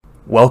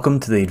Welcome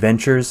to the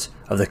adventures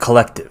of the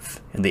Collective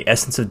in the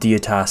Essence of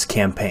Dietas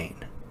campaign.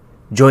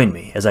 Join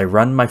me as I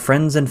run my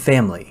friends and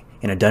family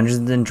in a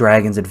Dungeons &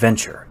 Dragons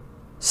adventure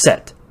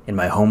set in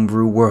my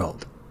homebrew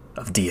world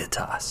of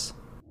Dietas.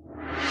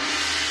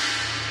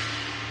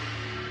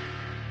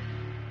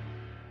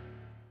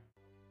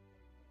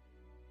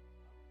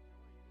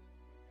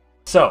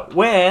 So,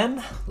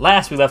 when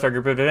last we left our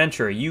group of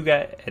adventurers,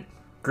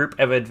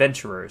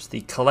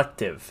 the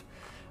Collective,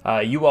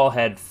 you all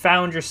had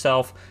found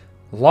yourself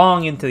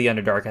long into the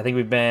Underdark. I think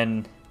we've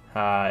been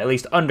at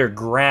least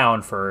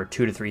underground for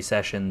 2 to 3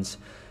 sessions,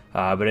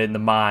 but in the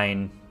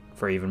mine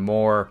for even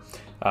more.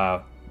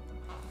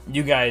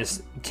 You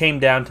guys came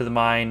down to the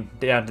mine,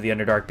 down to the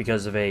Underdark,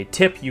 because of a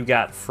tip you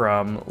got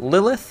from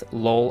Lilith,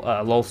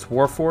 Lolth's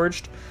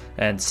Warforged,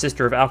 and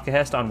sister of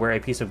Alcahest, on where a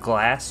piece of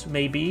glass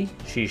may be.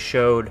 She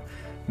showed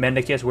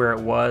Mendicus where it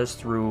was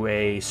through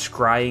a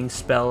scrying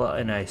spell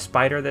and a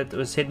spider that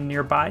was hidden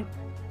nearby.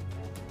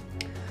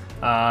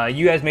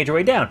 You guys made your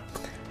way down.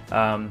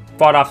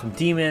 Fought off some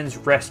demons,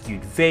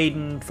 rescued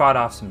Vaden, fought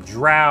off some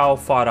drow,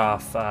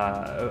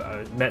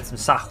 met some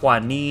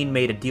Sahuanin,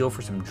 made a deal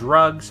for some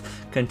drugs,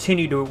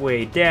 continued your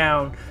way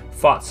down,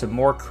 fought some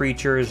more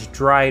creatures,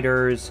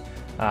 Driders.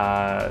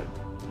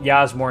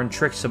 Yasmorn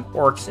tricked some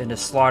orcs into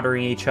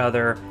slaughtering each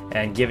other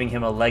and giving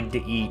him a leg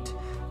to eat.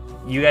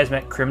 You guys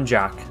met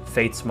Krimjak,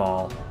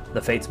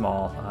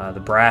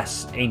 the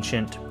brass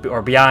ancient,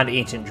 or beyond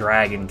ancient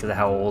dragon because of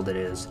how old it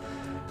is,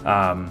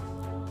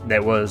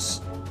 that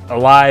was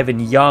alive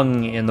and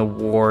young in the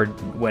war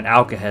when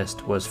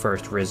Alcahest was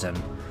first risen,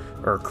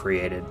 or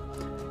created.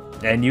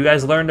 And you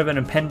guys learned of an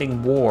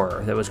impending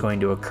war that was going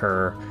to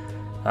occur,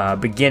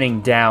 beginning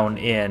down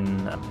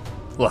in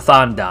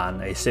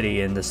Lathandan, a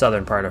city in the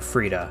southern part of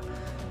Frida.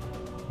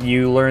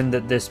 You learned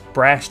that this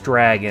brass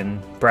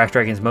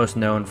dragon's most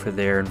known for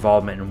their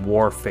involvement in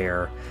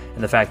warfare,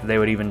 and the fact that they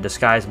would even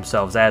disguise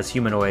themselves as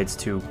humanoids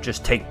to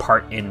just take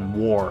part in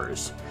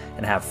wars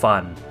and have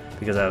fun,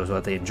 because that was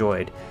what they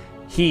enjoyed.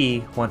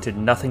 He wanted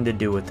nothing to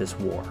do with this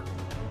war.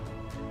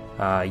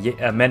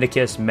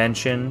 Mendicus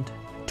mentioned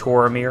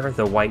Toromir,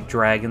 the white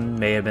dragon,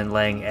 may have been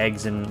laying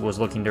eggs and was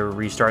looking to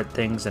restart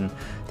things, and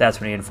that's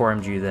when he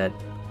informed you that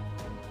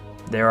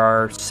there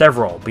are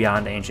several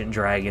beyond ancient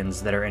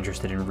dragons that are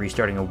interested in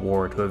restarting a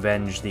war to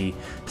avenge the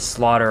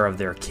slaughter of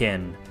their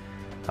kin,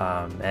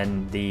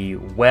 and the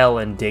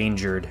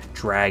well-endangered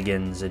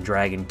dragons and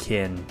dragon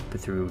kin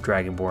through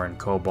Dragonborn,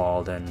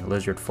 Kobold, and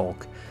Lizard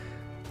folk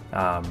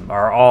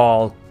are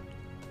all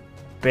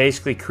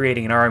basically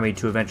creating an army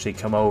to eventually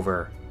come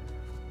over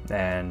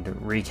and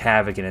wreak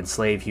havoc and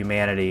enslave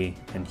humanity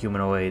and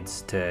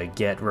humanoids to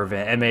get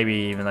revenge, and maybe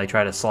even like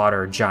try to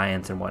slaughter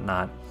giants and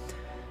whatnot.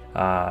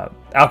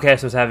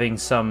 Alcahest was having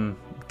some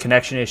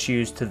connection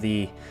issues to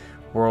the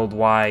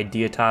worldwide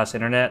Dietas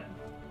internet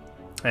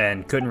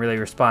and couldn't really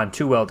respond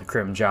too well to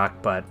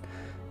Krimjak, but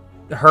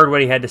heard what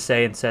he had to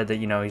say and said that,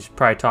 he's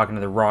probably talking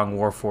to the wrong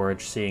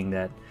Warforged, seeing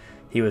that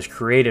he was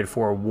created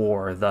for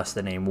war, thus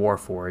the name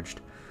Warforged.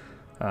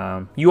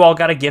 You all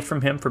got a gift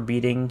from him for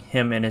beating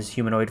him in his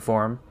humanoid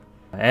form.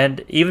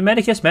 And even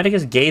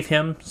Mendicus gave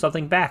him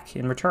something back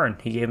in return.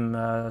 He gave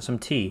him some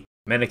tea.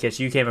 Mendicus,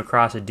 you came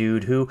across a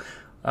dude who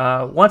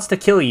wants to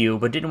kill you,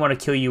 but didn't want to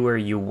kill you where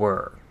you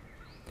were.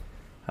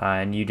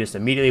 And you just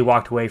immediately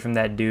walked away from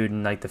that dude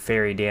and like the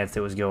fairy dance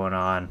that was going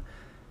on.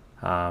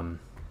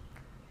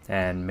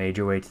 And made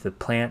your way to the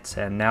plants,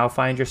 and now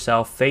find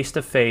yourself face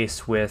to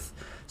face with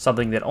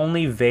something that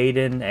only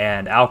Vaden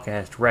and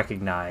Alcahest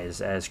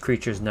recognize as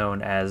creatures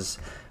known as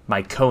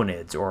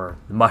myconids, or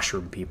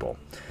mushroom people.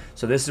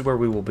 So this is where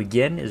we will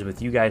begin, is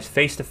with you guys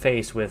face to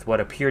face with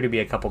what appear to be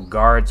a couple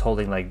guards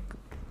holding like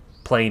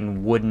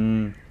plain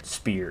wooden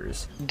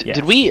spears.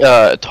 Did we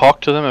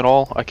talk to them at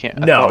all? I can't.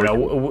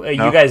 No.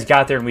 You guys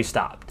got there and we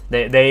stopped.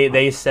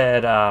 They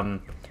said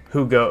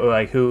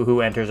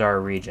who enters our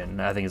region.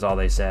 I think is all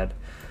they said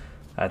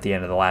at the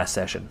end of the last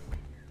session.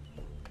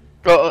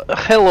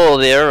 Hello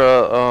there.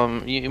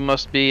 You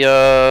must be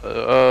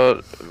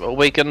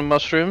awakened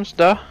mushrooms,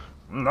 da?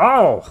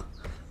 No,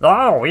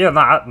 we're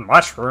not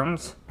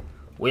mushrooms.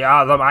 We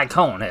are the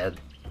myconid.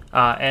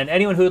 And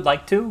anyone who would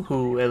like to,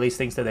 who at least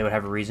thinks that they would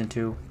have a reason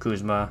to,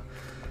 Kuzma,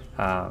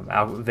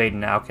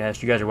 Vaden,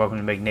 Alcahest, you guys are welcome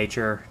to make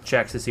nature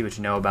checks to see what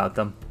you know about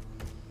them.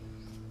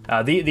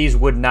 These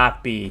would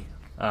not be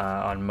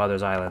on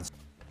Mother's Islands.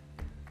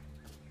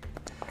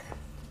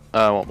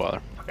 I won't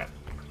bother. Okay.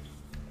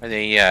 Are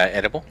they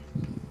edible,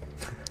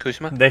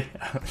 Kuzma?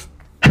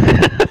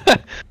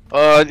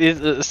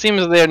 It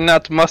seems they're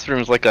not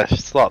mushrooms like I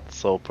thought,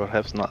 so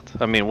perhaps not.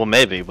 I mean, well,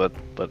 maybe, but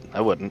I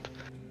wouldn't.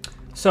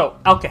 So,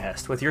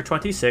 Alcahest, with your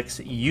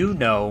 26, you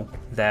know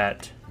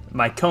that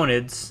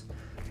myconids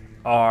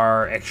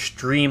are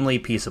extremely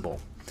peaceable.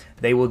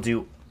 They will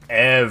do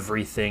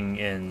everything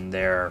in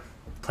their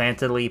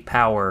plantedly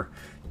power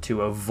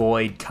to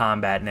avoid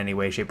combat in any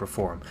way, shape, or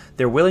form.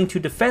 They're willing to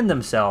defend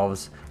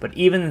themselves, but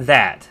even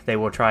that they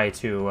will try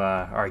to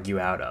argue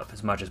out of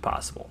as much as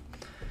possible.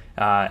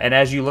 And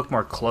as you look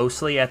more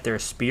closely at their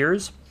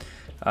spears,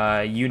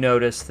 you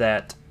notice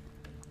that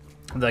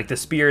Like the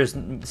spears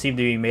seem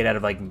to be made out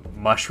of like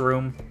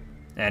mushroom,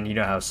 and you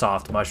know how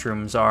soft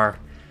mushrooms are.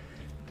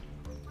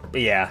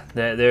 But yeah,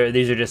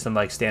 these are just some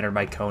like standard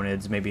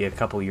myconids, maybe a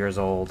couple years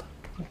old.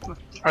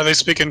 Are they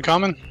speaking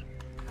common?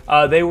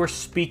 They were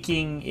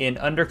speaking in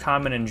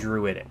Undercommon and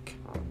Druidic.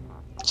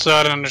 So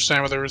I didn't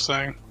understand what they were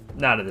saying.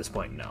 Not at this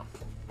point, no.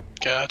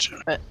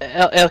 Gotcha.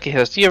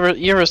 Elkihest,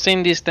 you ever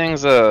seen these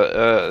things?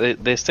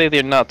 They say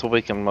they're not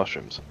awakened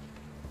mushrooms.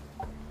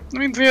 I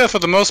mean, yeah, for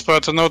the most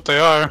part, I know what they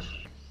are.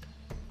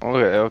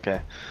 Okay.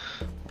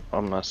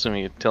 I'm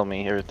assuming you tell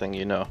me everything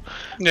you know.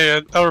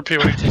 Yeah, I'll repeat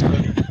what he just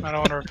said. I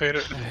don't want to repeat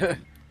it.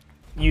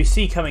 You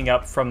see coming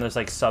up from this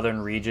like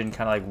southern region,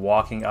 kind of like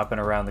walking up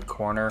and around the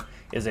corner,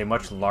 is a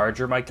much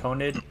larger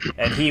myconid,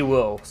 and he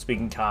will speak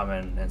in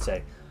common and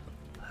say,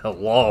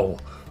 "Hello,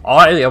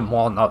 I am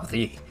one of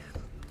the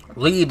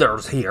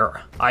leaders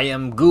here. I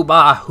am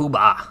Guba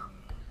Huba."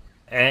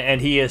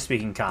 And he is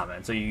speaking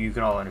common, so you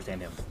can all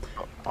understand him.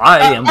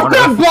 I've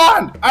gone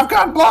blonde! I've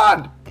gone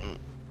blonde!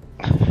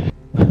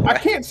 I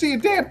can't see a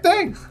damn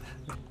thing!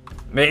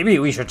 Maybe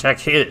we should check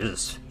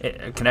his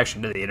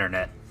connection to the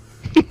internet.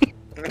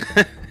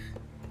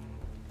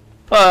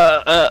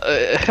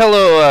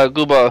 Hello,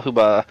 Guba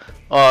Huba.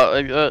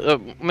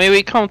 May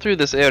we come through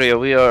this area?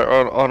 We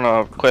are on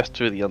a quest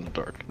through the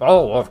Underdark.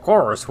 Oh, of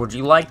course. Would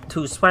you like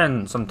to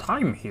spend some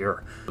time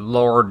here?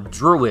 Lord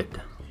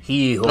Druid,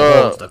 he who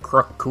holds the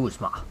Crook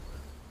Kuzma.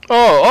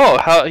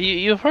 How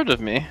you've heard of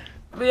me?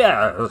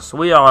 Yes,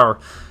 we are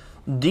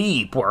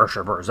deep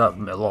worshippers of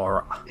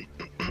Melora.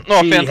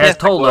 Oh, she fantastic. has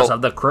told us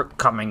of the Crook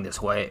coming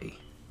this way.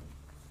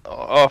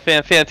 Oh,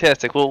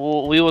 fantastic.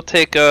 Well, we will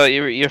take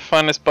your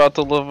finest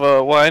bottle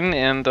of wine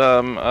and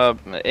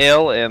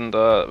ale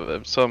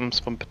and some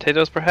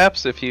potatoes,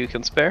 perhaps, if you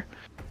can spare.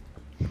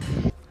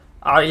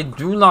 I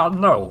do not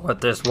know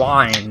what this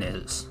wine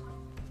is.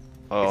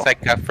 Oh. It's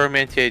like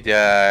fermented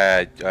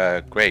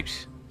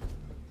grapes.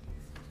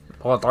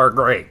 What are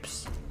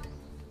grapes?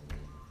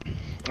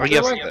 I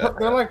guess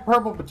They're like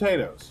purple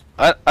potatoes.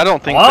 I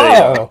don't think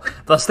Oh,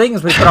 those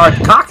things we put our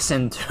cocks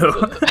into.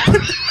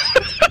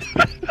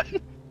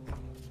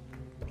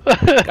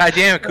 God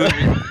damn it,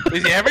 Kuzma.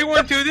 Does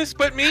everyone do this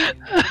but me?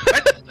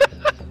 What?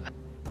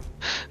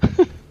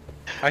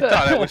 I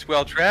thought I was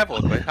well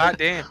traveled, but hot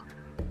damn.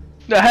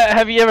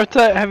 Have you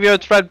ever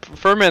tried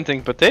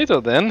fermenting potato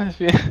then?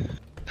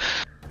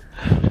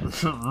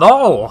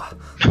 No,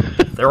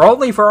 they're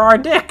only for our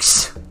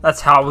dicks.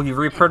 That's how we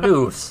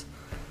reproduce.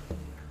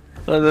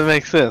 That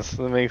makes sense.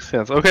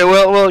 Okay,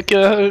 well,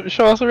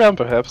 show us around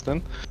perhaps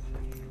then.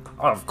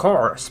 Of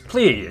course,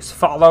 please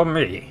follow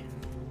me.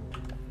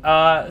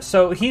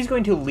 So he's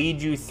going to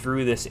lead you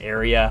through this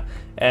area,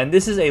 and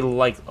this is a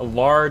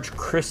large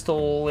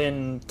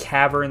crystalline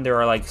cavern.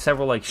 There are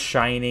several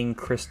shining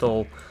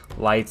crystal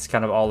lights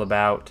kind of all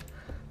about.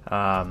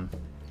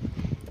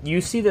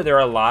 You see that there are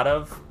a lot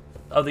of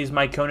these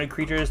myconid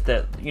creatures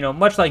that,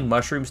 much like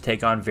mushrooms,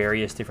 take on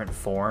various different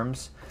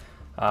forms.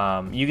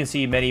 You can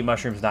see many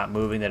mushrooms not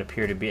moving that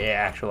appear to be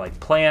actual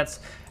plants,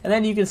 and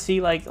then you can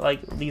see like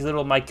these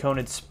little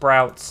myconid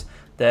sprouts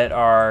that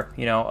are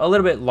a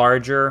little bit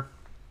larger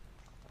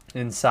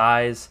in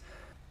size,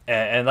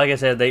 and like I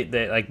said,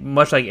 they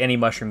much like any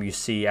mushroom you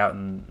see out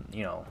in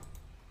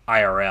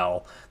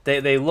IRL,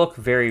 they look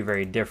very,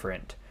 very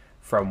different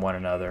from one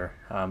another,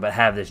 but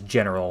have this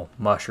general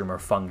mushroom or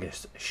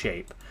fungus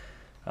shape.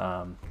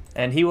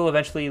 And he will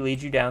eventually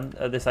lead you down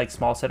this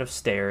small set of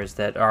stairs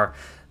that are,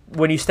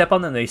 when you step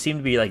on them, they seem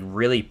to be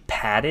really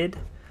padded.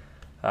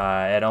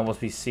 It almost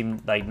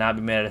seem not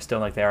be made out of stone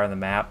like they are on the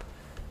map,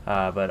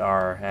 but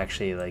are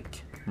actually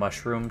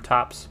mushroom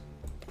tops.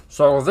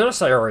 So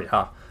this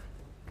area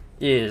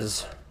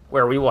is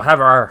where we will have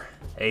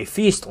a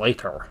feast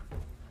later.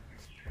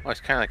 Oh, it's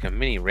kind of like a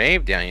mini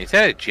rave down here. Is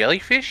that a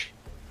jellyfish?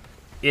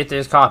 It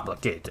is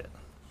complicated,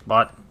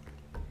 but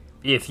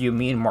if you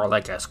mean more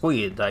like a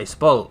squid, I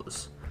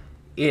suppose.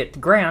 It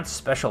grants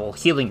special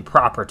healing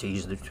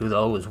properties to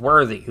those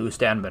worthy who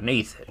stand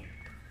beneath it.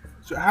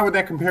 So how would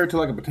that compare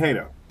to a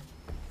potato?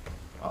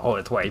 Oh,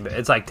 it's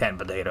like 10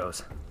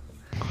 potatoes.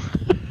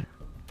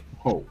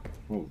 Oh,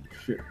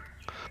 shit.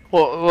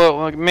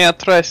 Well, may I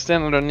try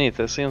stand underneath?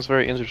 It seems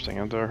very interesting.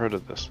 I've never heard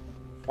of this.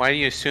 Why do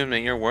you assume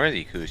that you're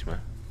worthy, Kuzma?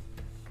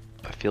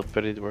 I feel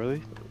pretty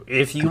worthy.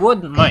 If you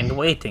wouldn't mind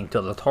waiting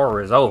till the tour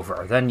is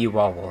over, then you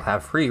all will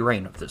have free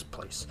reign of this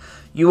place.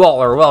 You all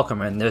are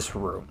welcome in this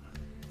room.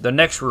 The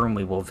next room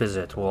we will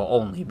visit will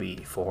only be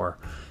for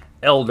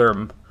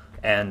Elder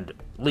and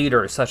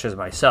leaders such as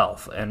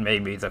myself, and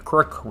maybe the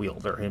Crook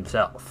wielder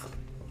himself.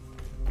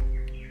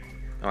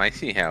 Oh, I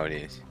see how it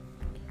is.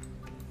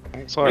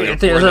 Sorry.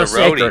 It is a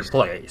sacred roadies.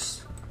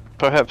 place.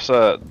 Perhaps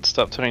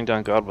stop turning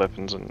down god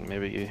weapons and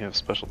maybe you have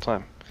special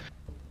time.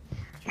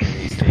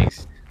 These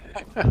things.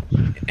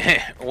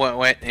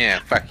 What? Yeah,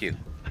 fuck you.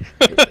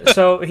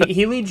 So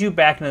he leads you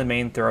back into the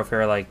main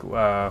thoroughfare,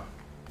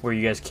 where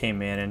you guys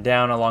came in, and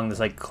down along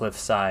this cliff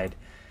side,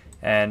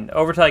 and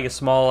over to a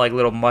small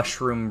little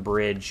mushroom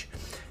bridge,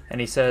 and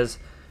he says,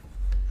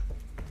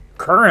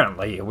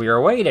 "Currently, we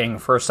are waiting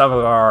for some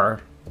of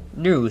our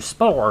new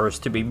spores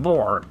to be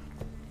born.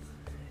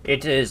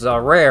 It is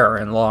a rare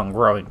and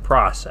long-growing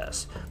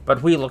process,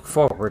 but we look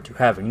forward to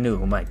having new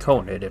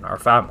myconid in our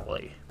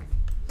family.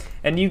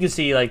 And you can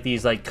see like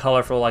these like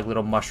colorful like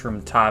little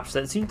mushroom tops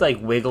that seem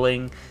like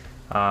wiggling,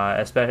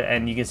 especially,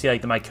 and you can see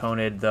like the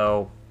myconid,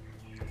 though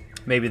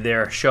maybe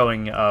their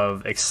showing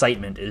of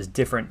excitement is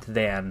different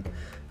than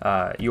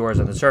yours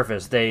on the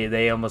surface.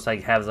 They almost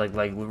like have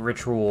like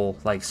ritual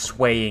like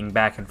swaying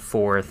back and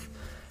forth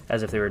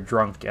as if they were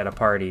drunk at a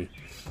party.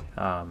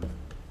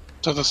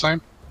 So the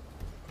same?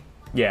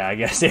 Yeah, I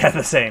guess, yeah,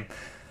 the same.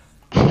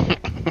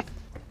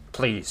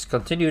 Please,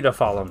 continue to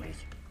follow me.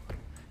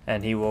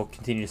 And he will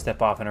continue to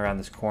step off and around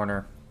this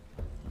corner.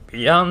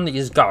 Beyond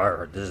these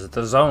guards is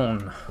the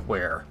zone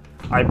where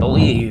I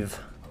believe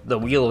the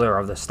wielder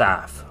of the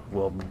staff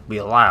will be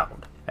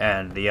allowed,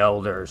 and the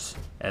elders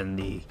and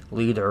the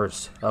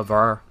leaders of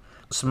our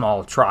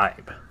small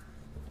tribe.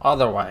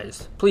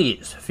 Otherwise,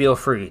 please feel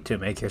free to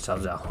make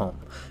yourselves at home.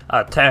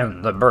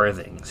 Attend the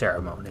birthing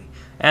ceremony,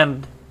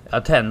 and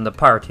attend the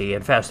party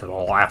and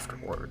festival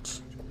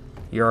afterwards.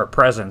 Your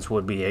presence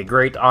would be a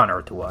great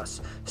honor to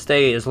us.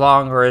 Stay as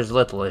long or as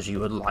little as you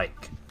would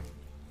like.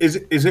 Is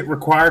it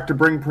required to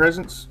bring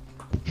presents?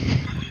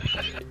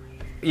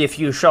 If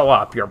you show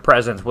up, your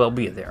presence will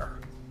be there.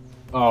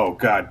 Oh,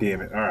 god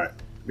damn it. Alright.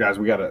 Guys,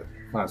 we gotta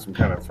find some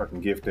kind of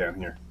fucking gift down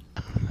here.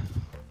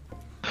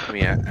 I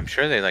mean, I'm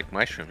sure they like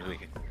mushrooms.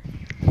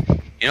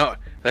 You know,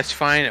 let's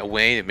find a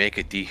way to make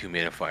a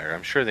dehumidifier.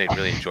 I'm sure they'd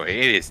really enjoy it.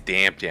 It is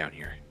damp down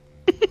here.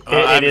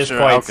 It is sure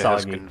quite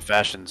Alcatraz soggy. can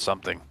fashion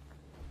something.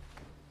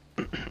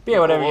 Yeah,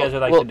 whatever you guys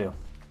would like to do.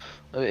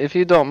 If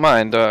you don't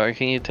mind,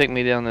 can you take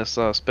me down this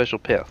special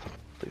path,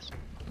 please?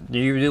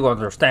 You do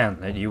understand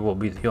that you will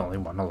be the only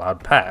one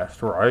allowed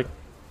past, right?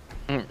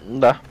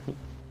 Nah.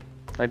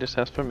 I just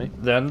asked for me.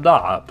 Then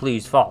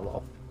please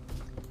follow.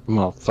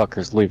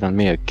 Motherfucker's leaving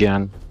me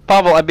again.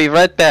 Pavel, I'll be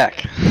right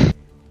back.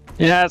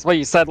 Yeah, that's what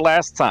you said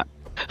last time.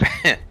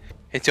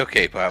 It's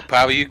okay, Pavel.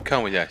 Pavel, you can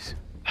come with us.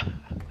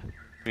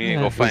 We're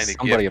gonna go find a gift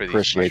Somebody for these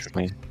appreciates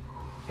me. mushrooms.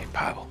 Hey,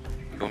 Pavel,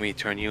 you want me to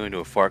turn you into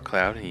a fart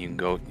cloud and you can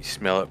go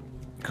smell up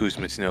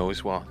Kuzma's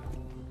nose while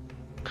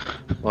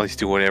he's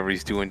doing whatever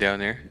he's doing down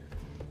there?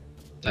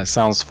 That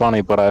sounds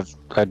funny, but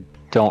I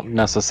don't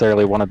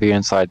necessarily want to be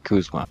inside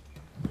Kuzma.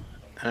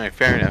 Alright,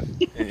 fair enough.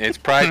 It's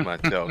Pride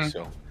Month, though,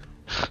 so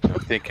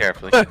think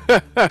carefully.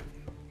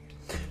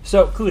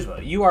 So,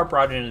 Kuzma, you are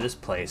brought into this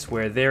place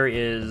where there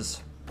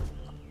is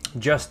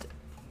just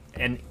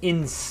an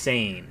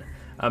insane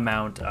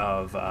amount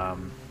of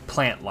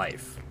plant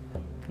life.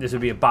 This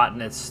would be a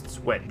botanist's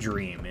wet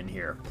dream in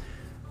here.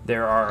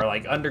 There are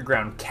like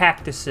underground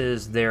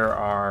cactuses. There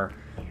are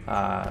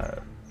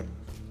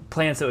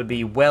plants that would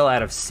be well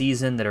out of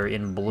season that are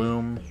in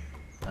bloom.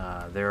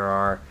 There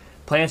are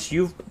plants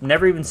you've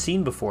never even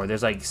seen before.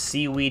 There's like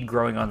seaweed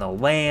growing on the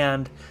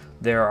land.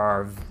 There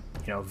are,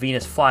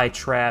 Venus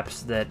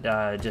flytraps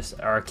that just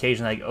are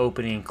occasionally like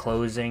opening and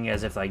closing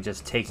as if like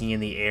just taking in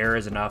the air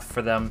is enough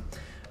for them.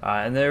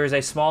 And there is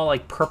a small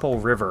like purple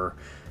river,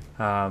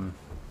 five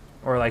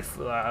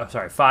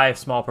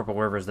small purple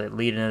rivers that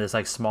lead into this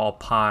like small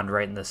pond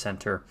right in the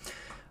center.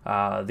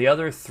 The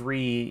other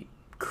three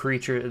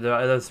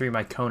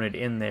myconid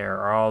in there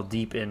are all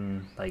deep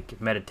in like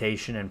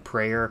meditation and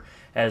prayer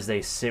as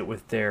they sit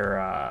with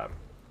their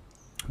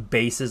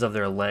bases of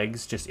their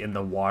legs just in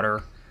the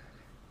water.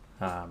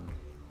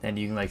 And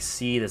you can like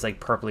see this like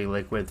purpley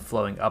liquid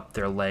flowing up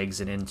their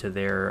legs and into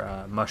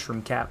their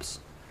mushroom caps.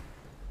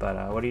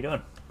 But what are you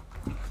doing?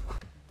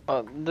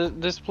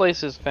 This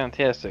place is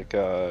fantastic.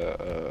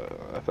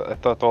 I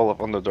thought all of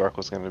Underdark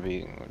was going to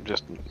be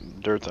just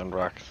dirt and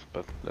rocks,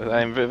 but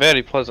I'm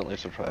very pleasantly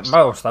surprised.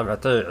 Most of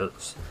it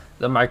is.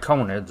 The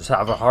myconids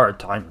have a hard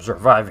time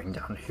surviving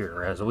down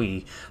here as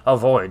we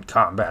avoid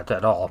combat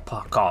at all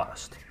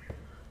cost.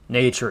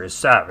 Nature is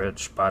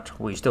savage, but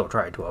we still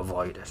try to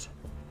avoid it.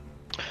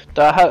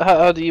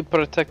 How do you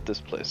protect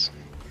this place?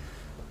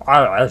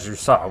 As you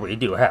saw, we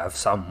do have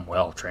some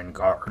well-trained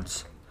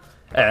guards.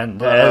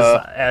 And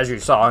as you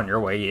saw on your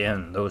way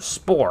in, those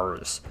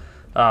spores,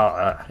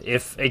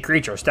 if a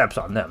creature steps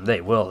on them,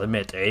 they will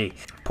emit a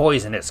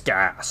poisonous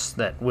gas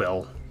that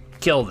will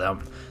kill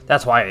them.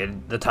 That's why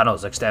the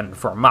tunnels extend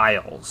for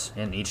miles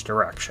in each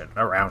direction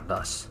around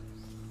us.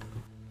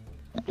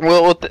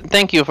 Well,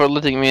 thank you for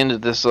letting me into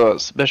this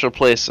special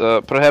place.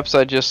 Perhaps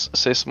I just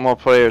say a small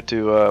prayer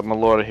to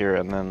Malora here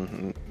and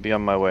then be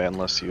on my way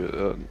unless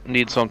you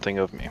need something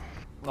of me.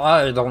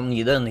 I don't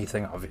need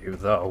anything of you,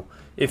 though.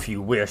 If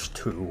you wish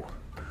to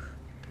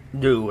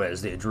do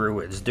as the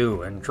druids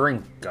do and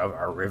drink of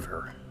our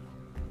river.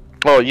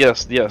 Oh,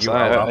 yes, You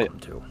are welcome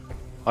to.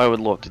 I would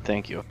love to,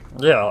 thank you.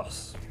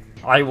 Yes,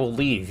 I will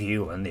leave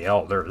you and the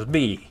elders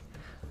be.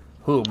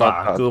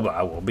 Huba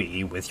Guba will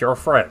be with your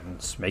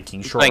friends,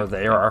 making sure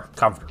they are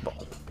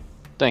comfortable.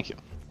 Thank you.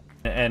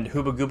 And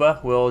Huba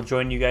Guba will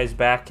join you guys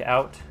back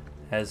out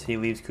as he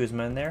leaves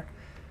Kuzma in there.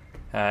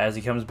 As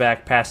he comes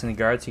back passing the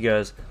guards, he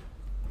goes,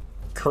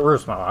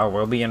 Kuzma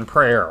will be in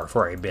prayer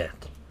for a bit.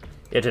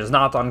 It is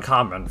not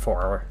uncommon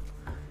for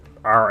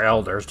our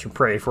elders to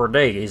pray for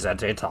days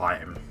at a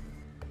time.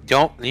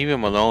 Don't leave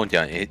him alone,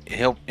 John.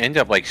 He'll end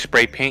up like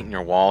spray painting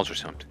your walls or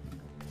something.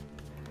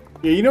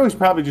 Yeah, you know he's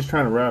probably just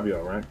trying to rob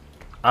y'all, right?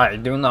 I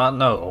do not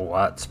know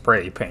what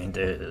spray paint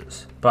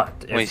is, but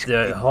if Wait,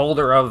 the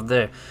holder of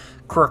the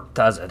crook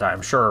does it,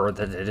 I'm sure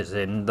that it is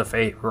in the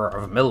favor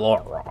of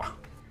Melora.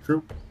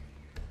 True.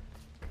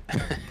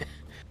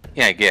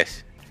 Yeah, I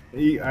guess.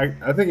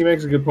 I think he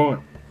makes a good point.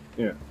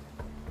 Yeah.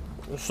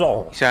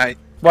 So, So,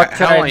 what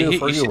can how I long- do you-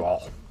 for you you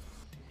all?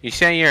 You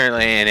say you're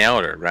like an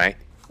elder, right?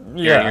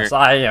 Yes,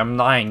 I am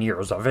 9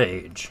 years of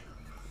age.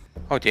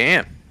 Oh,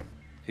 damn.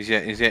 Is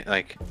it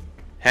like...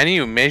 How do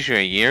you measure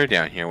a year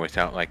down here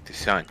without, like, the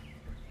sun?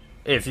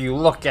 If you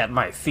look at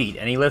my feet,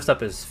 and he lifts up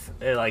his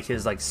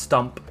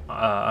stump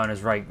on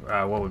his right,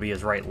 what would be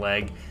his right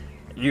leg,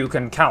 you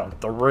can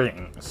count the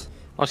rings.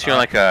 Oh, so you're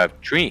like a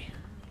tree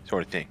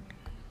sort of thing.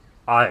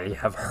 I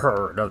have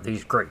heard of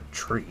these great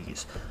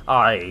trees.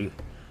 I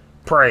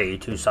pray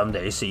to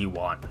someday see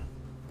one.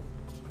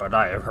 But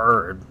I have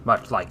heard,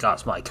 much like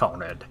us, my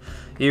Conid,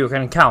 you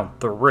can count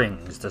the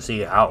rings to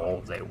see how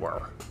old they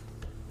were.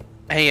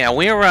 Hey,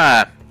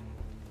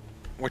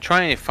 we're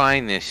trying to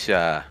find this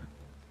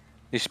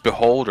this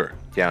beholder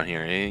down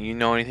here. You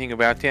know anything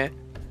about that?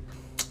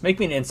 Make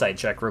me an insight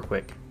check real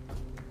quick.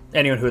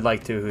 Anyone who would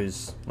like to,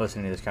 who's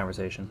listening to this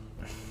conversation.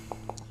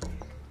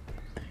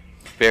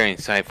 Very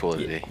insightful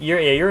is he?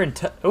 You're in.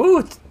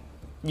 Ooh,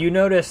 you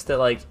notice that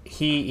like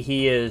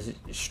he is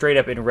straight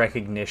up in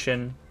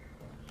recognition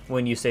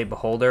when you say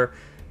beholder,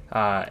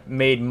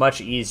 made much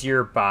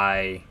easier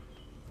by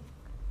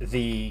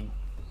the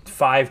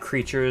 5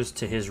 creatures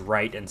to his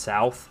right and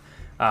south.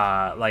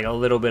 Like a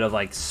little bit of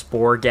like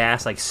spore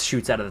gas like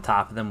shoots out of the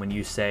top of them when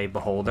you say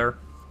beholder.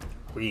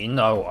 We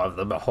know of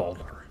the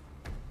beholder.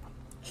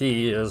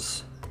 He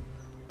is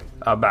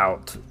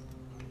about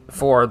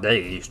 4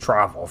 days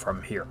travel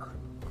from here.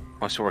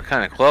 Oh, so we're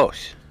kind of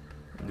close.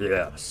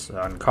 Yes,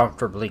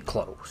 uncomfortably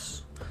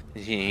close.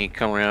 Does he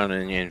come around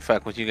and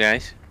fuck with you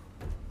guys?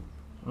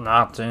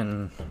 Not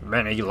in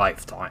many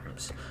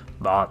lifetimes,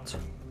 but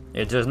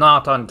it is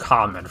not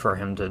uncommon for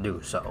him to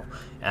do so,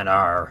 and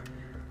our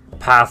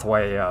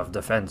pathway of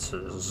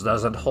defenses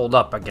doesn't hold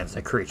up against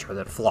a creature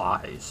that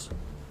flies.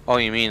 Oh,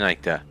 you mean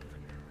like the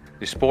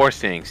spore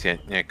things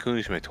that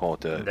Kuzma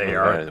told to They move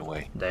are out of the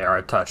way? They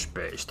are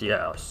touch-based,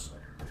 yes.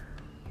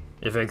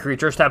 If a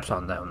creature steps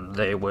on them,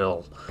 they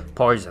will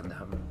poison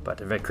them.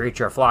 But if a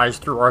creature flies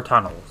through our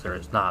tunnels, there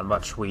is not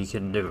much we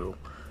can do.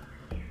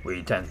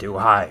 We tend to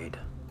hide.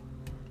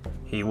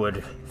 He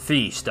would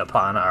feast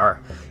upon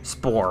our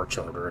spore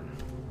children,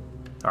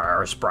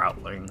 our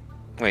sproutling.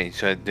 Wait,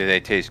 so do they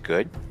taste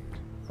good?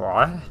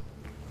 What?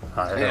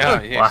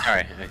 Yeah,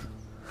 sorry.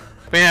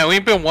 But yeah,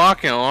 we've been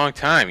walking a long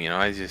time, you know,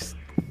 I just...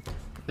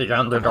 The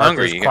Underdark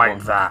hungry, is you quite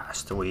get-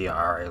 vast. We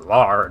are a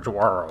large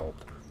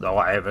world, though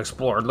I have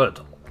explored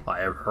little.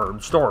 I have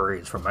heard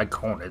stories from my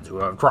Conids who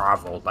have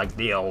traveled like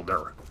the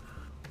Elder.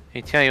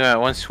 Hey, tell you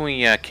what, once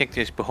we kick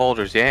this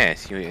beholder's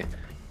ass, you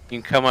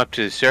can come up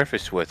to the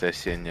surface with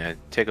us and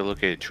take a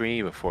look at a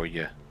tree before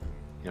you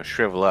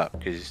shrivel up,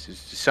 because the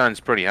sun's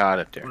pretty hot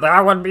up there.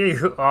 That would be,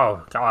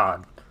 oh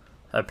god,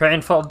 a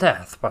painful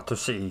death, but to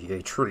see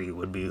a tree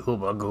would be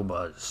Hooba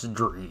Gooba's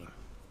dream.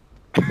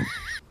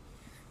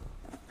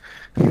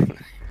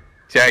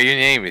 So your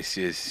name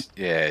is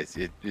yeah,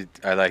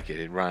 I like it.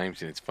 It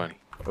rhymes and it's funny.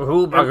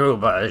 Hooba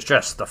Gooba is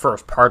just the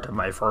first part of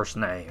my first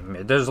name.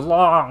 It is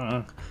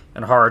long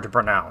and hard to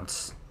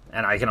pronounce,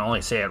 and I can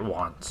only say it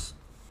once.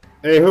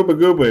 Hey, Hooba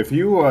Gooba, if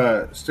you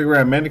stick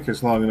around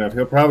Mendicus long enough,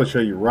 he'll probably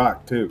show you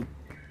rock, too.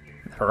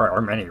 There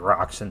are many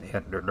rocks in the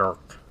Underdark.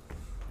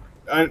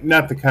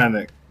 Not the kind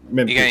that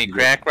Mendicus... You got any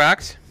crack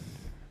rocks?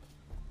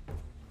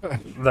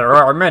 There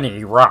are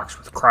many rocks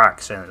with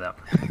cracks in them.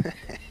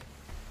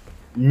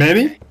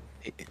 Many?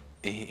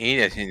 He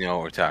doesn't know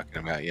what we're talking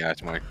about. Yeah,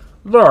 it's Mark.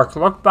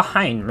 Look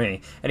behind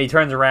me. And he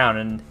turns around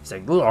and he's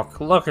like,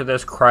 look at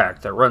this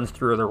crack that runs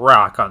through the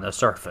rock on the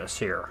surface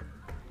here.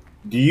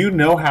 Do you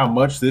know how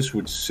much this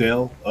would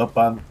sell up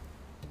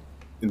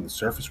in the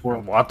surface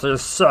world? What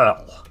is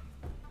sell?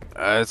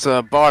 It's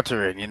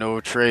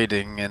bartering,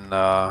 trading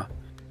and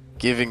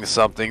giving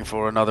something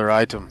for another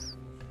item.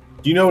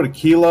 Do you know what a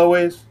kilo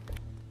is?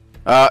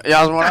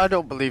 Yasmin, I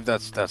don't believe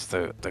that's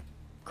the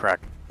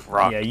crack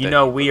rock. Yeah, you that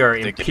know we are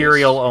think it is.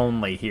 Imperial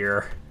only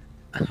here.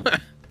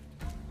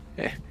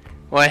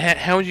 Well,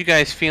 how would you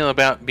guys feel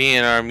about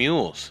being our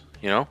mules?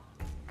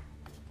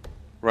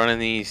 Running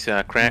these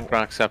crack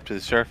rocks up to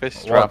the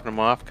surface, dropping them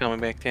off, coming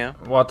back down.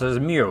 What is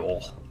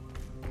mule?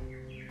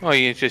 Oh,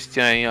 you just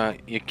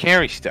you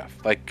carry stuff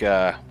like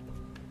I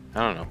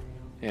don't know.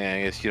 Yeah,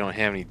 I guess you don't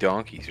have any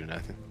donkeys or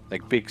nothing.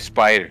 Like big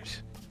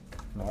spiders.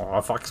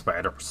 Oh, fuck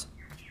spiders.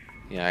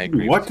 Yeah, I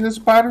agree. What with to the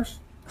spiders?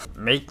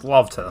 Make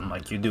love to them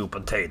like you do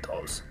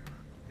potatoes.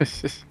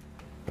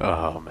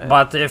 Oh man.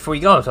 But if we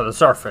go to the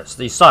surface,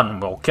 the sun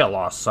will kill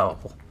us, so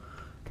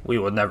we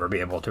would never be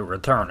able to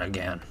return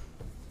again.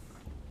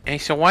 Hey,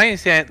 so why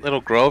is that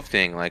little grove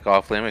thing like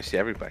off limits to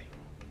everybody,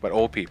 but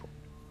old people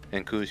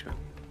and Kuzma?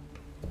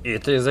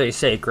 It is a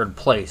sacred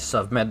place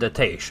of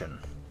meditation.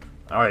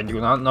 I do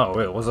not know.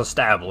 It was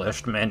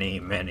established many,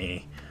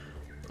 many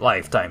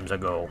lifetimes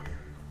ago.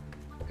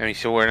 I mean,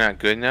 so we're not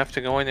good enough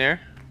to go in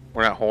there?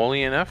 We're not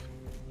holy enough?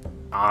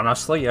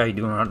 Honestly, I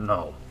do not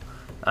know.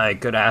 I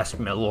could ask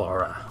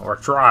Melora, or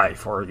try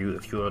for you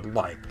if you would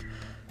like.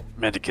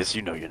 Medicus,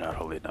 you know you're not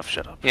holy enough.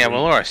 Shut up. Yeah,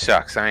 Melora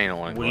sucks. I ain't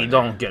want to go We in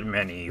don't get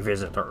many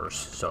visitors,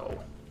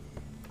 so...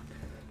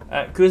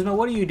 Kuzma,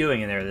 what are you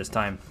doing in there this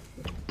time?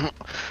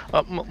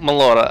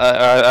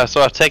 Melora,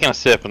 so I've taken a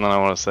sip, and then I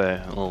want to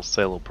say a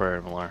little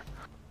prayer, Melora.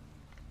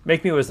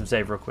 Make me a wisdom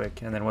save real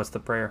quick, and then what's the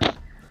prayer?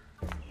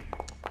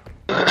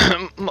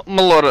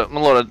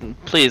 Melora,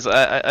 please,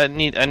 I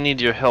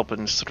need your help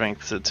and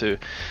strength to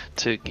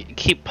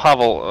keep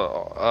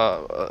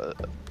Pavel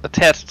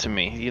attached to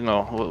me. You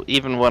know,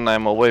 even when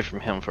I'm away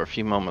from him for a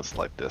few moments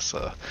like this.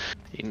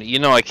 You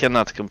know, I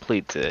cannot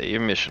complete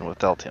your mission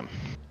without him.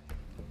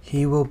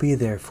 He will be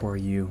there for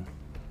you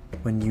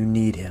when you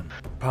need him.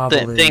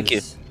 Thank you.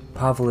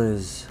 Pavel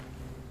is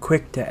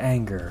quick to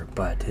anger,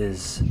 but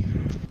his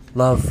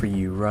love for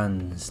you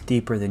runs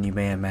deeper than you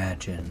may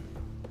imagine.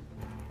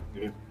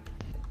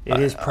 It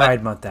is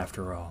Pride Month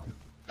after all.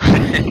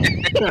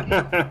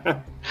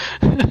 I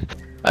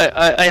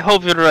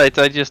hope you're right.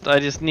 I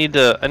just need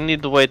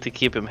the way to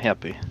keep him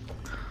happy.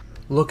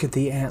 Look at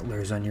the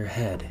antlers on your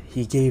head.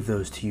 He gave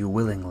those to you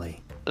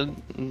willingly.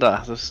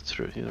 That's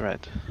true. You're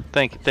right.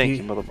 Thank you,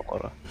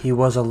 Melora. He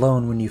was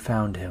alone when you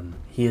found him.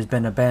 He has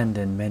been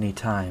abandoned many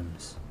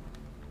times.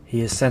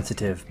 He is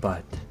sensitive,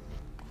 but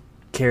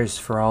cares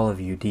for all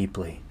of you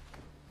deeply.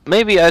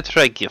 Maybe I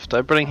try gift. I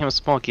bring him a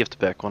small gift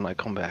back when I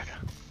come back.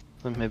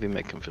 Then maybe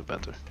make him feel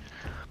better.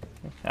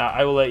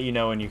 I will let you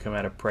know when you come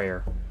out of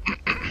prayer.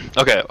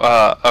 Okay.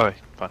 Alright.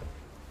 Fine.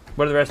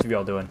 What are the rest of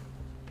y'all doing?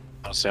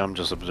 Honestly, I'm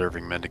just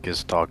observing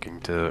Medicus talking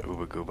to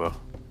Uba Gooba.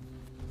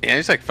 Yeah,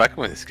 he's like fucking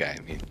with this guy.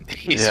 I mean,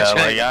 he's Yeah, just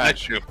like,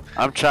 like,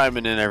 I'm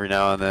chiming in every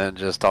now and then,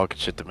 just talking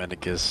shit to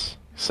Medicus,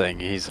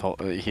 saying he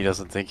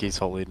doesn't think he's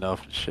holy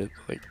enough and shit.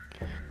 Like,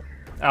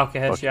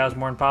 Alkahesh,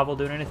 Yasmor, and Pavel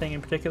doing anything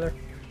in particular?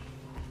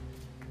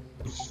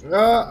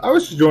 I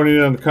was just joining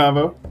in on the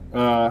convo.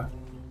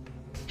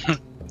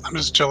 I'm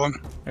just chilling.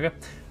 Okay.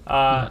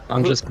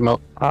 I'm just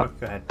go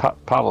ahead.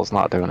 Pavel's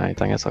not doing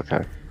anything. It's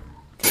okay.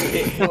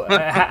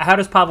 How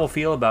does Pavel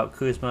feel about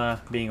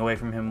Kuzma being away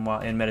from him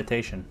while in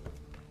meditation?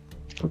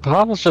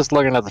 Pavel's just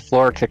looking at the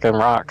floor, kicking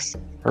rocks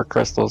or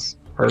crystals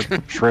or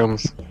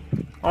shrooms.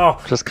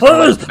 Oh, Just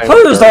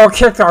please don't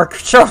kick our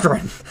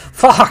children!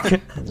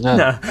 Fuck!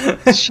 No.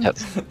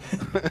 Shit.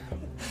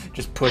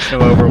 Just pushing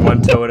them over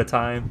one toe at a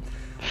time.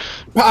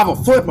 Pavel,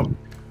 flip him!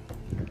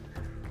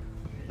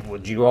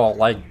 Would you all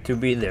like to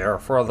be there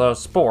for the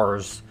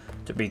spores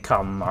to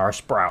become our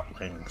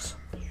sproutlings?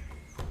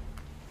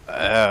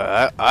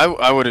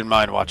 I wouldn't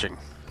mind watching.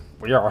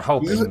 We are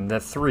hoping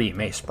that 3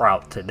 may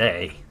sprout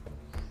today.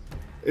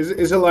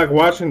 Is it like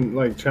watching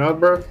like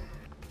childbirth?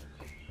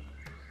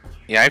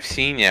 yeah, I've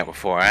seen that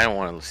before. I don't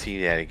want to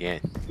see that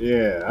again.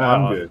 Yeah,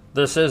 I'm good.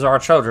 This is our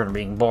children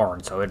being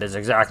born, so it is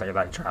exactly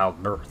like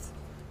childbirth.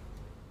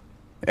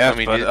 Yeah, I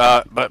mean,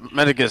 but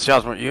Medicus,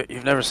 Yasmor,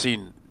 you've never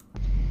seen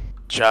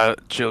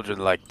children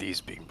like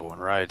these being born,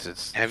 right?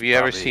 Have you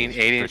ever probably seen 8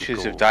 pretty inches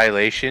cool. of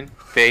dilation,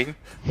 Faden?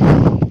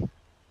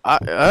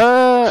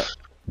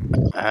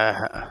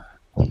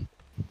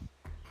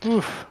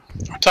 Oof.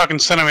 We're talking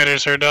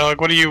centimeters here,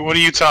 dog. What are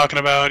you talking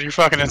about? You're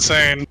fucking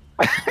insane.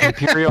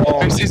 Imperial.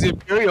 This is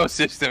Imperial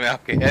system,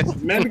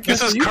 Alkahesh.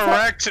 Medicus, This is are you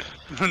correct,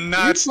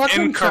 not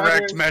fucking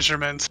incorrect tired?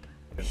 measurement.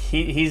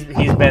 He's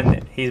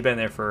been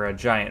there for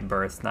giant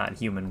births, not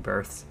human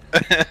births.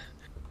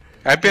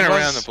 I've been He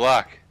around was- the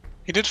block.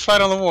 He did fight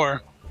on the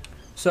war.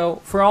 So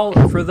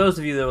for those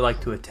of you that would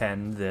like to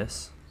attend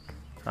this,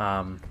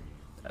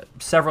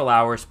 several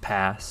hours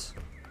pass,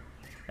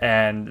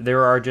 and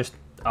there are just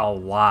a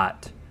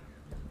lot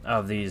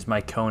of these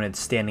Myconids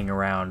standing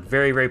around,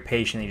 very, very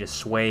patiently, just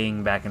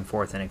swaying back and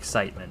forth in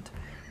excitement.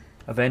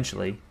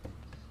 Eventually,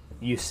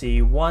 you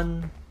see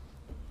one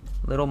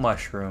little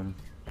mushroom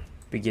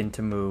begin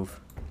to move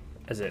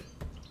as it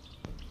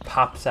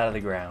pops out of the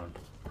ground.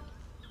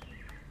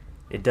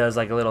 It does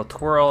like a little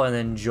twirl and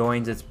then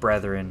joins its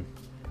brethren,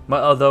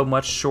 although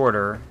much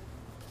shorter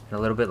and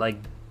a little bit like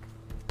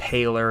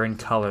paler in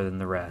color than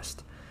the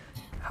rest.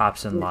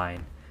 Hops in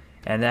line.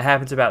 And that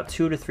happens about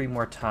 2 to 3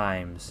 more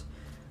times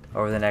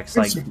over the next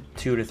like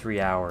 2 to 3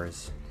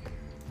 hours.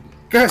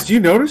 Guys, do you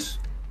notice?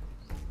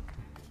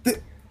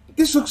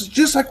 This looks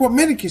just like what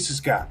Medicus has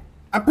got.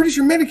 I'm pretty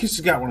sure Medicus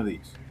has got one of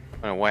these.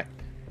 What?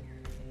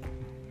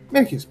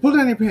 Medicus, pull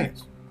down your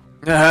pants.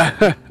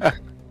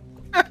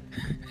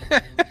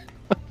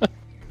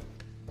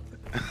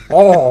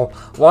 Oh,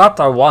 what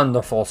a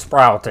wonderful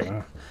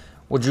sprouting.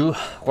 Would you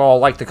all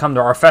like to come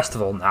to our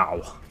festival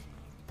now?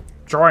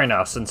 Join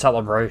us in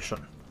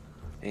celebration.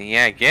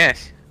 Yeah, I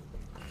guess.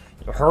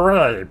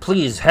 Hooray!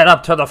 Please head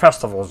up to the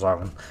festival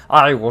zone.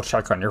 I will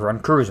check on your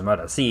friend Kuzma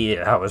to see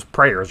how his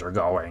prayers are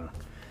going.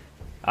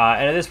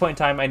 And at this point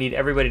in time, I need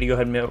everybody to go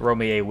ahead and roll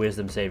me a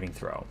wisdom saving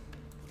throw.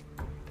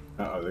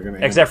 Uh-oh, they're gonna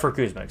Except for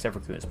Kuzma.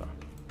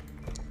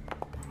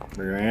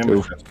 They're gonna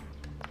ambush us.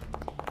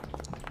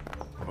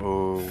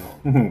 Oh,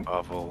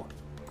 awful.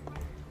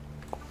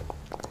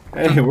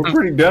 Hey, we're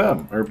pretty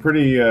dumb. Or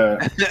pretty,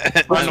 what's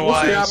the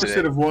Unwise.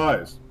 opposite of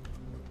wise?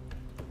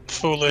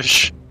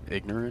 Foolish.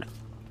 Ignorant.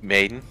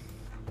 Maiden.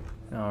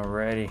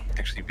 Alrighty.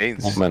 Actually,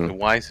 Maiden's Woman. the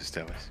wisest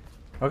of us.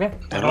 Okay.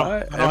 I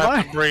don't Am have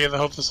I? to breathe. I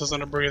hope this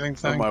isn't a breathing Oh,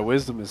 thing. my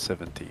wisdom is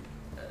 17.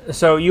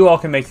 So you all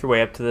can make your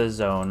way up to the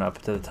zone, up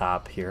to the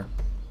top here,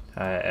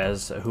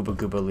 as Hooba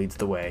Gooba leads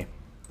the way.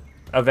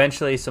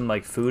 Eventually, some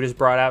like food is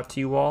brought out to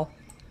you all.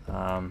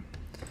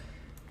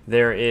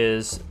 There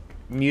is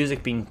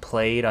music being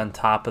played on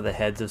top of the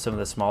heads of some of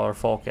the smaller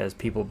folk as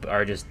people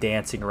are just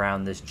dancing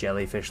around this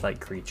jellyfish-like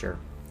creature.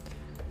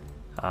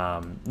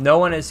 No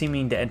one is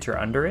seeming to enter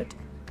under it.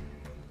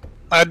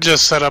 I'd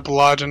just set up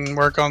lodge and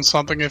work on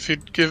something if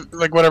you'd give,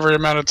 like, whatever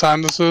amount of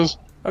time this is.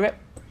 Okay.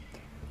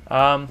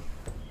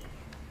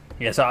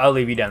 Yeah, so I'll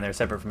leave you down there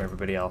separate from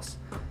everybody else.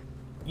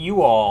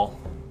 You all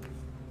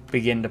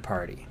begin to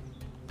party,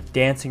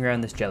 dancing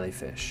around this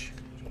jellyfish.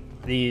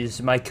 These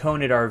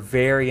Myconid are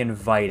very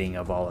inviting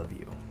of all of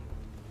you.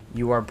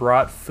 You are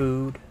brought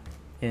food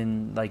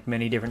in like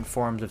many different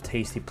forms of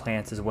tasty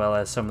plants, as well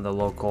as some of the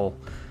local.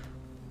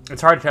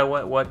 It's hard to tell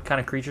what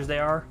kind of creatures they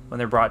are when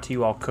they're brought to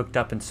you all cooked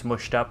up and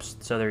smushed up,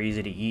 so they're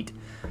easy to eat.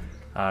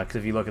 Because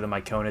if you look at the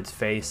Myconid's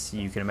face,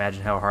 you can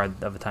imagine how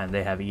hard of a time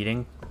they have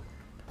eating.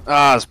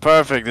 Ah, it's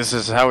perfect. This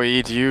is how we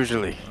eat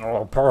usually.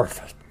 Oh,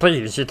 perfect.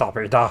 Please, stop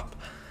it up.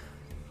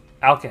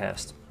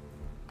 Alcahest,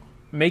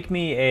 make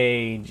me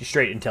a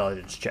straight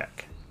intelligence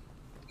check.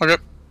 Okay.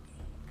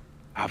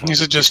 How about You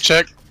should just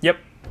check. Yep.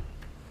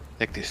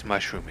 Like this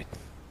mushroom.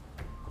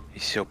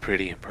 It's so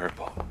pretty and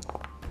purple.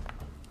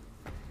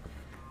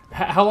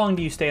 How long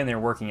do you stay in there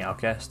working,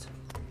 Outcast?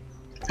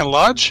 And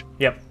lodge?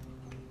 Yep.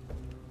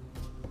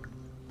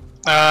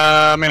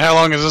 I mean, how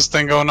long is this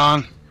thing going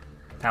on?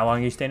 How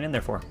long are you staying in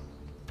there for?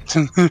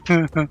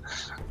 A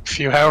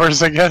few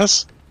hours, I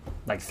guess.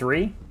 Like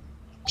 3?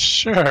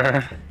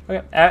 Sure.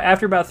 Okay.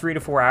 After about 3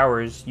 to 4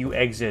 hours, you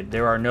exit.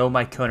 There are no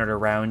Myconid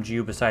around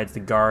you besides the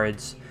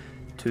guards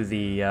to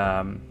the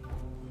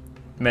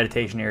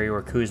meditation area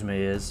where Kuzma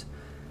is.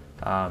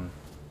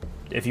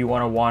 If you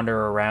want to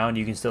wander around,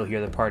 you can still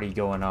hear the party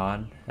going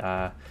on.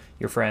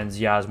 Your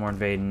friends Yasmorn,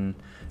 Vaden,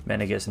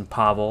 Menegus, and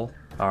Pavel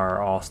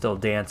are all still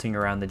dancing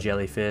around the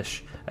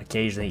jellyfish,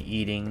 occasionally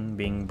eating,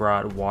 being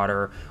brought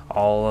water.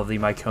 All of the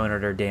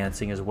Myconid are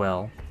dancing as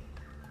well,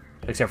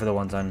 except for the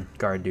ones on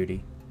guard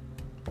duty.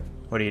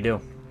 What do you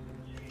do?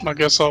 I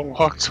guess I'll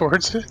walk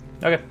towards it.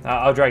 Okay,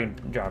 I'll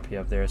drop you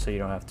up there so you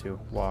don't have to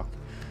walk.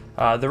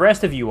 The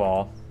rest of you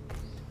all,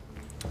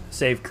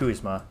 save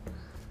Kuzma,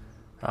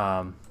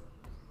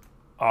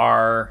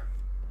 are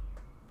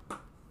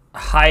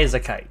high as a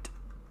kite.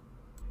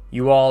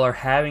 You all are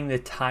having the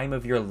time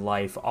of your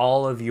life.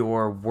 All of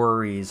your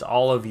worries,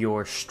 all of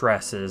your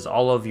stresses,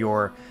 all of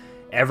your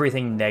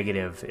everything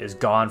negative is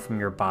gone from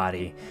your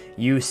body.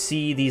 You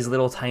see these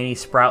little tiny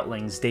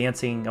sproutlings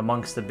dancing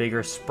amongst the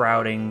bigger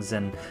sproutings,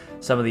 and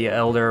some of the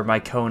elder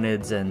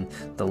Myconids and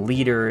the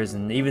leaders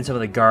and even some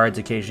of the guards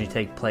occasionally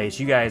take place.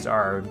 You guys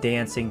are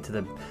dancing to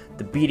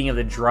the beating of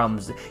the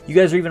drums. You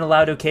guys are even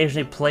allowed to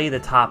occasionally play the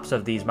tops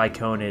of these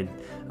Myconid,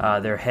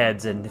 their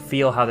heads, and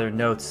feel how their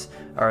notes,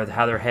 or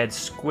how their heads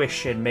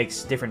squish and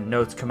makes different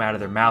notes come out of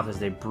their mouth as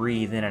they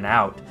breathe in and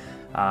out.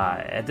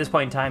 At this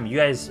point in time, you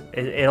guys,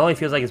 it only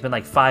feels like it's been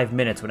like 5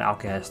 minutes when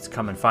Alcahest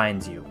come and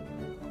finds you.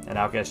 And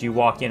Alcahest, you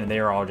walk in and they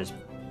are all just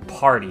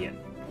partying.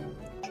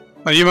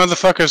 Are you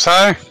motherfuckers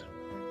high?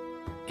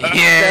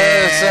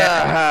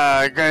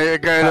 Yes,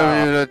 great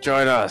of you to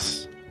join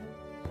us.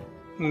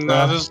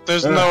 No,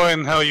 there's no way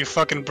in hell, you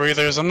fucking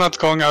breathers. I'm not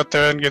going out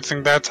there and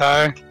getting that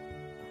high.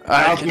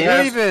 Can you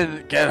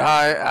even get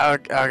high,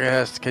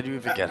 Alcahest? Can you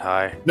even get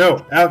high?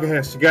 No,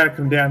 Alcahest, you gotta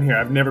come down here.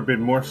 I've never been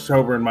more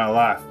sober in my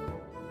life.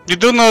 You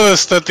do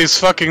notice that these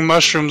fucking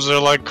mushrooms are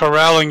like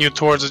corralling you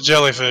towards a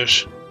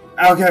jellyfish.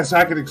 Alcahest,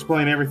 I can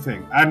explain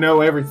everything. I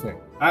know everything.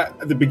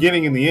 The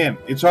beginning and the end.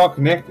 It's all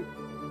connected.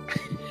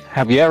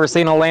 Have you ever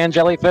seen a land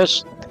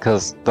jellyfish?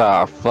 Because,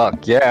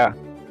 fuck, yeah.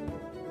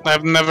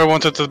 I've never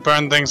wanted to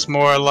burn things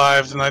more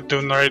alive than I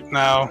do right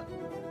now.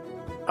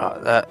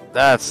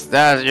 That's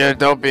you.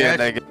 Don't be a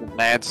negative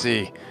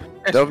Nancy.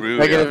 Don't be rude,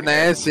 negative Alcahest.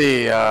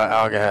 Nancy,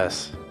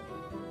 Alcahest.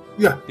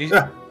 Yeah,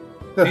 yeah.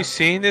 You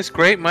seen this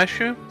great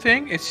mushroom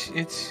thing?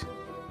 It's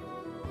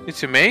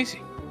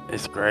amazing.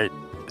 It's great.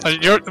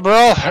 You're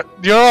all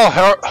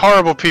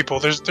horrible people.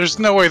 There's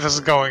no way this is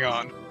going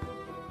on.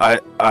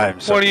 I'm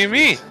so What do you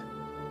mean?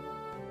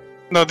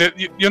 No,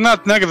 you're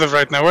not negative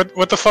right now.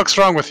 What the fuck's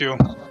wrong with you?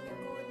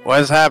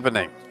 What is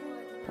happening?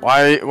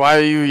 Why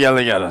are you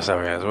yelling at us,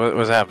 Alcahest?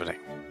 What's happening?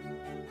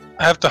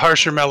 I have to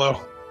harsh your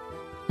mellow.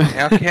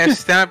 Alcahest,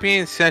 stop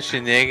being such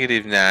a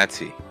negative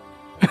Nazi.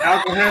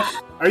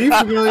 Alcahest, are you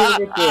familiar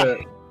with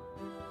the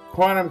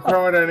quantum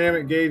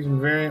chromodynamic gauge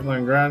invariant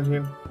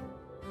Lagrangian?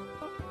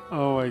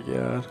 Oh my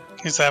god.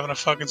 He's having a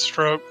fucking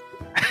stroke.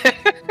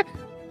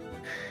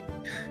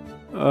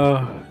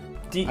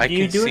 Do I you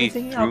can do see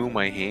anything through out?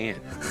 my hand.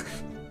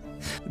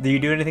 Do you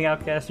do anything,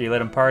 Outcast? Do you let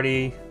them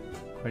party?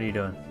 What are you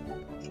doing?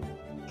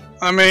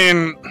 I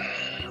mean,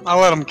 I'll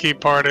let them keep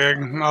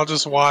partying. I'll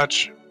just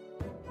watch.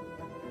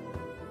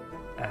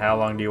 How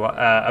long do you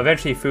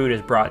eventually food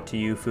is brought to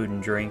you, food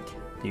and drink.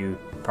 Do you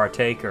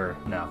partake or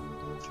no?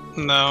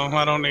 No,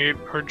 I don't eat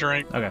or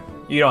drink. Okay.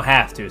 You don't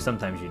have to.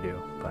 Sometimes you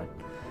do. But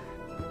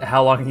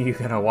how long are you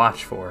going to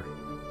watch for?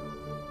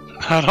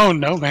 I don't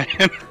know, man.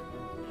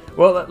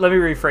 Well, let me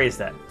rephrase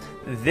that.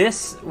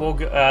 This will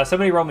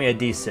somebody roll me a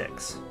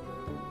d6.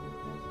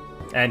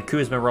 And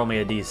Kuzma roll me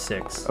a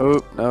d6.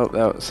 Oh, no,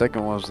 that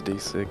second one was a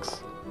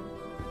D6.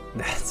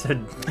 That's a...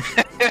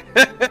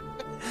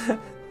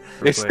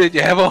 It's the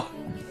devil.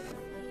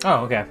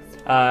 Oh, okay.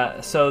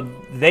 So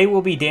they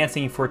will be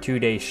dancing for 2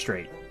 days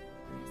straight.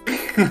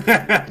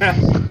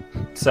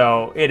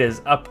 So it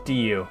is up to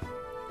you.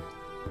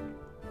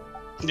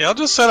 Yeah, I'll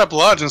just set up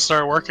lodge and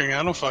start working.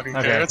 I don't fucking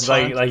care. Okay, It's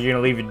like fine. you're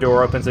gonna leave your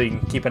door open so you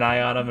can keep an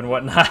eye on them and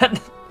whatnot.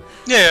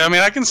 Yeah, I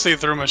mean, I can see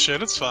through my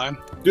shit. It's fine.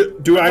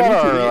 Do I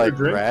get to eat or like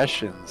drink?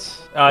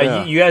 rations?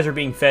 Yeah. You guys are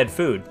being fed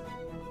food.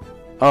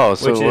 Oh,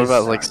 so which what is-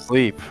 about like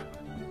sleep?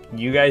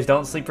 You guys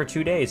don't sleep for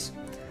 2 days.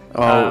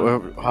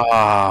 Fuck.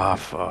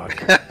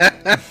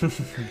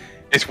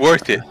 It's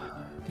worth it,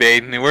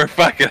 Baden. We're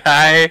fucking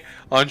high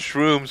on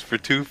shrooms for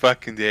 2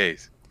 fucking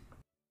days.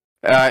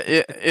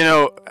 Medic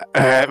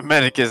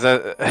is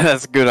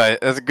that's good.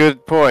 That's a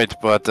good point,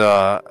 but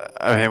I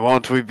mean,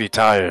 won't we be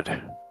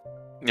tired?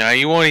 No,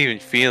 you won't even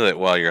feel it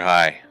while you're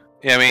high.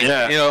 I mean,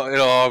 Yeah.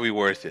 it'll all be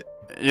worth it.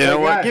 You know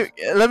what? guys.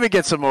 Let me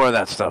get some more of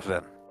that stuff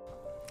then.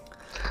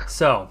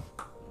 So,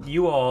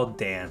 you all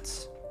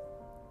dance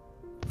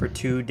for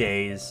 2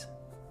 days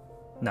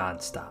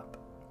nonstop.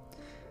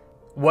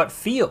 What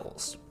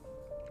feels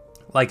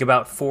like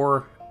about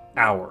 4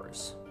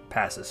 hours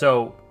passes.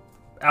 So,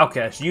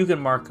 Outcast, you can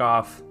mark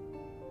off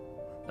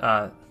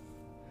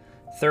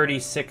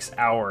 36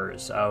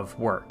 hours of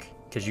work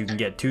because you can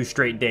get 2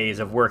 straight days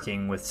of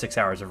working with 6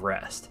 hours of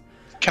rest.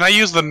 Can I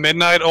use the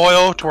midnight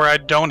oil to where I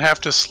don't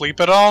have to sleep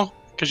at all?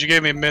 Because you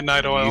gave me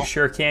midnight oil. You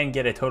sure can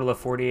get a total of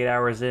 48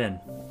 hours in.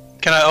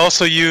 Can I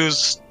also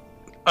use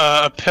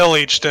a pill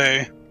each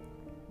day?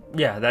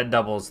 Yeah, that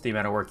doubles the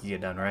amount of work you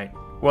get done, right?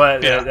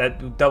 Well, Yeah.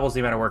 that doubles the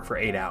amount of work for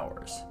 8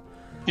 hours.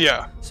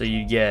 Yeah. So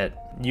you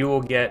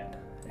will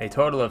get a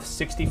total of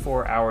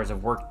 64 hours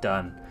of work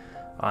done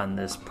on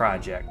this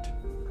project.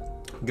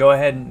 Go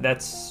ahead and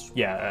that's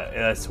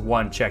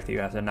one check that you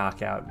have to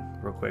knock out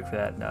real quick for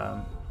that.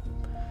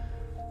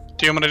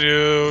 Do you want me to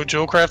do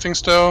jewel crafting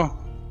still?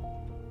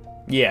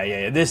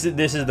 Yeah. This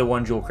is the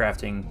one jewel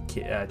crafting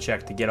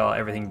check to get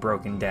everything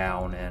broken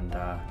down and.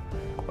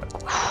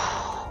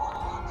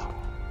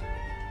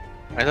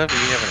 I love that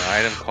you have an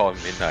item called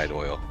Midnight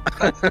Oil.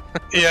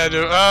 Yeah, I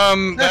do.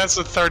 That's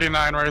a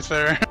 39 right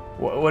there.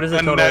 What is the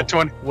And total? that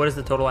 20. What is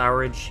the total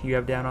hourage you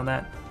have down on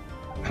that?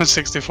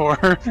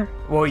 64.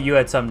 Well, you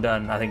had some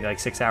done, I think, like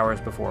 6 hours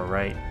before,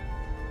 right?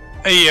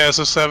 Yeah,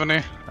 so 70.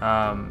 You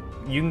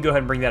can go ahead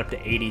and bring that up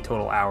to 80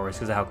 total hours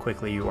because of how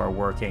quickly you are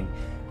working.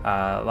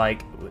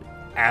 Like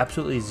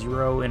absolutely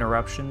zero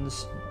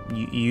interruptions.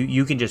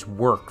 You can just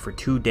work for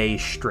 2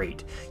 days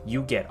straight.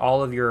 You get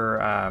all of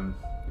your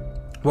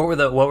what were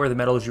the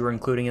metals you were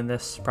including in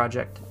this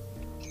project?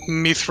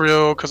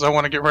 Mithril, because I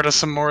want to get rid of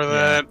some more of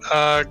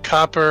that.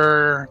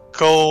 Copper,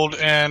 gold,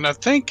 and I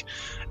think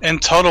in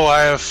total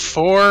I have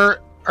 4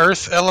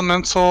 earth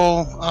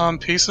elemental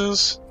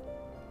pieces.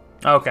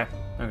 Okay,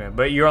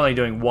 but you're only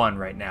doing 1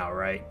 right now,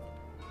 right?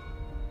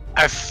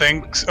 I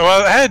think so.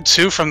 Well, I had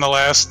 2 from the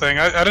last thing.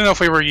 I don't know if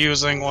we were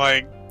using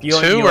like You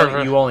 2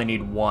 or... you only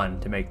need 1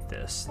 to make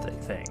this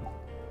thing.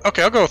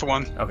 Okay, I'll go with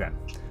 1. Okay.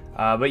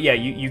 But yeah,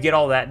 you get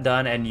all that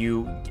done, and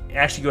you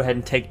actually go ahead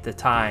and take the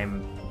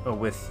time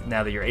with,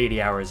 now that you're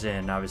 80 hours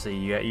in, obviously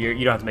you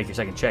don't have to make your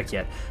second check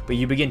yet, but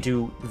you begin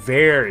to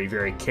very,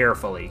 very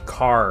carefully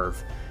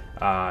carve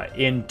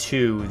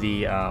into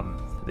the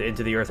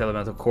earth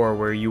elemental core,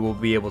 where you will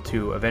be able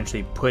to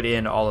eventually put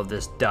in all of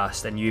this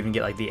dust, and you even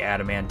get like the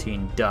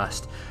adamantine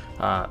dust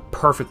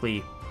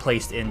perfectly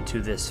placed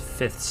into this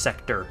 5th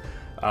sector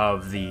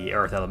of the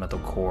earth elemental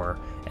core.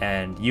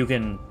 And you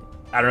can,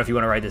 I don't know if you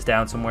want to write this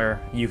down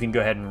somewhere, you can go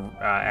ahead and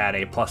add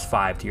a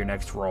 +5 to your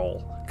next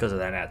roll because of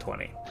that nat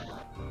 20.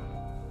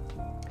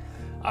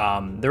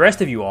 The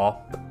rest of you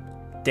all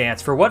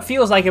dance for what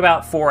feels like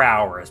about 4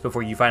 hours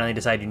before you finally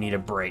decide you need a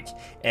break,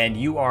 and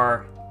you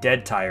are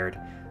dead tired.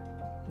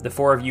 The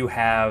 4 of you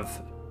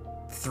have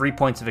 3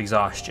 points of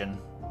exhaustion,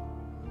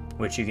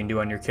 which you can do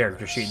on your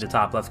character sheet in the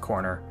top left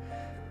corner.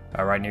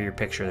 Right near your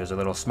picture, there's a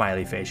little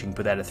smiley face. You can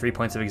put that at 3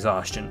 points of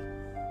exhaustion.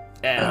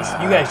 And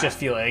you guys just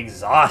feel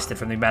exhausted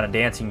from the amount of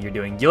dancing you're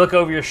doing. You look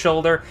over your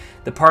shoulder,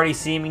 the party's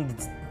seeming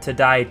to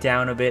die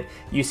down a bit.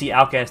 You see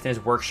Outcast in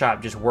his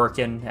workshop just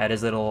working at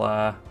his little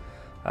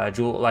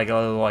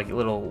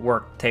little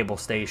work table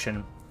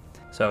station.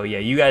 So yeah,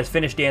 you guys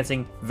finish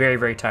dancing, very,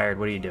 very tired.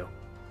 What do you do?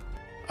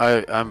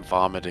 I'm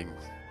vomiting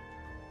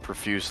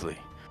profusely.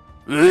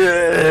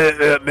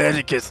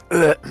 Medicus,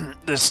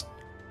 this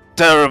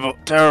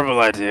Terrible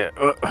idea.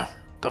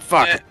 The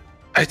fuck? Eh,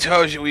 I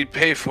told you we'd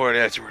pay for it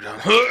after we're done.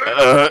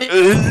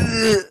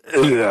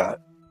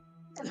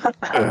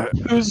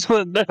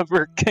 Kuzma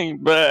never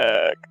came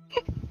back.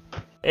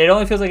 It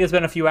only feels like it's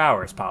been a few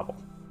hours, Pavel.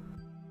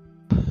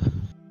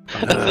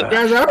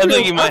 Guys, I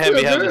think you might I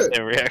feel have the good.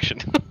 same reaction.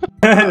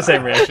 The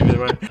same reaction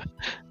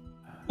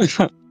as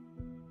well.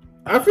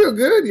 I feel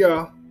good,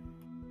 y'all.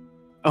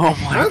 Oh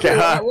my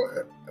god.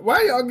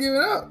 Why y'all giving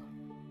up?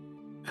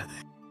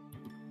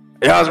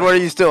 Yaz, what, are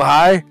you still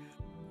high?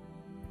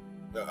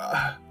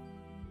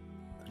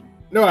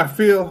 No, I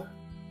feel.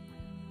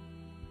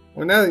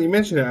 Well, now that you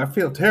mention it, I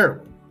feel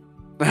terrible.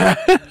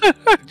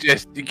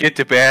 Just get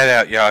the bad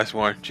out,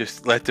 Yasmorn.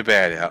 Just let the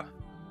bad out.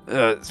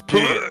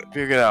 Puke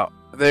it out.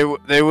 They'll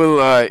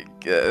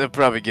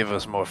probably give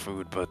us more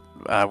food, but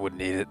I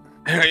wouldn't eat it.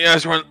 Here,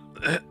 Yasmorn,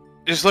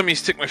 just let me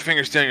stick my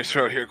fingers down your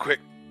throat here,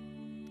 quick.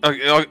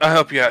 I'll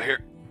help you out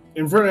here.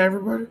 In front of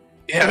everybody?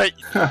 Yeah.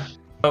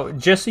 So,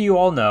 just so you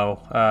all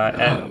know,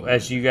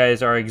 as you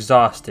guys are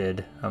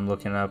exhausted, I'm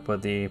looking up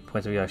what the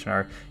points of exhaustion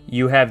are.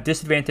 You have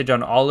disadvantage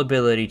on all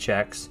ability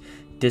checks,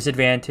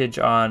 disadvantage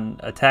on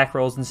attack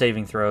rolls and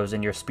saving throws,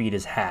 and your speed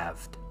is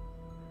halved.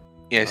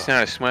 Yeah, it's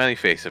not a smiley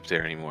face up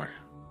there anymore.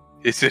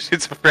 It's a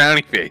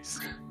frowny face.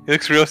 It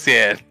looks real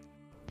sad.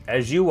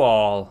 As you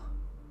all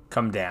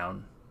come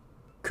down,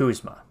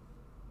 Kuzma,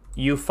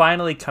 you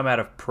finally come out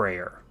of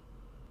prayer.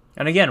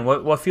 And again,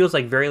 what feels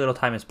like very little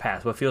time has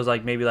passed, what feels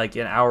like maybe like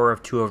an hour or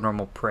two of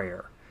normal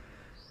prayer,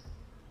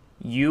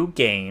 you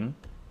gain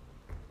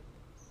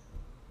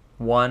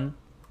 1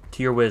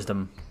 to your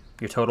wisdom,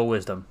 your total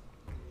wisdom.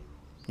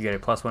 You get a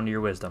 +1 to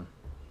your wisdom.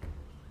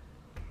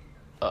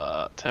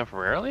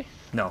 Temporarily?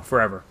 No,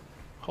 forever.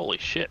 Holy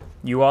shit.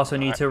 You also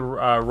need to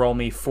roll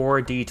me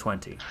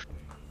 4d20.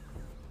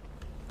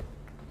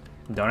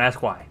 Don't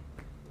ask why.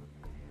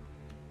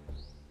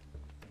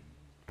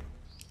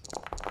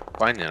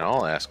 Fine, then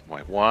I'll ask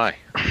why.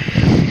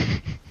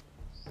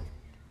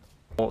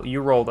 Well, you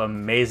rolled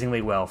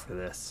amazingly well for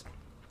this.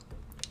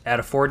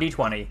 Out of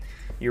 4d20,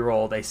 you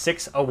rolled a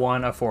 6, a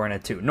 1, a 4, and a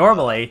 2.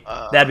 Normally,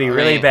 that'd be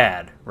really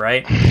bad,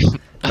 right?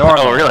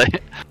 Normally, Oh, really?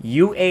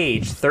 you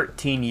age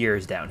 13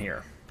 years down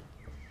here.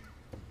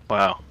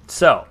 Wow.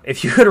 So,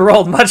 if you had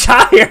rolled much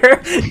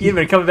higher, you'd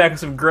been coming back with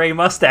some gray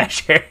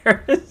mustache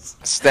hairs.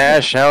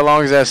 Stash? How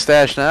long is that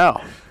stash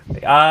now?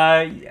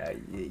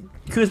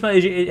 Kuzma,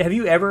 have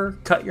you ever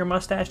cut your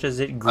mustache? Does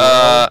it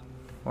grow?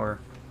 Or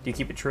do you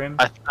keep it trimmed?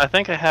 I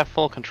think I have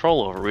full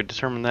control over it. We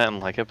determined that in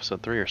like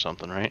episode 3 or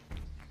something, right?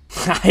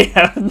 I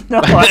have no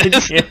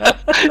idea.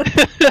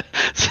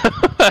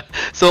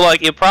 so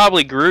like it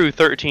probably grew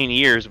 13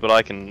 years, but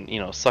I can,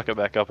 suck it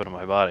back up into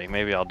my body.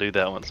 Maybe I'll do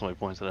that when somebody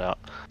points it out.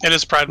 It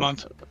is Pride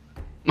Month.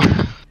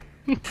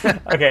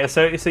 Okay,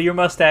 so your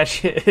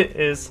mustache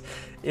is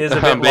a bit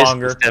Basically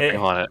longer. stepping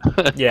on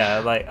it. Yeah,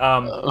 like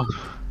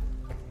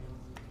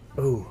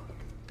Ooh,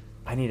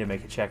 I need to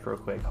make a check real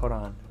quick. Hold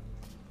on.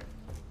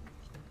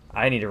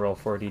 I need to roll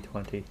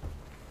 4d20.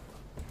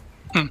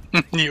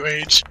 New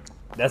age.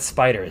 That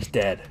spider is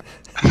dead.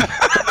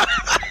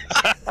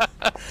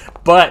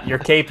 But your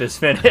cape is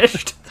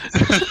finished.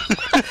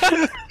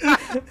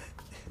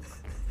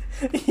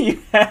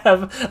 You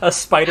have a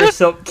spider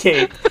silk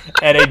cape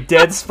and a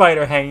dead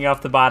spider hanging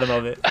off the bottom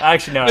of it.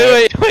 Actually, no.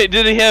 Wait,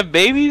 did he have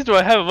babies? Do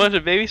I have a bunch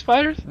of baby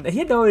spiders? He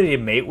had nobody to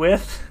mate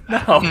with. No.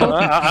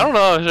 I don't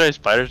know. Is there any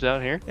spiders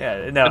down here?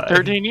 Yeah, no.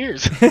 13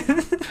 years.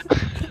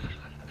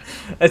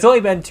 It's only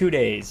been 2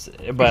 days,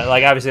 but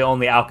like obviously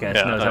only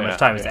Alchemist knows how much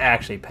time has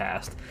actually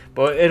passed.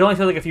 But it only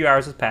feels like a few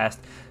hours has passed.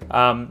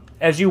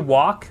 As you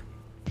walk,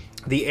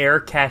 the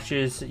air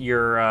catches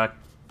your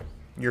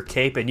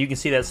cape, and you can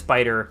see that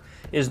spider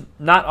is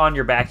not on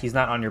your back. He's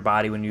not on your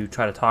body when you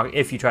try to talk.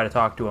 If you try to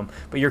talk to him,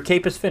 but your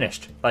cape is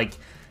finished, like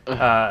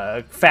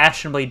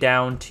fashionably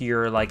down to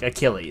your like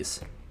Achilles.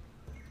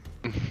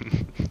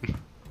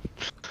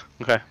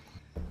 Okay.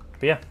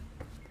 But yeah,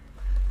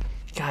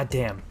 god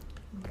damn,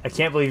 I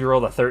can't believe you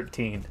rolled a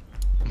 13.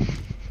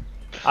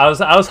 I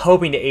was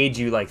hoping to age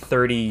you like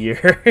 30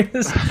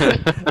 years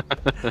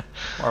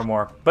or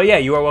more. But yeah,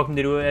 you are welcome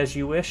to do it as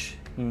you wish.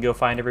 You can go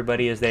find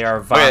everybody as they are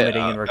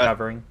vomiting and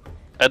recovering.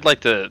 I'd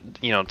like to,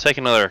 take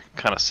another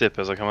kind of sip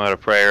as I come out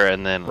of prayer,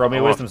 and then Roll me a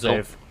I wanna wisdom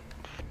save.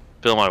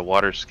 Fill my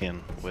water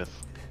skin with.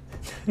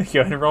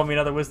 Go ahead and roll me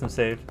another wisdom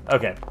save.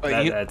 Okay,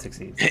 that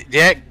succeeds.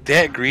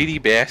 That greedy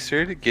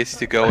bastard gets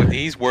to go.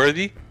 He's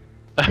worthy.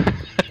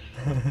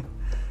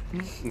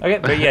 Okay,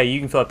 but yeah, you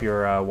can fill up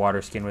your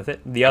water skin with it.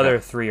 The other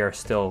 3 are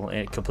still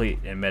complete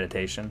in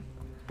meditation.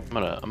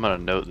 I'm gonna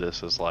note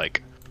this as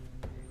like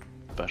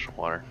special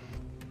water.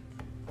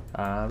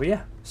 But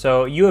yeah,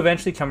 so you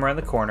eventually come around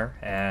the corner,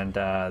 and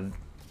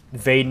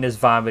Vaden is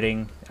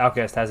vomiting.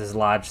 Alcest has his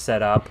lodge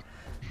set up.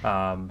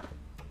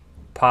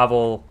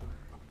 Pavel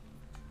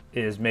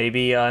is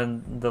maybe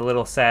on the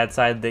little sad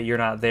side that you're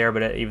not there,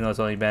 but even though it's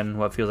only been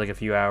what feels like a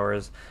few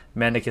hours,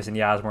 Mendicus and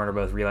Yasmorn are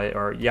both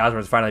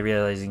Yasmorn's finally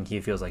realizing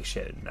he feels like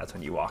shit, and that's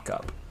when you walk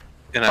up.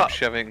 And I'm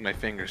shoving my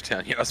fingers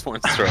down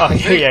Yaswan's throat. Oh,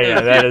 yeah,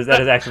 that is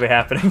actually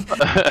happening.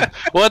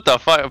 What the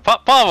fuck?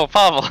 Pavel!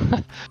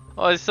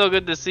 Oh, it's so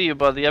good to see you,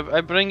 buddy.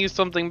 I bring you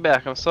something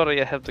back. I'm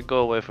sorry I have to go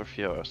away for a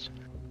few hours.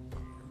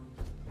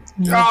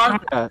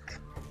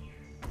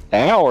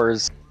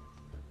 Hours?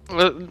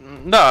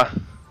 Nah.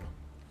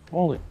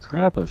 Holy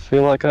crap, I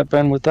feel like I've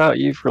been without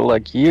you for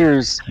like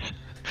years.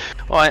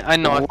 Well, I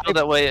know. I feel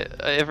that way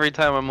every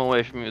time I'm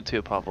away from you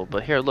too, Pavel.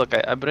 But here, look.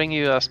 I bring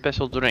you a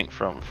special drink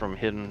from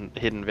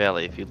Hidden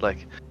Valley. If you'd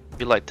like,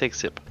 take a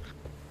sip.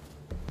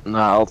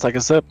 Nah, I'll take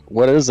a sip.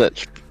 What is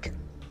it?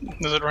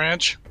 Is it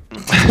ranch?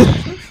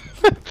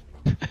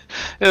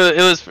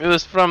 It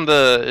was from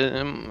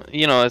the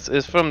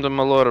it's from the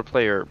Malora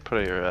player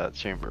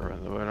chamber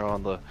where all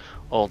the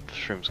old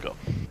shrooms go.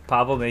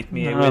 Pavel, make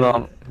me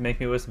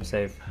a wisdom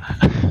save.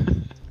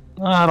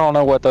 I don't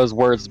know what those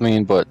words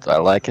mean, but I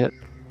like it.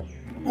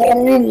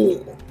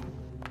 Oh,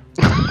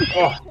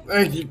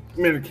 thank you,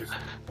 Minicus.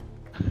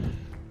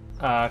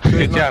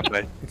 Good job,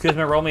 bud.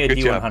 Kuzma, roll me a Good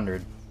job.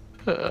 D100.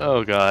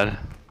 Oh God.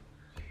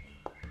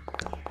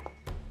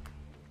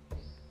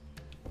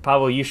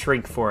 Pavel, you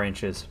shrink 4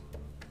 inches.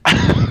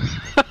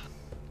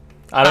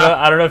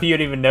 I don't know if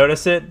you'd even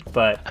notice it,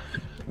 but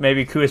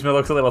maybe Kuzma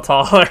looks a little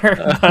taller.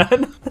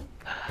 But...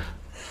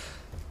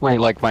 Wait,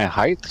 like my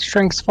height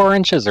shrinks 4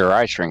 inches, or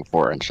I shrink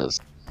 4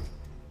 inches?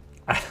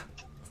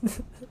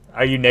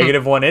 Are you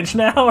negative 1 inch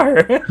now,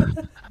 or?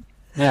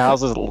 Yeah,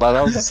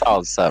 that was a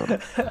solid 7.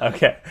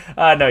 Okay.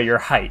 No, your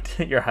height.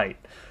 Your height.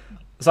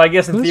 So I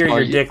guess in theory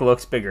your dick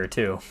looks bigger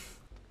too.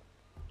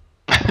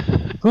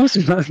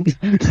 Kuzma.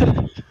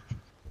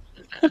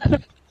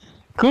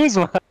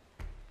 Kuzma.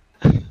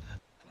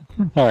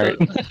 Alright.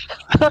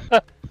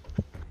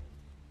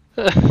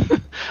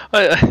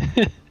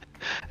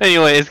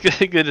 Anyway, it's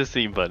good to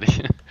see you, buddy.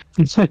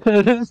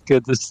 It's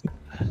good to see.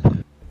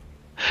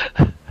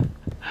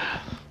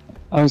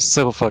 I'm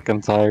so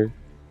fucking tired.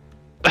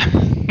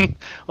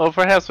 Well,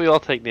 perhaps we all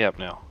take nap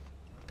now.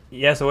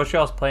 Yeah, so what's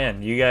y'all's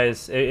plan? You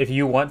guys, if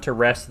you want to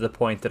rest to the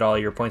point that all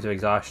your points of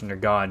exhaustion are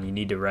gone, you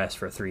need to rest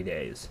for 3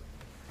 days.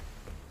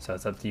 So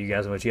it's up to you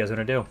guys on what you guys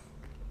want to do.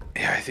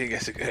 Yeah, I think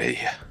that's a good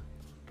idea.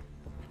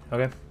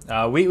 Okay.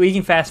 We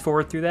can fast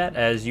forward through that,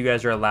 as you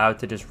guys are allowed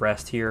to just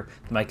rest here.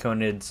 The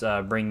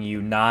Myconids bring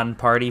you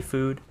non-party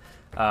food.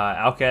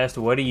 Outcast,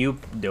 what are you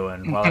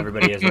doing while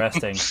everybody is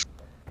resting?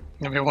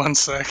 Give me 1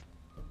 sec.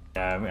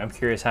 I'm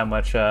curious how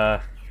much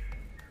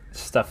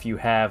stuff you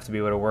have to be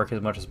able to work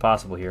as much as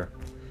possible here.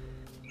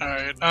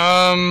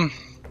 Alright,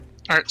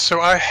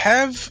 so I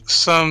have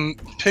some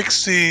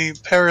Pixie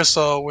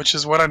Parasol, which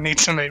is what I need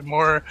to make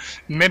more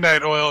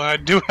Midnight Oil, and I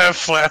do have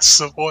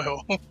flasks of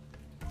oil.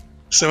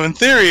 So in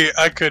theory,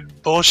 I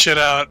could bullshit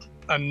out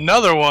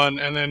another one,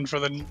 and then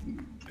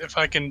if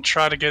I can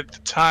try to get the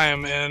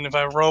time in, if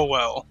I roll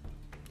well.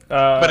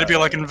 But it'd be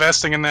like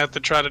investing in that to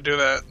try to do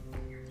that.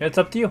 It's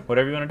up to you,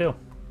 whatever you want to do.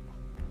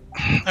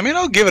 I mean,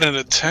 I'll give it an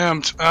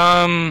attempt.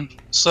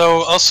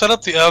 So I'll set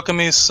up the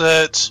alchemy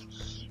set,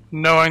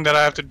 knowing that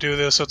I have to do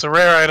this. So it's a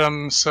rare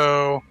item,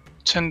 so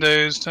 10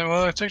 days,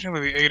 well,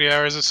 technically 80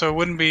 hours, so it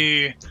wouldn't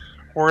be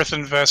worth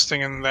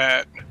investing in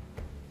that.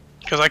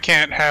 Because I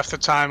can't half the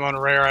time on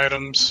rare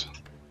items.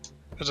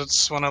 Because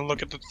it's when I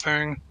look at the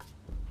thing.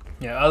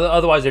 Yeah,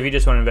 otherwise, if you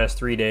just want to invest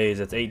 3 days,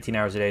 that's 18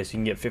 hours a day, so you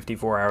can get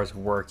 54 hours of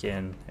work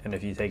in. And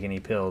if you take any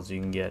pills, you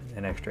can get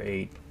an extra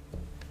 8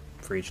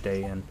 for each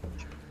day in.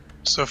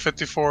 So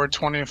 54,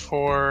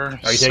 24,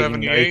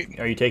 78.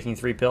 Are you taking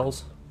 3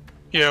 pills?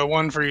 Yeah,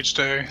 1 for each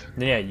day.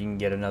 Then yeah, you can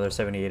get another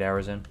 78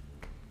 hours in.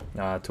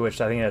 To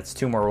which I think that's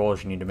 2 more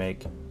rolls you need to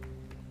make.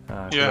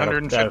 Yeah,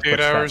 158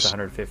 hours.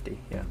 150,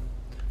 yeah.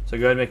 So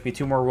go ahead and make me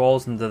 2 more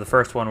rolls, and the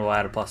first one will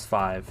add a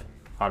 +5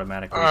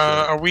 automatically.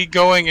 Are we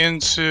going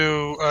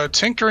into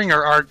tinkering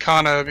or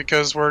arcana,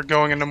 because we're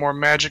going into more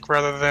magic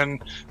rather than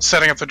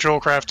setting up the jewel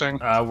crafting?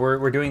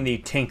 We're doing the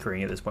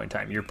tinkering at this point in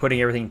time. You're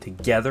putting everything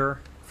together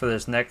for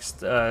this next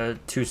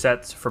 2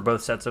 sets, for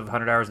both sets of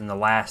 100 hours, and the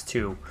last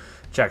 2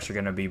 checks are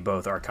going to be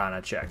both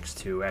arcana checks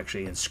to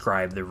actually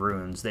inscribe the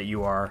runes that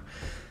you are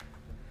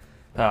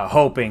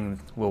hoping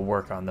will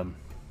work on them.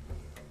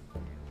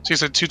 So you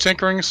said 2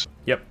 tinkerings?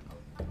 Yep.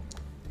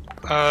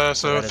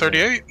 So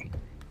 38?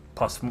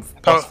 Plus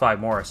 5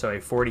 more, so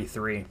a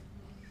 43.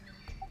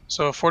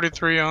 So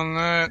 43 on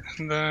that,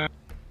 and then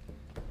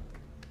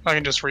I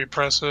can just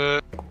repress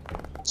it.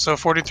 So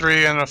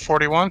 43 and a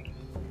 41?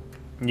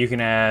 You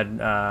can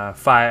add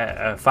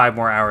 5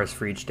 more hours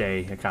for each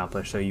day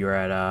accomplished, so you're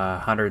at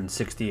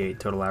 168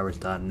 total hours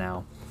done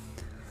now.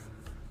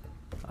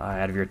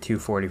 Out of your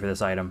 240 for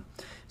this item.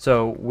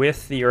 So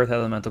with the Earth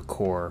Elemental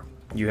Core,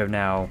 you have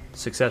now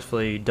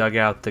successfully dug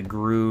out the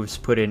grooves,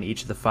 put in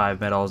each of the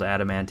 5 metals: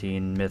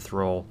 adamantine,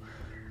 mithril,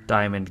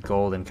 diamond,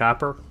 gold, and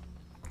copper.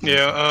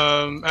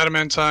 Yeah,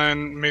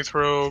 adamantine,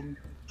 mithril,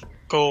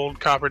 gold,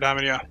 copper,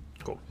 diamond, yeah.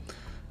 Cool.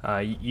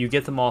 You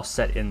get them all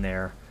set in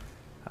there.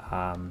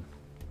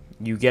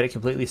 You get it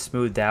completely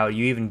smoothed out.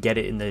 You even get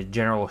it in the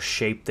general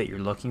shape that you're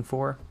looking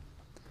for.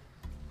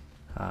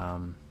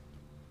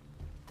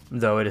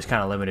 though it is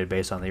kind of limited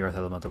based on the Earth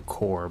Elemental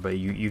core. But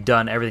you've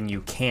done everything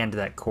you can to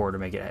that core to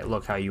make it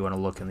look how you want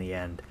to look in the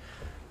end.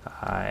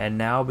 And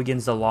now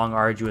begins the long,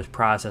 arduous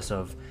process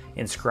of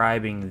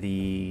inscribing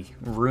the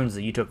runes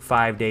that you took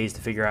 5 days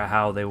to figure out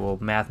how they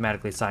will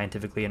mathematically,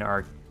 scientifically, and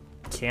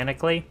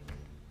arcanely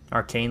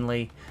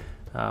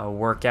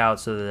work out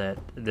so that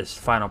this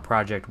final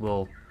project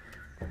will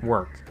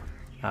work.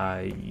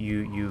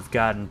 You've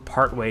gotten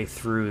partway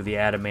through the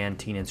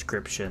adamantine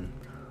inscription,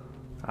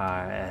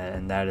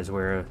 and that is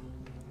where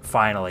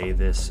finally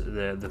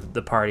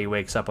the party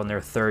wakes up on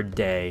their third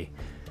day,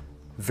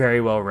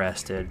 very well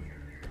rested.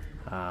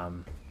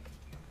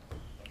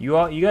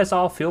 You guys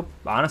all feel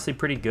honestly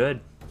pretty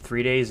good.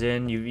 3 days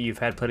in, you've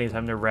had plenty of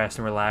time to rest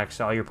and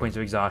relax. All your points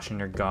of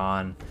exhaustion are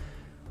gone.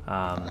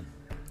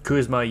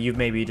 Kuzma, you've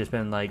maybe just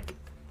been like...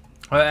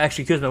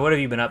 actually, Kuzma, what have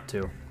you been up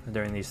to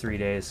during these 3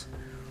 days?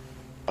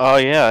 Oh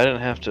yeah, I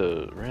didn't have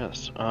to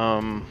rest.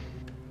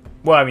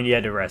 Well, I mean, you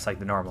had to rest like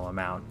the normal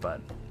amount, but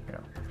you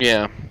know.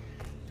 Yeah.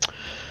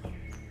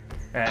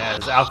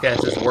 As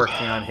Outcast is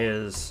working on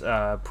his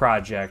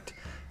project,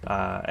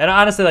 and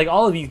honestly, like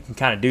all of you can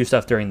kind of do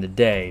stuff during the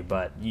day,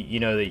 but you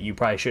know that you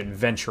probably shouldn't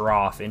venture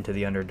off into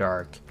the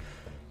Underdark.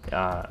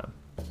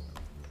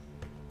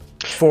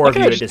 4 of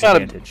you at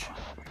disadvantage.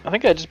 I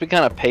think I'd just be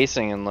kind of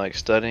pacing and like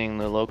studying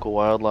the local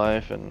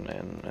wildlife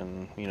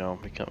and you know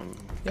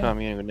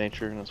communing with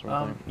nature and that sort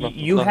of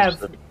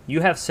thing.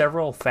 You have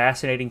several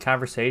fascinating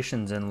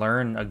conversations and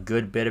learn a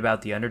good bit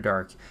about the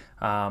Underdark.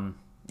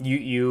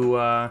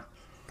 You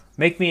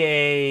make me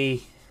a,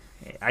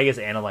 I guess,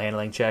 animal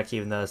handling check,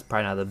 even though it's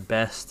probably not the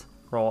best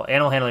roll.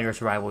 Animal handling or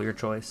survival, your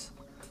choice.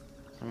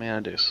 I mean,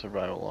 I do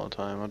survival all the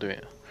time. I'll do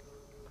it.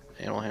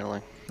 Animal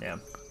handling. Yeah.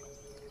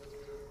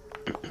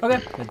 Okay,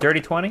 a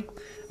dirty 20.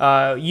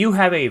 You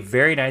have a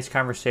very nice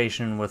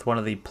conversation with one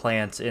of the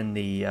plants in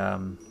the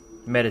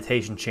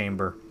meditation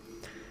chamber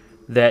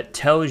that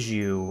tells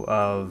you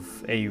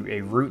of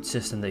a root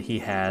system that he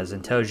has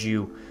and tells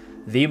you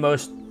the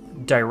most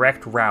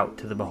direct route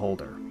to the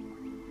Beholder.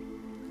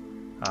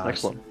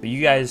 Excellent. But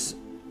you guys,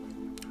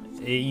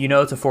 you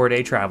know it's a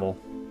 4-day travel,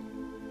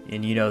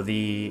 and you know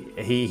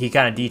he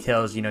kind of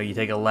details, you know, you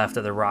take a left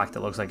of the rock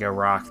that looks like a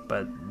rock,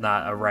 but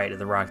not a right of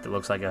the rock that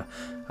looks like a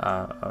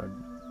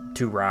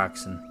 2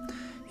 rocks, and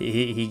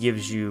he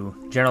gives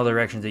you general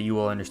directions that you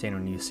will understand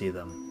when you see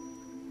them.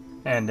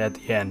 And at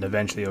the end,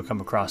 eventually you'll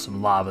come across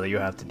some lava that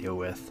you'll have to deal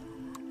with.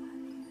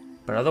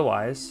 But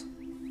otherwise,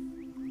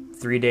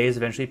 3 days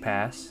eventually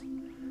pass,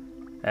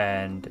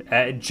 and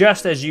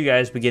just as you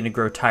guys begin to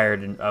grow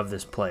tired of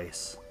this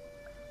place,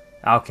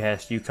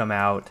 Outcast, you come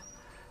out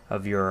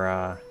of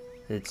your,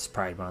 it's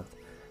Pride Month,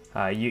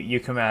 you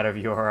come out of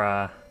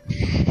your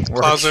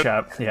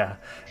workshop, yeah.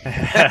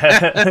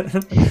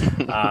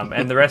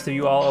 And the rest of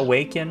you all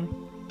awaken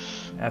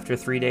after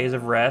 3 days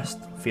of rest,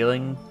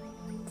 feeling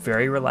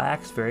very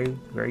relaxed, very,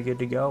 very good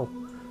to go.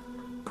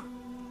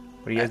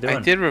 What are you guys doing?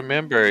 I did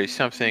remember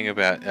something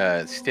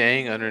about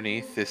staying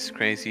underneath this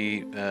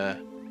crazy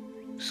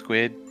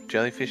squid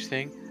jellyfish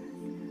thing.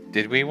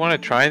 Did we want to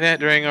try that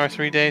during our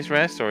 3 days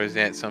rest, or is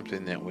that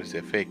something that was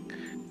a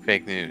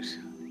fake news?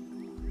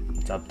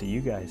 It's up to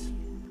you guys.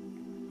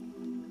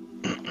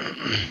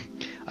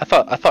 I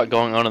thought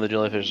going onto the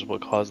jellyfish is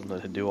what caused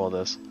them to do all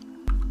this.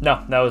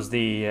 No, that was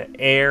the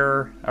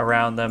air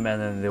around them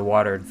and then the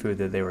water and food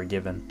that they were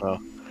given. Oh.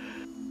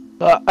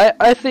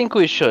 I think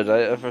we should.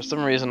 For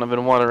some reason, I've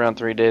been wandering around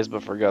 3 days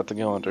but forgot to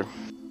go under.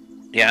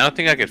 Yeah, I don't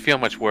think I could feel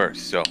much worse,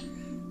 so...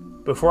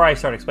 Before I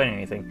start explaining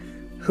anything,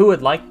 who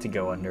would like to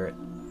go under it?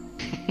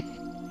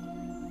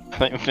 I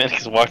think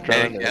Manny's walked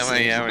around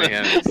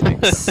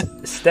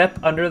Step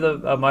under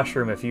the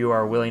mushroom if you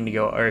are willing to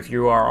go, or if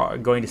you are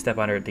going to step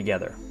under it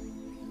together.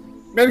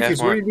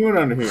 Medicus, what are you doing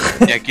under here?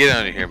 Yeah, get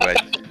under here, bud.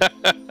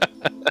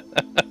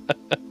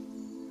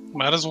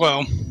 Might as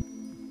well.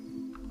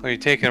 Well, you're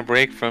taking a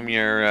break from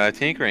your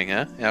tinkering,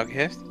 huh,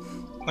 Outcast?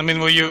 I mean,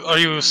 are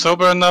you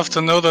sober enough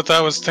to know that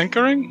was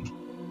tinkering?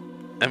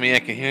 I mean, I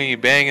can hear you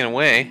banging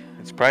away.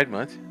 It's Pride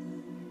Month.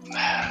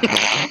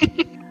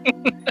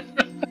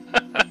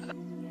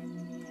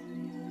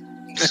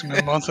 Just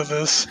a month of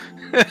this.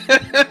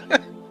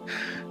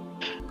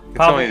 It's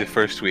only the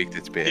first week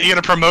that's bad. You get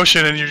a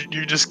promotion and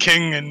you're just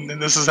king, and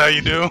this is how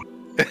you do.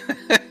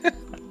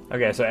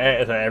 Okay, so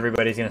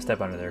everybody's gonna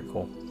step under there.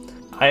 Cool.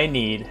 I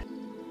need.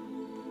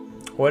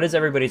 What is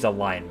everybody's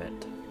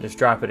alignment? Just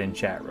drop it in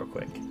chat real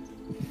quick.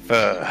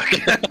 Fuck.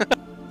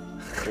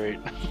 Great.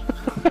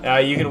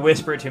 You can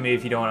whisper it to me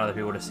if you don't want other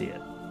people to see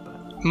it.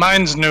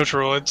 Mine's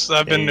neutral.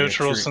 I've been Yeah,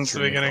 neutral true, since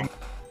true the beginning.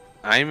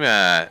 I'm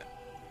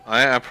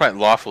probably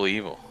lawful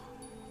evil.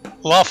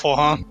 Lawful,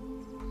 huh?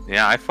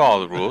 Yeah, I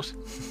follow the rules.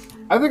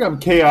 I think I'm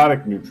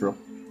chaotic neutral.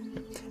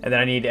 And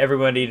then I need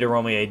everybody to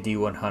roll me a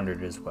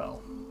D100 as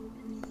well.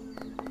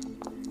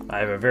 I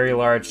have a very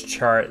large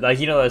chart. Like,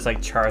 you know those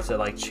like charts that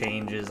like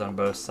changes on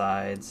both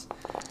sides?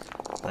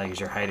 Like as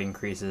your height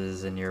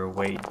increases and your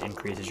weight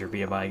increases, your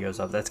BMI goes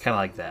up. That's kind of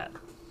like that.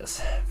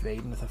 Yes.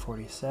 Vaden with a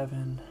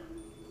 47.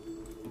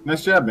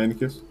 Nice job,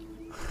 Manicus.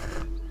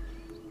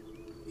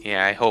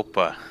 Yeah, I hope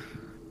I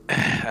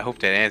hope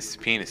that adds to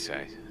penis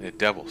size. It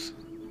doubles.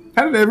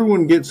 How did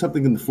everyone get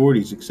something in the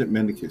 40s except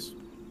Mendicus?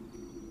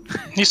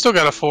 He still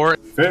got a 4.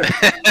 Fair.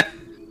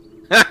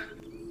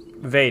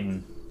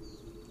 Vaden,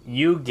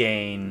 you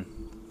gain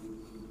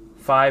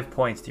 5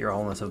 points to your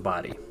wholeness of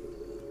body.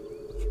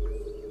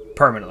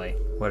 Permanently.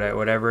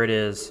 Whatever it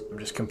is. I'm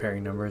just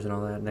comparing numbers and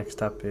all that.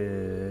 Next up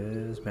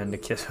is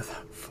Mendicus with a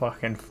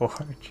fucking 4.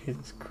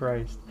 Jesus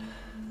Christ.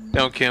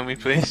 Don't kill me,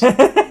 please.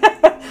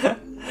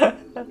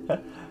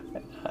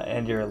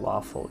 And you're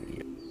lawful.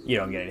 You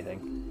don't get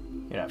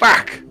anything. You're not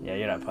Fuck! punished. Yeah,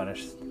 you're not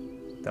punished.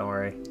 Don't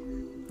worry.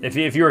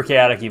 If you were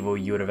chaotic evil,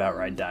 you would have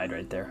outright died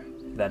right there.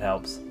 If that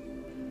helps.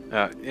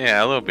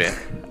 Yeah, a little bit.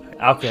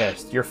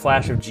 Alchemist, your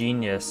flash of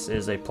genius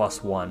is a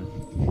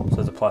 +1. So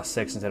it's a +6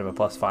 instead of a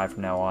 +5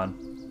 from now on.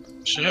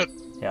 Shit.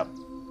 Yep.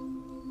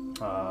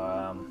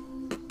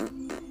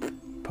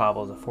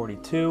 Pablo's a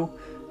 42.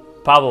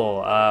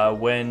 Pablo,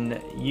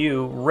 when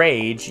you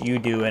rage, you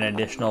do an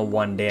additional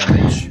 1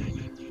 damage.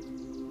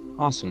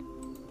 Awesome.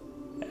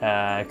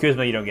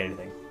 Kuzma, you don't get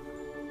anything.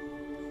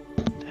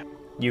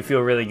 You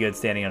feel really good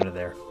standing under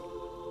there.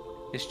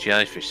 This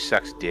jellyfish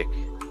sucks dick.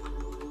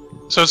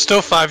 So it's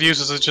still 5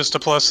 uses. It's just a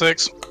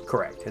 +6.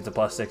 Correct. It's a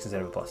 +6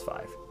 instead of a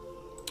 +5.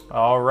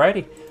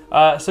 Alrighty.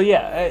 So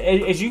yeah,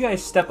 as you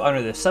guys step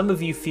under this, some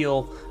of you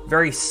feel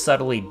very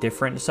subtly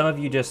different. Some of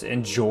you just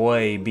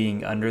enjoy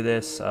being under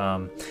this.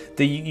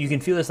 You can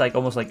feel this like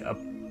almost like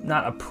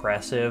not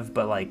oppressive,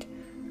 but like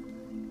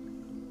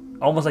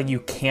almost like you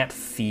can't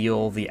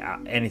feel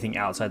anything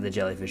outside the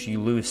jellyfish.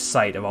 You lose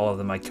sight of all of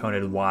the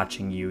myconid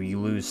watching you. You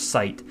lose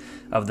sight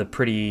of the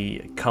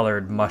pretty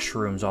colored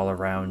mushrooms all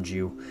around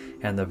you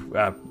and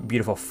the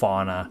beautiful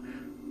fauna.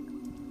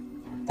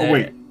 Oh,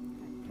 wait.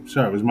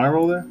 Sorry, was my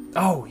roll there?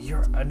 Oh,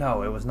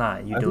 no, it was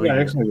not. You I think deleted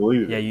I actually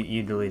deleted it. Yeah,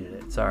 you deleted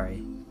it.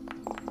 Sorry.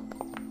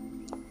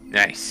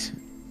 Nice.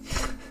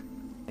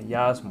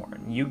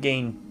 Yasmorn, you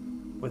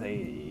gain with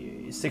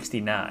a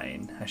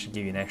 69. I should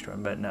give you an extra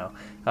one, but no.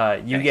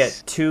 You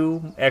Nice. get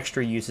 2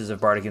 extra uses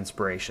of Bardic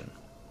Inspiration.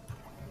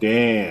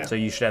 Damn. So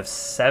you should have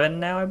 7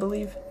 now, I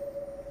believe?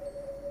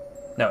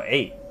 No,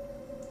 8.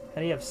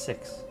 How do you have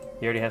 6?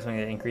 You already have something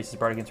that increases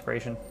Bardic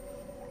Inspiration?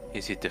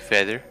 Is it the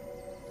feather?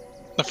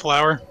 The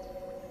flower.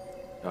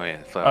 Oh yeah,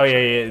 the flower. Oh,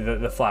 yeah.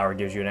 The flower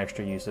gives you an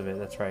extra use of it.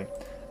 That's right.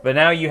 But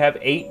now you have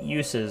 8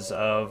 uses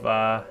of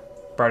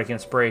Bardic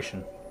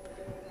Inspiration.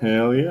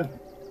 Hell yeah.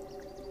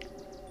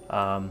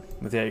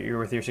 With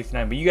your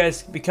 69. But you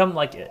guys become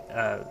like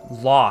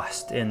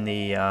lost in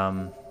the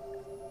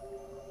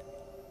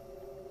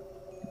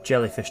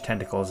jellyfish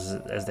tentacles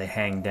as they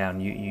hang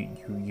down.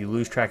 You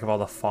lose track of all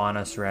the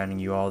fauna surrounding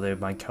you, all the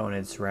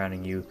myconids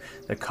surrounding you,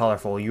 the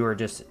colorful. You are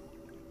just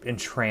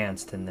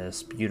entranced in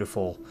this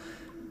beautiful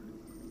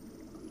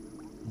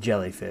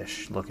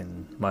jellyfish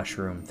looking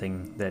mushroom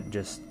thing that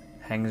just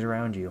hangs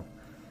around you.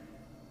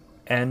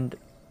 And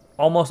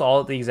almost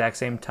all at the exact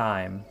same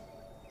time,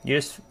 you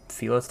just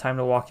feel it's time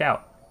to walk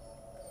out.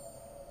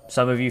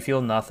 Some of you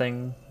feel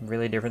nothing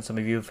really different. Some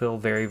of you feel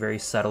very, very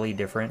subtly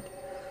different.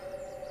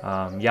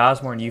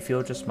 Yasmorn, you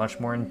feel just much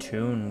more in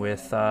tune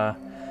with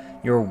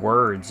your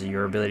words,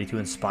 your ability to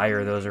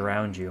inspire those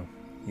around you.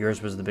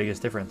 Yours was the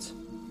biggest difference.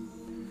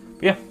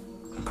 But yeah.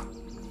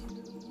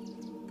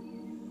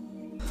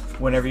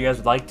 Whenever you guys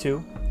would like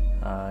to.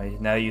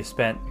 Now that you've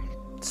spent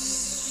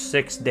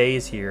 6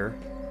 days here,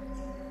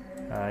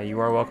 you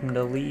are welcome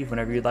to leave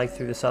whenever you'd like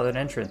through the southern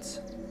entrance.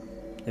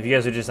 If you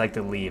guys would just like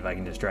to leave, I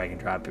can just drag and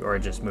drop you, or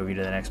just move you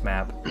to the next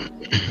map.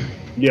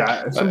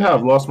 Yeah, somehow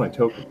I've lost my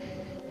token.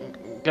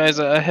 Guys,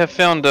 I have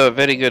found a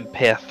very good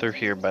path through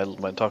here by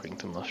talking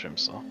to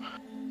mushrooms. So,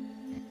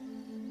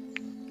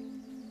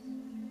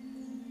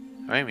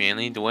 Alright, man,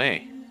 lead the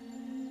way.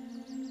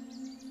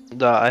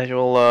 I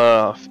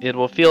will. It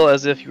will feel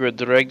as if you were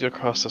dragged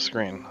across the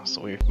screen.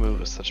 So we move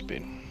with such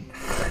speed.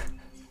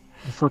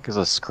 The fuck is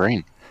a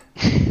screen?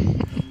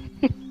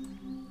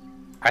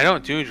 I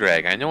don't do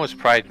drag. I know it's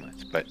Pride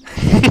Month, but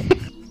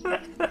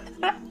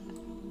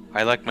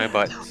I like my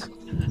buttons.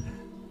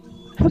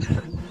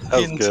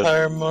 The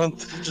entire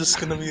month is just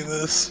gonna be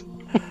this.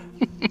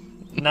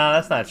 No,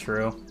 that's not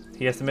true.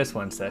 He has to miss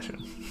one session.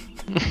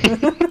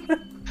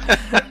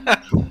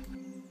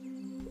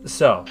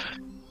 So,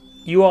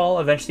 you all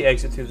eventually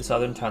exit through the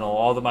southern tunnel.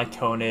 All the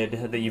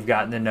myconid that you've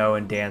gotten to know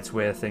and dance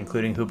with,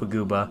 including Hoopa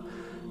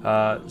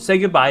Gooba, say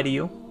goodbye to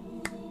you.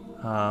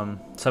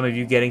 Some of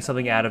you getting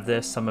something out of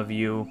this, some of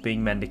you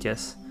being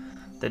Mendicus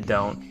that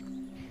don't.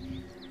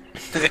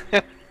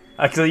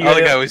 Actually,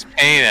 All I was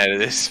paying out of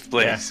this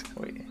place.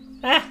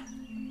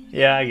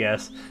 Yeah, I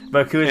guess.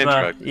 But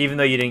Kuzma, even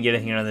though you didn't get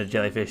anything out of the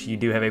jellyfish, you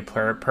do have a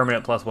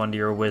permanent +1 to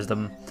your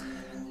wisdom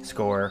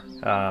score.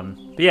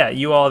 But yeah,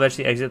 you all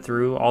eventually exit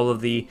through. All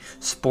of the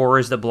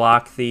spores that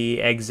block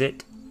the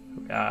exit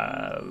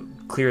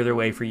clear their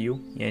way for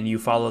you, and you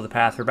follow the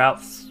path for about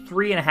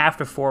 3.5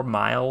 to 4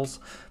 miles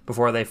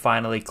before they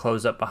finally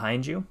close up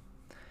behind you.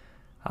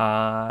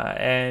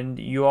 And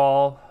you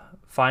all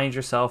find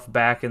yourself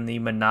back in the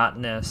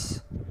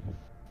monotonous,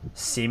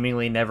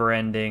 seemingly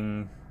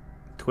never-ending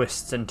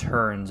twists and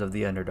turns of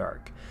the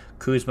Underdark.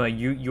 Kuzma,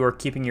 you are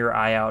keeping your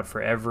eye out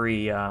for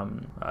every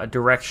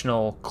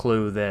directional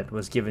clue that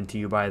was given to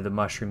you by the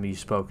mushroom you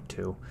spoke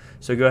to.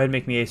 So go ahead and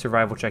make me a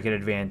survival check at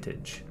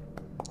advantage.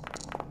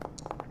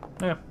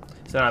 Yeah,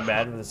 it's not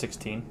bad with a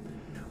 16.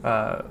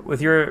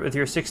 With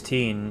your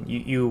 16,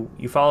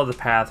 you follow the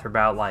path for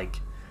about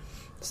like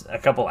a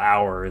couple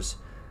hours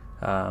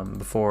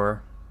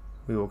before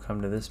we will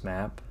come to this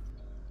map.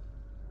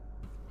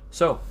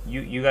 So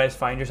you guys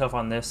find yourself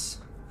on this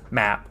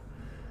map.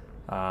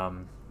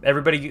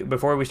 Everybody,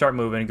 before we start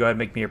moving, go ahead and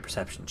make me a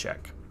perception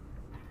check.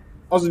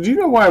 Also, do you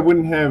know why I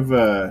wouldn't have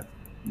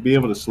be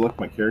able to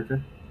select my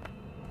character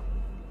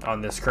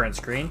On this current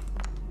screen?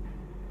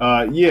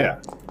 Yeah.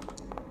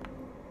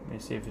 Let me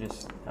see if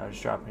I'll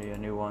just drop you a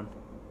new one.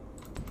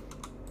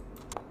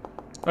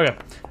 Okay.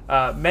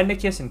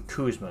 Mendicus and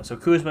Kuzma. So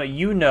Kuzma,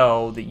 you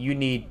know that you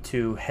need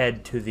to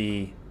head to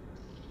the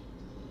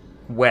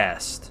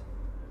west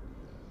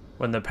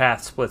when the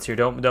path splits here.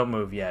 Don't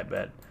move yet,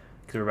 but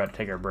because we're about to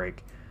take our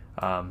break.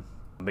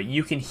 But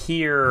you can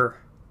hear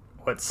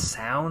what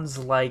sounds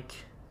like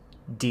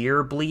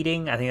deer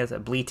bleating. I think that's a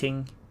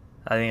bleating.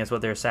 I think that's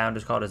what their sound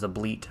is called, is a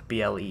bleat,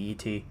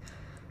 B-L-E-E-T,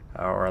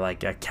 or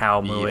like a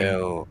cow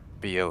mooing.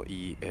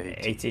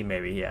 B-O-E-A-T,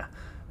 maybe, yeah.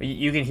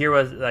 You can hear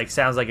what like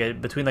sounds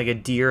like between like a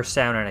deer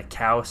sound and a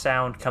cow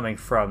sound coming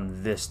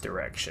from this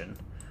direction.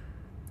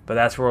 But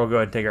that's where we'll go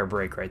ahead and take our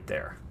break right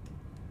there.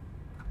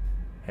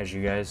 As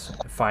you guys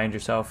find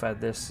yourself at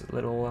this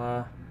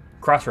little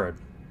crossroad.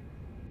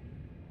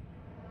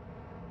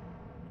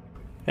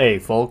 Hey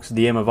folks,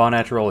 DM of All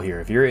Natural here.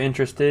 If you're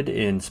interested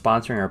in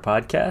sponsoring our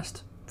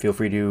podcast, feel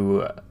free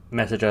to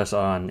message us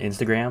on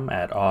Instagram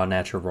at All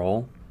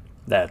Natural.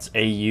 That's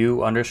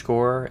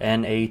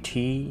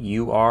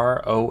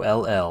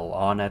AU_NATUROLL,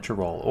 All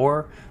Natural.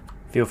 Or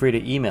feel free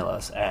to email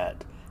us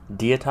at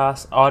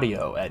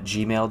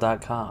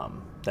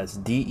deitasaudio@gmail.com. That's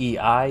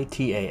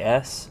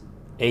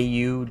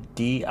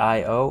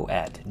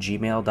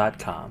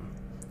DEITASAUDIO@gmail.com.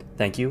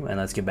 Thank you, and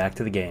let's get back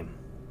to the game.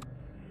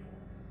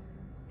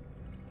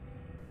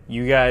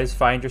 You guys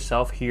find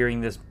yourself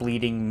hearing this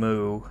bleating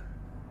moo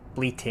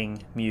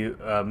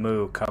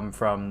come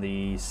from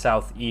the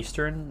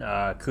southeastern.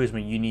 Kuzma,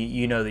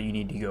 you know that you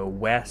need to go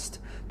west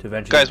to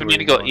eventually. Guys, we need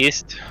to go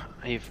east,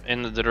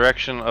 in the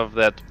direction of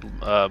that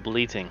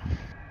bleating.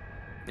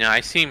 Yeah, I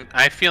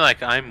feel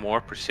like I'm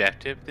more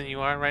perceptive than you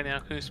are right now,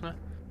 Kuzma.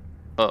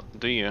 Oh,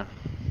 do you?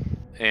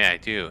 Yeah, I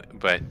do,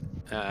 but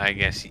I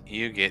guess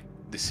you get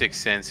the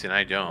sixth sense and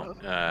I don't.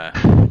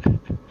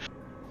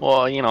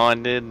 Well, you know, I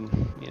did.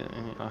 You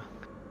know,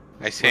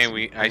 I say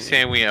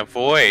we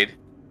avoid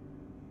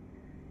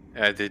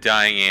the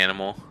dying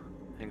animal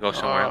and go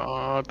somewhere else.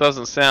 Oh, it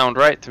doesn't sound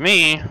right to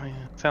me.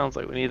 It sounds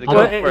like we need to go.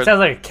 Well, it sounds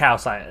like a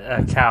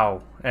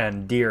cow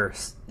and deer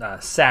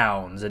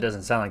sounds. It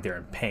doesn't sound like they're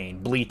in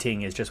pain.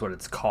 Bleating is just what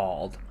it's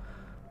called.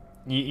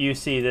 You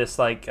see this,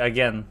 like,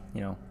 again,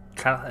 you know,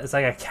 kind of, it's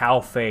like a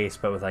cow face,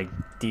 but with like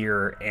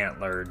deer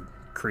antlered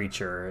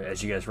creature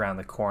as you guys round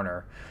the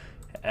corner.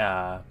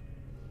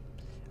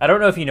 I don't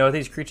know if you know what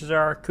these creatures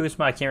are,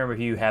 Kuzma. I can't remember if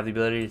you have the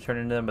ability to turn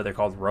into them, but they're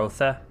called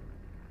Rotha.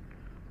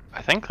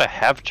 I think I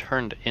have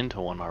turned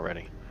into one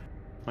already.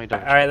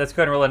 Alright, let's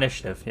go ahead and roll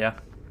initiative, yeah?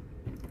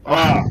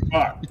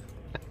 Fuck.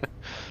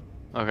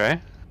 Okay.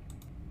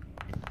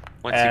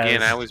 Once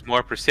again, I was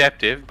more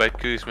perceptive, but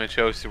Kuzma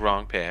chose the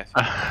wrong path.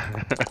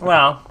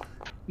 Well...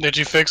 Did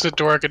you fix it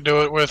to where I could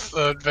do it with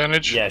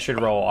advantage? Yeah, it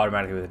should roll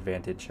automatically with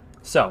advantage.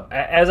 So,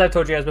 as I've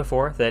told you guys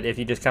before, that if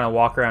you just kind of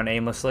walk around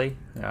aimlessly,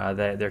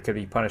 that there could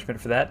be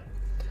punishment for that.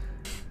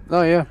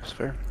 Oh yeah, that's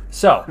fair.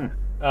 So,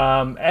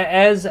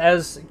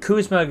 as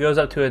Kuzma goes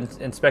up to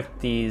inspect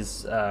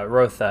these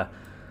Rotha,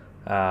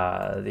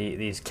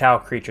 these cow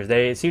creatures,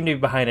 they seem to be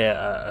behind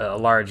a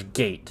large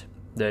gate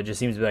that just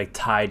seems to be like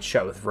tied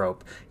shut with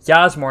rope.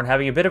 Yasmorn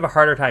having a bit of a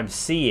harder time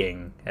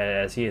seeing,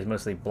 as he is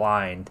mostly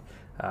blind,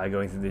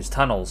 going through these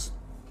tunnels.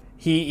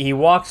 He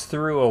walks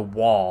through a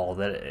wall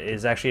that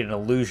is actually an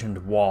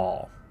illusioned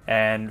wall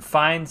and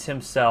finds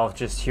himself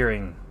just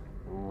hearing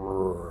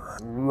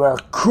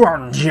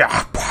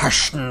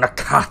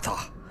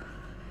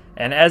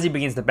and as he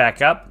begins to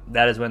back up,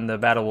 that is when the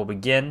battle will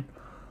begin,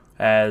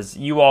 as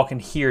you all can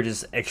hear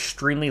just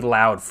extremely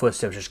loud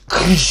footsteps just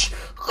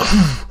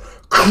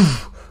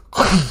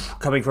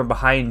coming from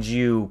behind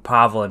you,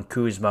 Pavel and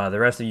Kuzma. The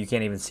rest of you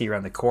can't even see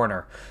around the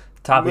corner.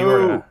 Top of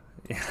your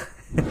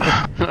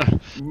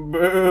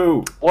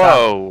Boo!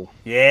 Whoa!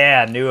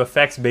 Yeah, new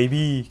effects,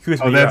 baby.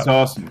 Kuzma, Oh, that's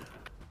awesome.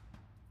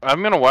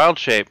 I'm gonna wild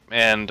shape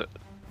and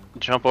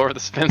jump over the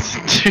fence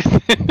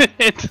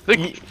into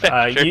the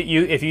factory.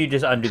 If you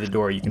just undo the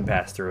door, you can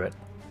pass through it.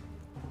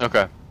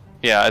 Okay.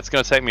 Yeah, it's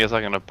gonna take me a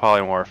second to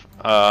polymorph.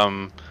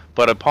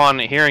 But upon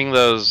hearing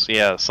those,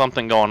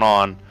 something going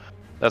on,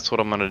 that's what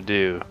I'm gonna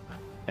do.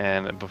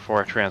 And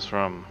before I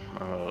transform,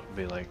 I'll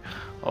be like,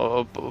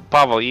 "Oh,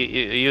 Pavel,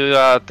 you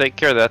take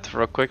care of that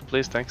real quick,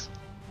 please. Thanks."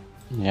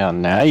 Yeah,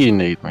 now you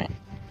need me.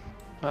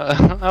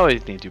 I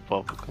always need you,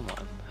 Pavel. Come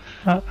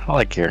on. I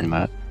like hearing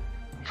that.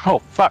 Oh,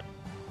 fuck.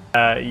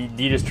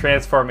 Do you just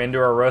transform into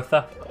a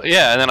Rotha?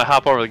 Yeah, and then I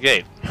hop over the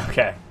gate.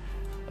 Okay.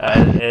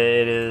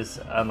 It is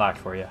unlocked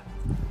for you.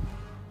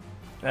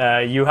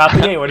 You hop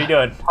the gate. What are you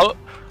doing? Oh,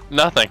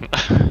 nothing.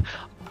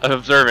 I'm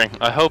observing.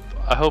 I hope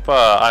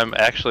I'm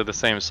actually the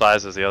same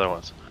size as the other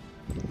ones.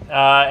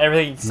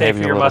 Everything save Maybe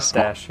for a your little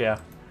mustache. Yeah.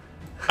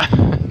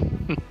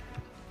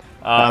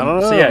 I don't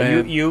know, So yeah,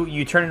 man.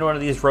 you turn into one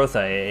of these Rotha,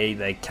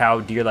 a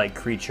cow deer-like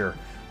creature.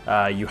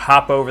 You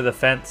hop over the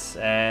fence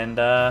and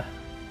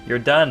you're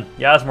done.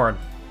 Yasmorn,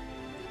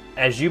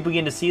 as you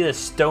begin to see this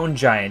stone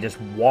giant just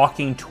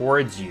walking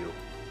towards you,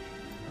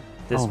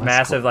 this Oh, that's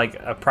massive, like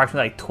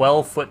approximately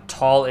 12-foot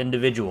tall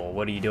individual.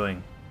 What are you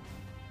doing?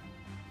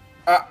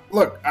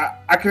 Look,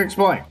 I can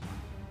explain.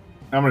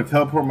 I'm going to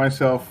teleport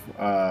myself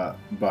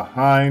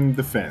behind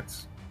the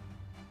fence.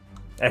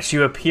 As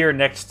you appear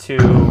next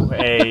to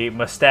a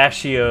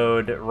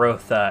mustachioed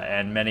Rotha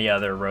and many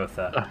other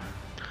Rotha.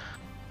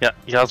 Yeah,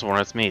 Yasmorn,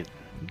 it's me.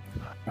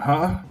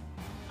 Huh?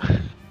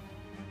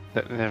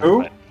 Never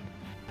Who? mind.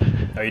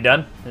 Are you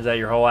done? Is that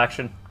your whole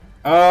action?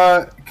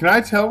 Can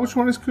I tell which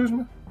one is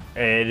Kuzma?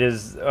 It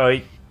is.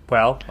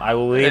 Well, I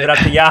will leave it up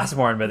to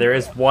Yasmorn, but there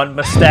is one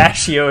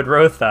mustachioed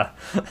Rotha.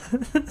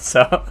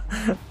 So.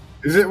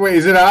 Is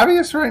it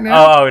obvious right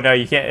now? Oh no,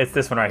 you can't. It's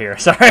this one right here.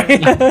 Sorry.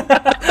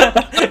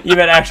 You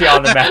meant actually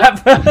on the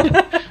map.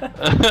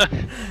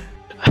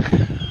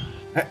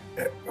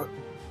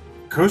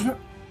 Kuzma?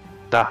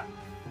 Da.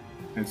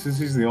 And since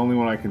he's the only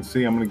one I can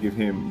see, I'm going to give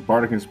him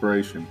Bardic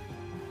Inspiration.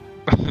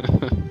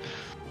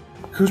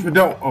 Kuzma,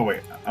 don't. Oh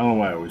wait, I don't know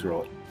why I always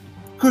roll it.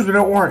 Kuzma,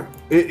 don't worry.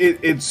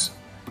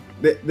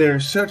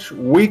 There's such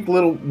weak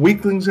little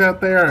weaklings out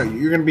there.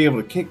 You're going to be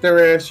able to kick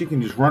their ass. You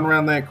can just run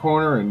around that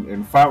corner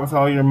and fight with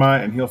all your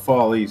might, and he'll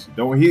fall easy.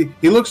 Don't worry.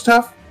 He looks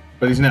tough,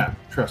 but he's not.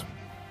 Trust me.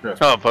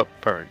 Oh,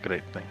 perfect.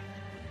 Great thing.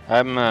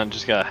 I'm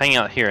just gonna hang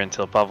out here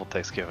until Pavel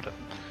takes care of it.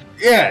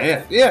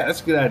 Yeah.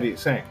 That's a good idea.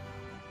 Same.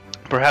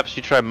 Perhaps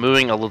you try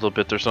moving a little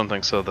bit or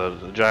something so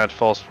the giant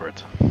falls for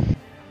it.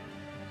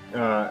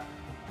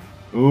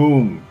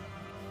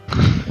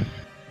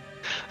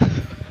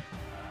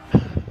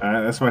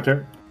 That's my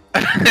turn.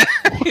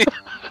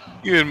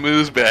 Even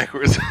moves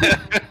backwards.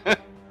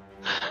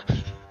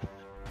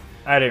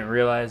 I didn't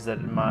realize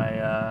that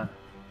my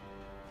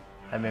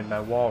I made my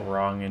wall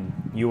wrong, and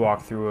you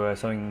walked through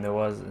something that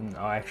wasn't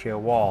actually a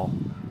wall.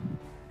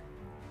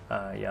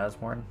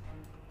 Yasmorn.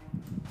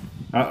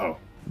 Uh-oh.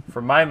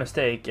 For my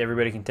mistake,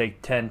 everybody can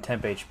take 10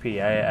 temp HP.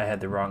 I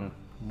had the wrong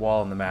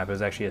wall on the map. It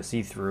was actually a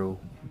see-through.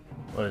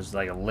 It was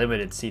like a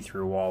limited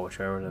see-through wall,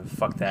 whichever the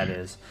fuck that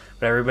is.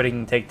 But everybody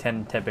can take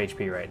 10 temp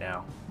HP right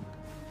now.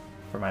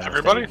 For my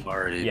Everybody? mistake.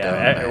 Already Yeah,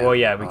 done, man. well,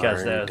 yeah,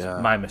 because Already that was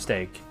done. my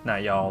mistake,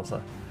 not y'all's.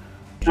 So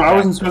I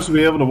wasn't supposed to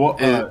be able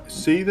to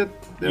see that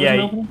there was an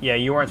Yeah, opening? yeah,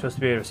 you weren't supposed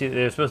to be able to see.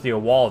 There was supposed to be a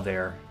wall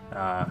there.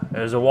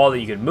 There was a wall that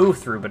you could move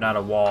through, but not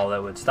a wall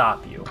that would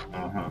stop you.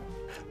 Uh-huh.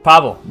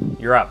 Pavel,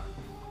 you're up.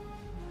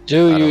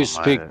 Do I you don't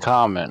speak mind it.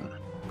 common?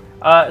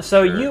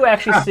 So you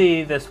actually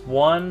see this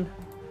one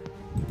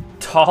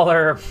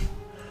taller,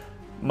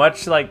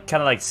 much like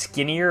kind of like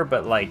skinnier,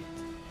 but like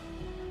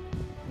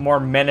more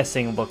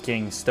menacing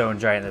looking stone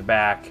giant in the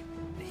back.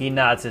 He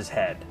nods his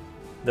head,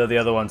 though the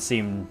other ones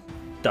seem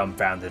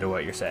dumbfounded at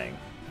what you're saying.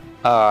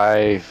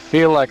 I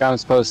feel like I'm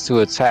supposed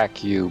to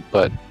attack you,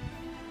 but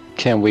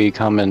can we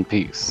come in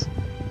peace?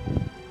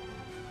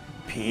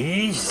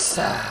 Peace.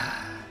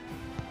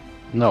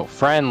 No,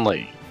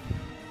 friendly.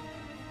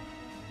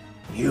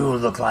 You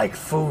look like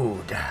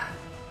food.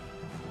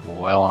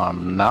 Well,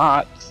 I'm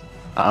not.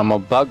 I'm a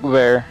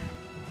bugbear.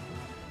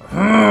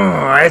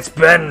 It's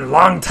been a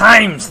long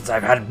time since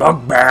I've had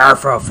bugbear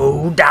for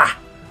food.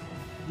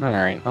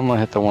 Alright, I'm gonna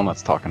hit the one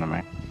that's talking to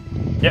me.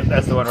 Yep,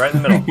 that's the one right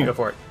in the middle. Go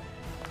for it.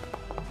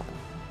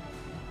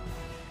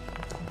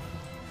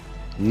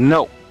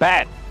 No,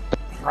 bad.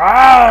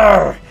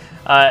 Rawr!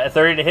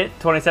 30 to hit,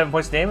 27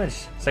 points of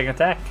damage. Second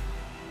attack.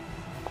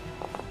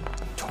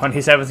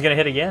 27 is going to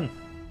hit again.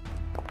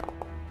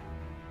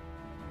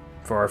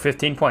 For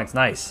 15 points.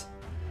 Nice.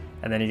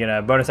 And then you're going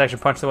to bonus action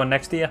punch the one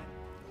next to you?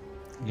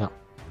 Yeah.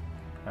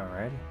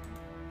 Alright.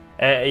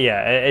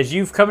 Yeah, as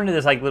you've come into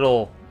this like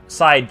little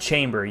side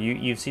chamber,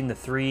 you've seen the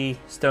 3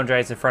 stone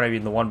giants in front of you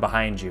and the one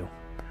behind you.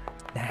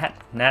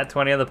 Nat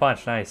 20 on the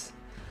punch. Nice.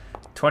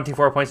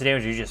 24 points of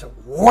damage. You just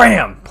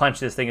wham! Punch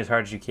this thing as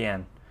hard as you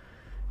can.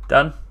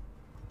 Done?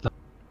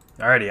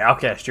 Alrighty,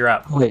 Outcast, you're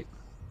up. Wait,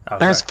 Oh,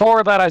 there's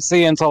sorry. 4 that I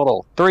see in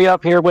total. 3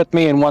 up here with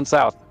me and 1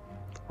 south.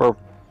 Or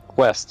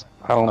west.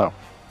 I don't know.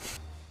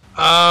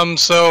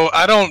 So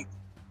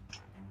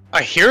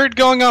I hear it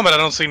going on, but I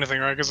don't see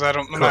anything, right? Because I'm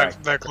not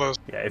Correct. that close.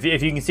 Yeah, if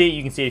you can see it,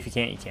 you can see it. If you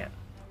can't, you can't.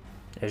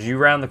 As you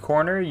round the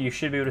corner, you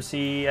should be able to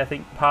see, I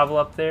think, Pavel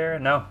up there.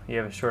 No, you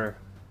have a shorter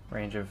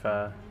range of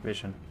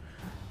vision.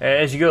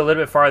 As you go a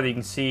little bit farther, you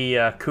can see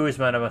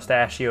Kuzma and a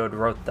mustachioed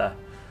Rotha,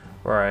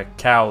 or a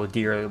cow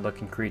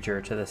deer-looking creature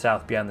to the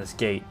south beyond this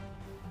gate.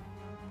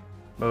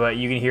 But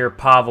you can hear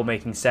Pavel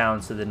making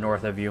sounds to the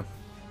north of you.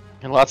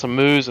 And lots of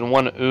moos and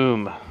one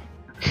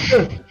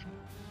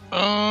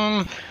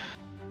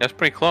That's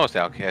pretty close,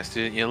 Outcast.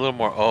 You're a little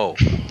more O.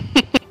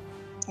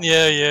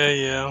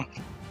 Yeah.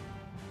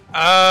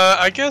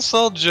 I guess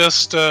I'll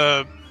just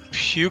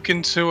puke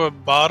into a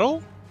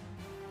bottle.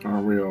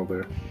 Are we all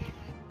there?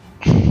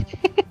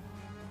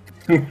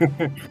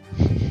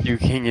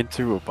 Puking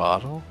into a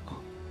bottle?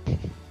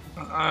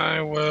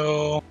 I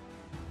will.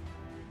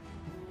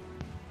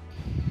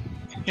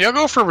 Yeah, I'll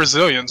go for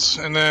resilience,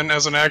 and then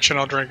as an action,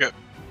 I'll drink it.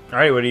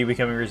 Alright, what are you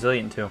becoming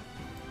resilient to?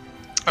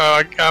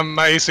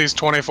 My AC is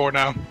 24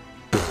 now.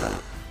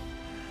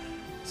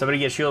 Somebody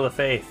get Shield of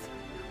Faith.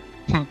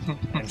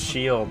 And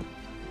Shield.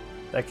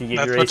 That could get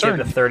That's your my AC up turn.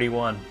 to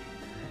 31.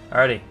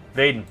 Alrighty,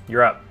 Vaden,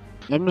 you're up.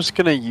 I'm just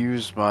gonna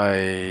use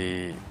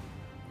my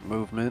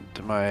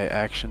movement, my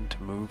action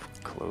to move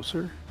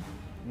closer.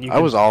 You I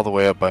can- was all the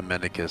way up by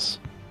Mendicus.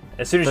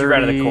 As soon as you got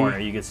out of the 30. corner,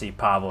 you can see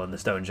Pavel and the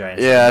Stone Giant.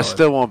 Yeah, I north.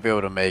 still won't be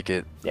able to make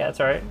it, Yeah, that's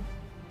alright.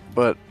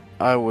 but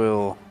I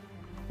will.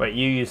 Wait,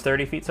 you used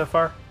 30 feet so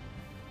far?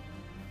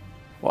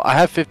 Well, I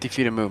have 50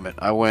 feet of movement.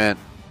 I went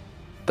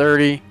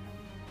 30.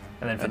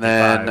 And then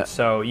 55. And then-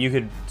 So you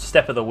could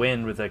step of the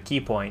wind with a key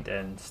point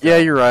and... Yeah,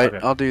 you're right.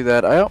 Okay. I'll do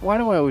that. Why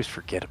do I always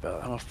forget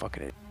about it? I'm a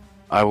fucking idiot.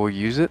 I will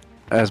use it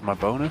as my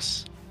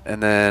bonus,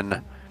 and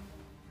then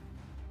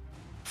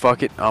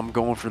fuck it. I'm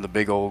going for the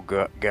big old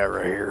guy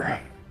right here.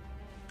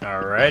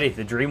 Alrighty,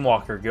 the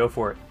Dreamwalker, go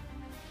for it.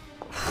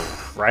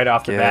 Right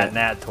off the Yeah. bat,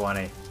 nat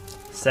 20.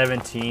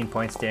 17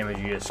 points damage,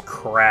 you just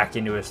crack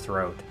into his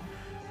throat.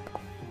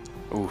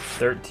 Oof.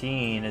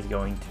 13 is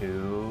going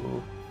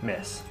to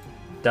miss.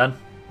 Done?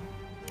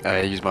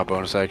 I use my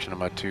bonus action on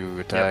my 2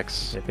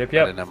 attacks. Yep. I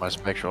didn't have my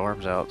spectral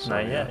arms out. So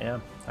Not yet, yeah.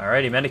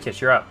 Alrighty, Mendicus,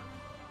 you're up.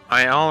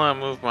 I'll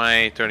move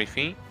my 30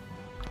 feet.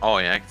 Oh,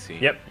 yeah, I can see.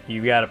 Yep,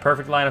 you got a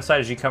perfect line of sight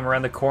as you come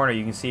around the corner.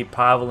 You can see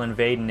Pavel and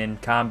Vaden in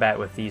combat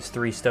with these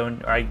 3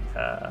 stone...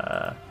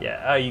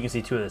 you can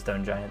see 2 of the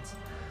stone giants.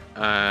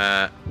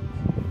 Are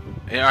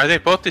they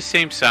both the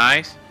same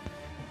size?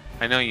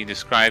 I know you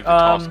described the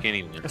tall,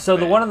 skinny one. So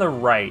the but- one on the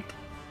right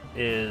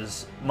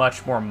is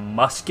much more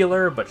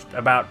muscular, but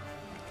about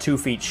 2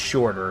 feet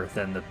shorter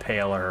than the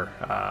paler,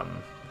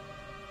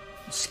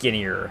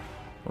 skinnier,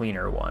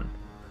 leaner one.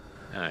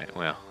 Alright,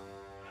 well.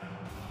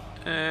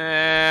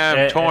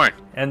 I'm torn.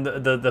 And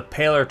the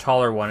paler,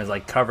 taller one is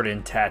like covered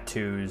in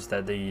tattoos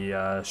that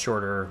the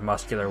shorter,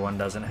 muscular one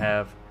doesn't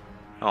have.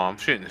 Oh, I'm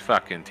shooting the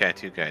fucking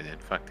tattoo guy then.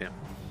 Fuck them.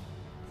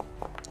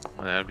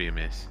 Well, that would be a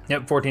miss.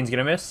 Yep, 14's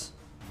gonna miss.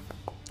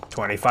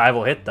 25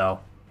 will hit though.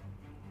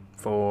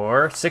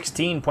 For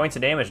 16 points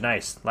of damage.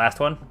 Nice. Last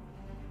one.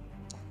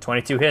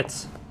 22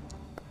 hits.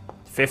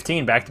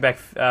 15 back to back.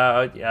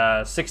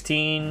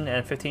 16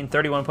 and 15,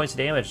 31 points of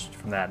damage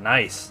from that.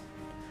 Nice.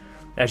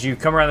 As you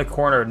come around the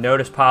corner,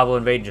 notice Pavel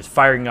and Vaden just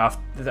firing off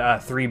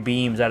 3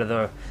 beams out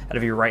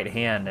of your right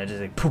hand, and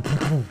just like poof, poof,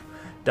 poof.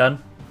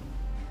 Done.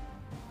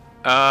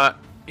 Yeah.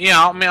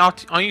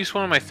 I'll use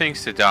one of my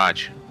things to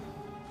dodge.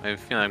 I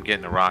feel I'm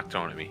getting a rock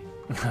thrown at me.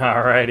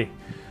 Alrighty,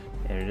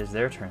 and it is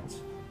their turns.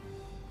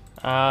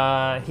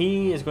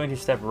 He is going to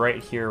step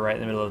right here, right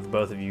in the middle of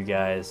both of you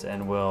guys,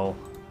 and will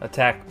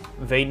attack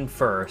Vaden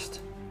first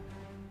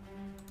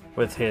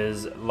with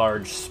his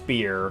large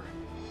spear.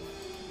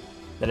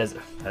 That is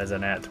a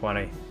nat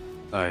 20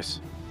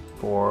 Nice.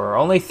 for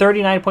only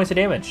 39 points of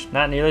damage.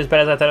 Not nearly as bad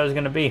as I thought it was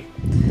going to be.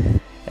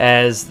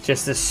 As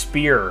just this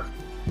spear,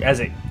 as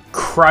it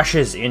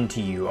crushes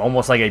into you,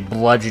 almost like a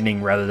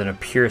bludgeoning rather than a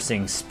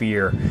piercing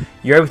spear.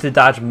 You're able to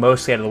dodge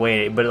mostly out of the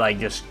way, but it like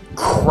just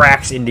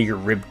cracks into your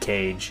rib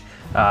cage,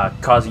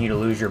 causing you to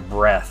lose your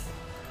breath.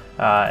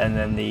 And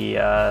then the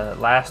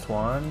last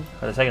one,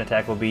 or the second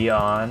attack, will be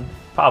on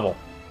Pavel.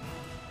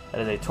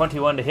 That is a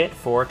 21 to hit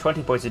for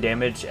 20 points of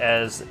damage.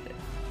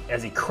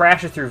 As he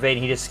crashes through Vaden,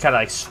 he just kind of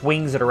like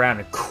swings it around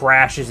and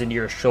crashes into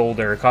your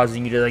shoulder,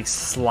 causing you to like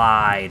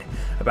slide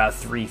about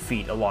 3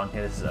 feet along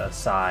his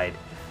side.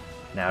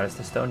 Now it's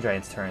the stone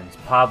giant's turns.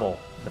 Pavel,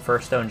 the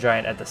first stone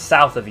giant at the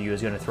south of you,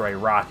 is going to throw a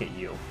rock at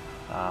you.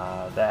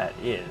 That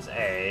is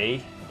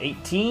a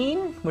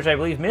 18, which I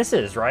believe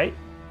misses, right?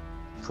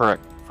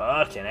 Correct.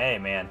 Fucking A,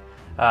 man.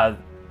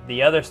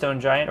 The other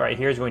stone giant right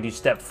here is going to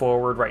step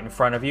forward right in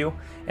front of you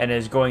and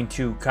is going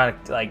to kind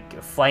of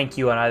like flank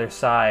you on either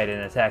side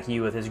and attack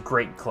you with his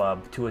great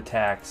club. 2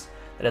 attacks.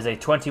 That is a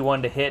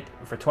 21 to hit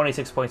for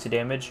 26 points of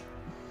damage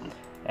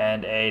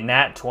and a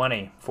nat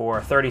 20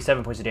 for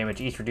 37 points of damage,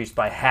 each reduced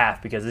by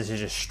half because this is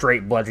just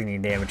straight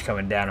bludgeoning damage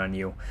coming down on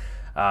you.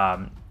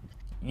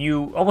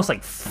 You almost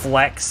like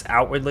flex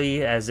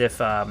outwardly as if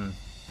like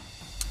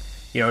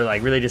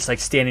really just like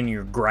standing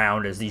your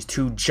ground as these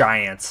 2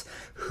 giants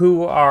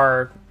who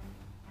are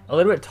a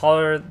little bit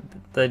taller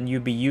than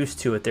you'd be used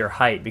to at their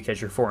height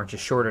because you're 4 inches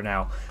shorter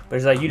now. But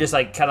it's like you just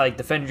like kind of like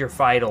defend your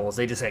vitals.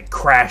 They just like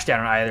crash down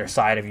on either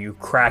side of you,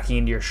 cracking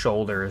into your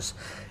shoulders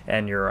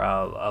and your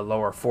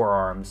lower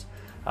forearms.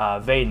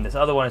 Vaden, this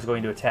other one is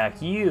going to attack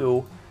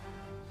you.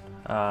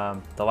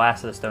 The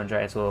last of the stone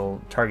giants will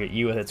target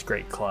you with its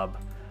great club.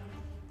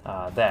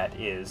 That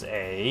is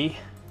a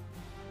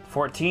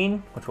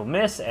 14, which will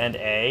miss, and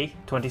a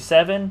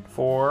 27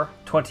 for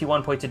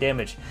 21 points of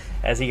damage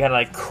as he kind of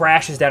like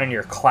crashes down on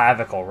your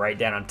clavicle right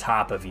down on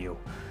top of you.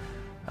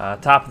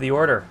 Top of the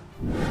order.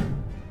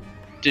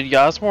 Did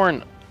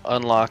Yasmorn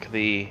unlock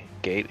the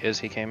gate as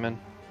he came in?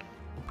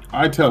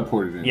 I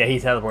teleported in. Yeah, he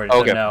teleported.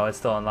 Okay. So no, it's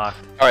still unlocked.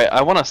 All right,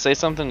 I want to say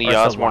something to Or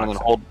still Yasmorn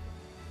locked.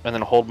 and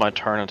then hold my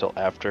turn until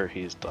after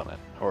he's done it,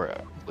 or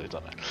he's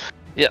done it.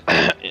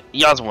 Yeah,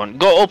 Yasmorn,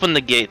 go open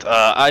the gate.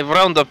 I've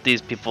rounded up these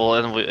people,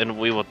 and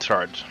we will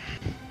charge.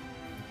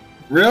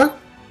 Really?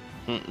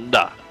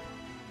 Nah.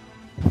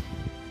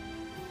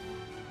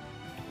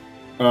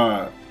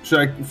 Should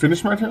I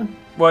finish my turn?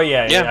 Well,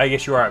 yeah, Yeah. I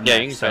guess you are up Yeah,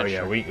 next. you can So finish yeah,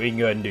 your- we can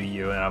go ahead and do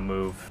you, and I'll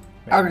move.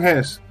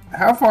 Alcahest,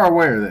 how far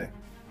away are they?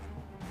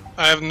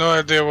 I have no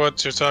idea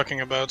what you're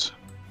talking about.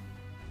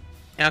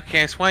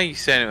 Outcast, why are you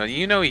saying it?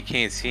 You know he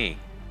can't see.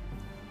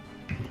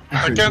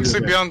 I can't see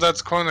beyond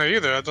that corner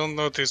either. I don't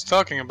know what he's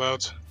talking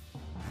about.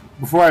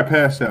 Before I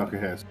pass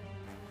Alcahest,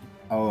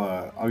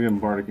 I'll give him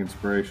Bardic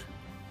Inspiration.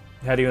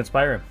 How do you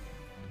inspire him?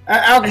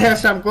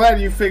 Alcahest, I'm glad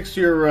you fixed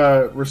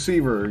your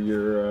receiver.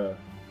 Your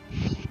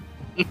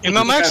You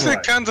know, I'm actually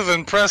Satellite. kind of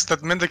impressed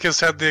that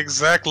Mendicus had the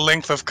exact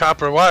length of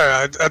copper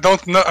wire. I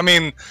don't know. I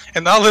mean,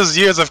 in all his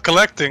years of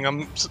collecting,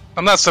 I'm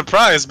not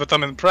surprised, but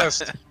I'm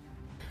impressed.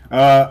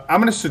 I'm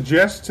going to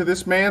suggest to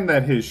this man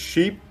that his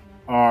sheep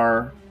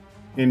are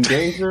in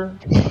danger,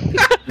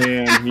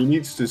 and he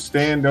needs to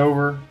stand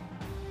over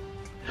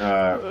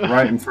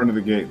right in front of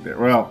the gate there.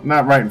 Well,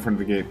 not right in front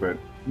of the gate, but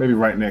maybe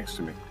right next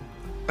to me.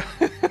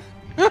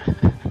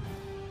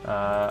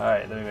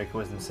 Alright, let me make a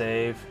wisdom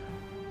save.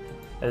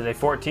 That is a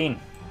 14.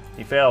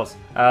 He fails.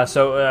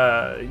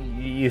 So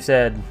you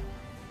said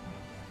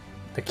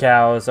the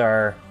cows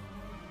are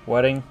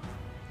wedding?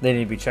 They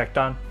need to be checked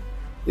on?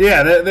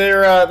 Yeah,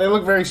 they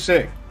look very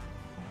sick.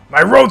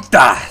 My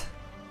rota!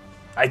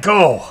 I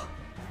go!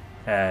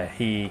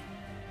 He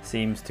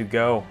seems to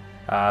go.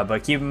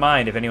 But keep in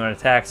mind, if anyone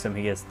attacks him,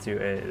 he gets to.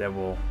 That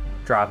will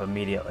drop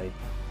immediately.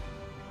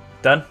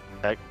 Done?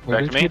 Back Where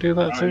to did me. you do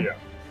that to? Yeah.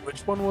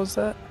 Which one was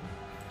that?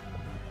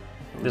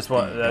 This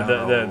one,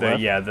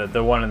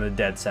 the one in the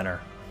dead center.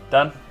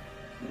 Done?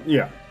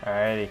 Yeah.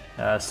 Alrighty.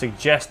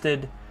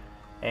 Suggested,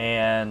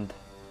 and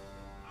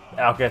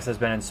Alcest has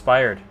been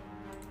inspired.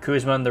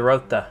 Kuzman the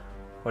Rota,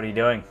 what are you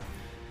doing?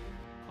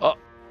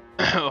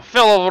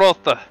 Fellow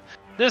Rota,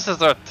 this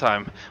is our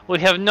time. We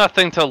have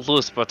nothing to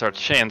lose but our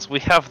chance. We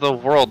have the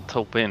world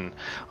to win.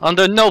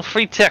 Under no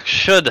pretext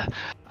should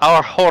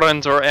our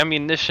horns or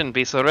ammunition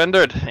be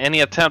surrendered.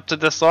 Any attempt to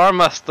disarm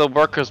us, the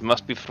workers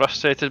must be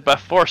frustrated by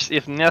force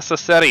if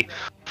necessary.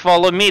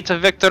 Follow me to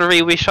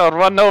victory. We shall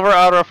run over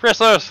our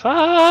oppressors.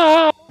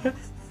 Ah!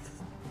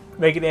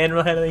 Make an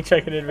animal handling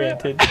check at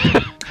advantage.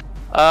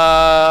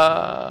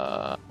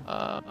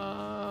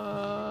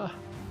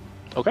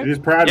 Okay. He is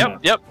proud of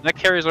Yep, that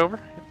carries over.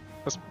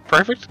 That's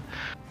perfect.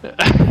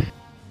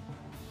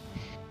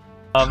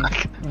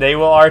 They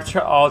will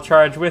all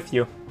charge with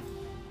you.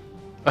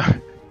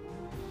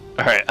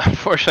 Alright,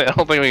 unfortunately, I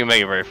don't think we can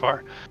make it very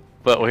far.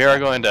 But we are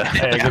going to.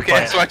 Hey, good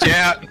Okay, plan. watch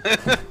out.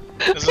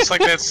 Is this like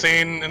that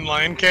scene in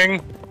Lion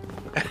King?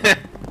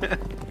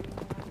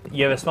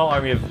 You have a small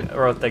army of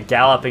Rota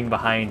galloping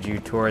behind you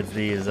towards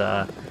these,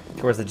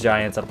 towards the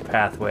giants up the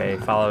pathway,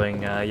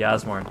 following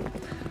Yasmorn.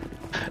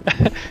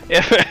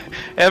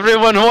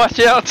 Everyone, watch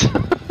out!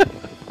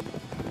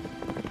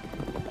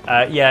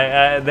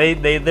 They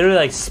literally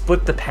like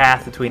split the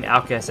path between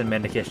Alcest and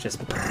Mendicus. Just.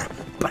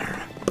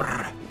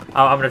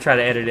 I'm gonna try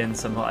to edit in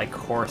some like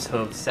horse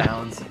hoof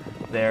sounds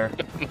there.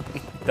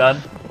 Done.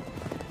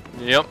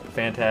 Yep.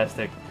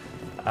 Fantastic.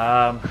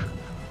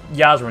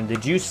 Yasmorn,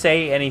 did you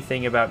say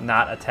anything about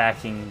not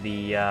attacking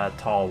the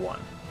tall one?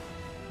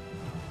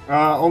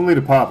 Only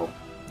to Pavel.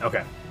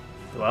 Okay.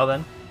 Well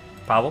then,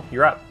 Pavel,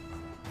 you're up.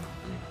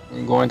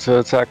 I'm going to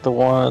attack the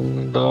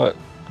one that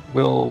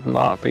will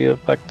not be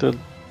affected.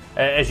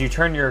 As you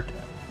turn your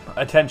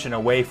attention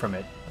away from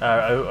it,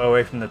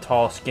 away from the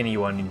tall, skinny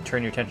one, you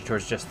turn your attention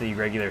towards just the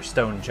regular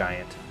stone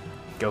giant.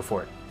 Go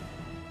for it.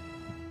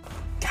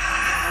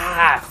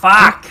 Ah,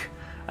 fuck!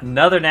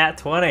 Another nat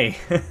 20.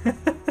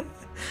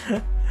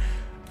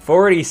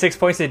 46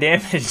 points of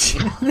damage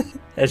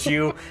as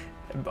you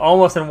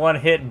almost in one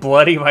hit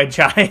bloody my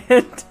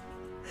giant.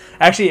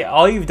 Actually,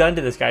 all you've done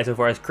to this guy so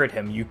far is crit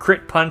him. You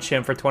crit punch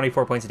him for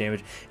 24 points of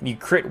damage, and you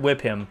crit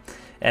whip him,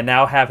 and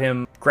now have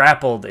him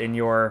grappled in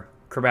your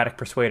Chromatic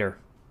Persuader.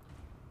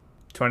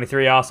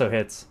 23 also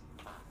hits.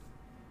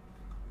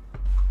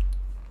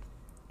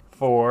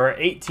 For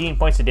 18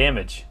 points of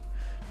damage.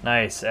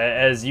 Nice.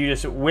 As you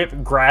just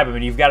grab him,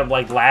 and you've got him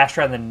like lashed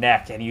around the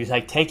neck, and you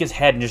like take his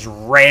head and just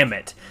ram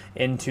it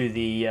into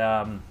the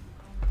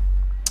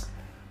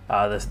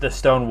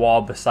stone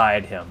wall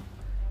beside him.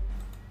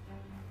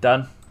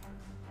 Done?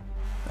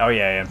 Oh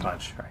yeah, and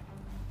punch. All right.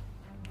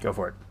 Go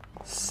for it.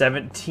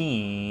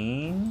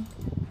 17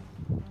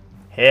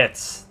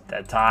 hits.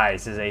 That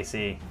ties his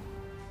AC.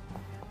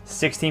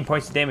 16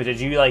 points of damage.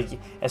 As you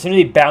as soon as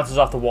he bounces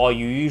off the wall,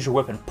 you use your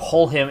whip and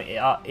pull him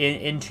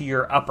into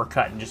your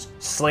uppercut and just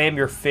slam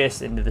your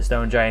fist into the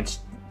stone giant's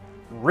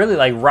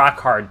really rock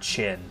hard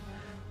chin.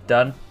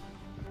 Done.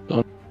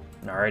 Done.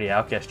 Alrighty,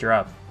 Outcast, you're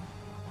up.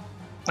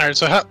 All right.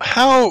 So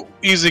how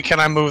easy can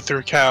I move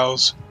through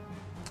cows?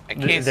 I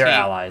can't They're see.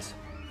 allies.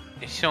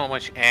 There's so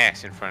much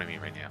ass in front of me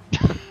right now.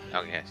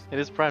 Oh yes. It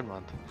is Pride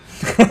Month.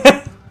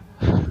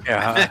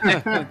 Yeah.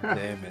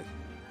 Damn it.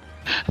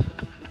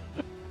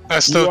 I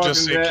still walking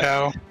just see that-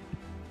 cow.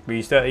 But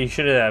you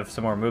should have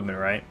some more movement,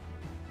 right?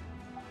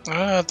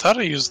 I thought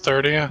I used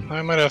 30.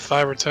 I might have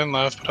 5 or 10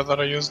 left, but I thought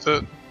I used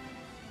it.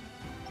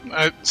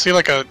 I see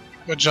like a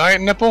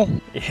giant nipple.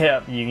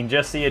 Yeah, you can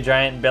just see a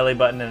giant belly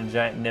button and a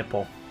giant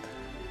nipple.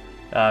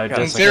 Yeah, In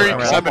Just theory, around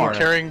because I've been the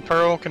corner. carrying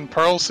Pearl. Can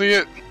Pearl see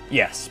it?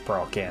 Yes,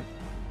 Pearl can.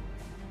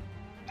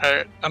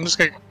 Alright, I'm just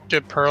gonna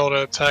get Pearl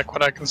to attack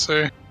what I can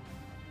see.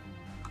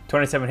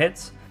 27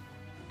 hits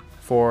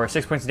for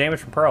 6 points of damage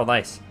from Pearl.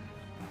 Nice.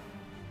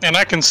 And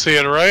I can see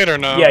it, right, or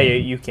no? Yeah,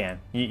 you can.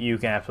 You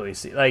can absolutely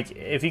see.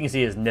 If you can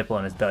see his nipple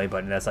and his belly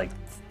button, that's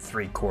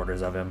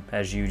 3/4 of him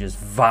as you just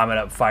vomit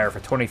up fire for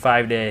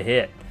 25 to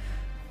hit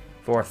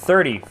for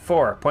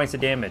 34 points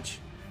of damage.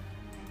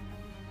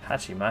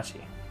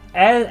 Hachimachi.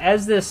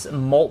 As this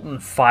molten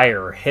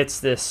fire hits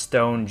this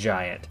stone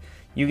giant,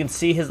 you can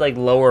see his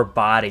lower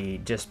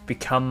body just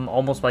become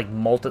almost like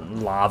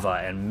molten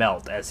lava and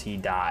melt as he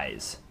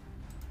dies.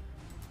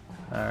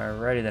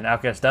 Alrighty then,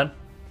 Outcast done.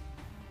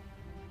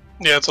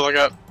 Yeah, that's all I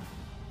got.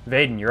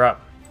 Vaden, you're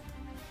up.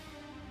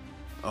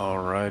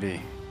 Alrighty.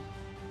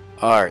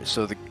 Alright,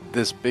 so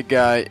this big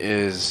guy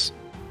is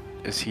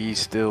he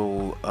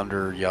still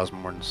under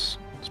Yasmorn's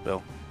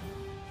spell?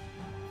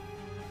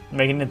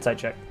 Make an insight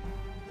check.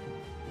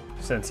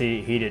 Since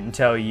he didn't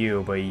tell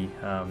you, but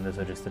this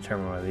will just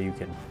determine whether you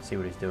can see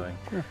what he's doing.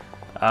 Sure.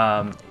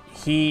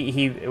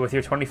 He with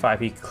your 25,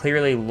 he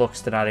clearly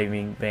looks to not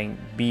even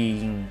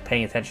being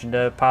paying attention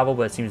to Pavel,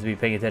 but seems to be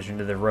paying attention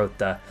to the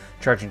Rotha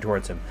charging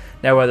towards him.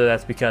 Now, whether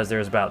that's because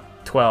there's about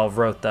 12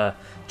 Rotha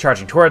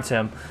charging towards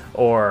him,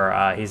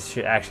 or he's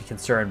actually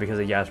concerned because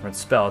of Yasmin's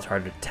spell, it's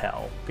hard to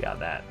tell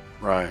beyond that.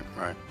 Right.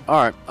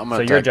 Alright, I'm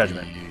gonna So your attack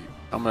judgment.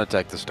 I'm gonna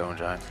attack the stone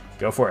giant.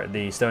 Go for it.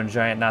 The stone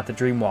giant, not the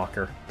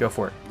Dreamwalker. Go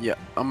for it. Yeah,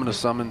 I'm gonna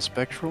summon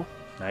Spectral.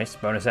 Nice.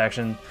 Bonus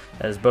action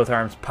as both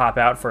arms pop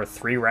out for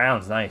 3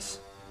 rounds. Nice.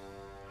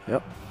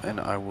 Yep, and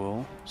I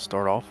will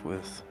start off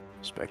with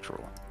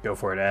Spectral. Go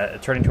for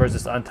it. Turning towards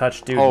this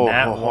untouched dude. Oh,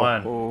 Nat oh, oh,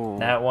 1. oh.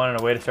 Nat 1 and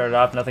a way to start it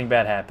off. Nothing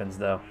bad happens,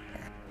 though.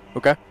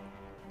 Okay.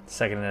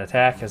 Second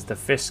attack as the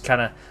fist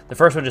the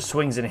first one just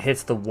swings and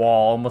hits the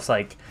wall, almost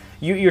like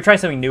you're trying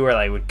something new where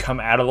it would come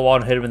out of the wall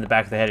and hit him in the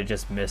back of the head. It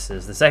just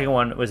misses. The second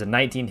one was a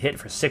 19 hit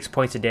for 6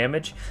 points of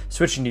damage.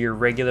 Switching to your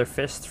regular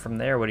fist from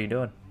there. What are you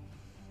doing?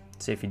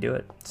 Let's see if you do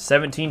it.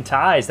 17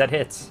 ties. That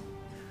hits.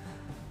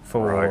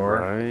 For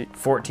Right.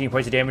 14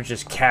 points of damage,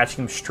 just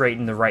catching him straight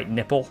in the right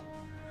nipple.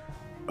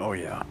 Oh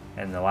yeah.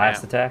 And the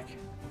last attack,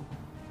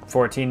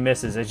 14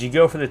 misses. As you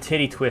go for the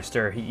titty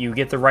twister, you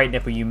get the right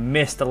nipple, you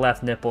miss the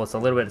left nipple. It's a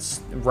little bit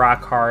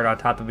rock hard on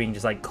top of being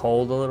just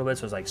cold a little bit,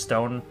 so it's like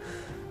stone,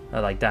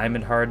 like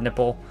diamond hard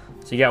nipple.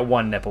 So you got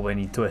one nipple when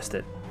you twist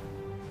it.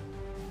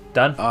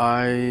 Done?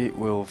 I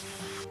will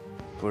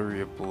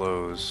flurry of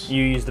blows.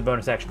 You use the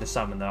bonus action to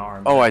summon the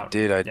arm. Oh, I out.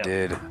 did.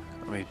 Yep.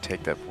 Let me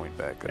take that point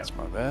back. That's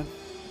my bad.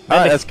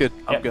 Mendic- That's good.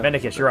 I'm Yep, good.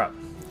 Mendicus, you're up.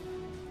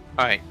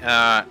 Alright,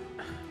 I'll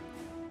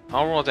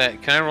roll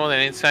that. Can I roll that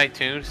insight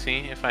too to see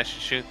if I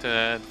should shoot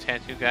the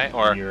tattoo guy?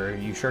 Or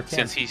You sure can.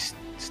 since he's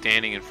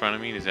standing in front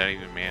of me, does that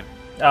even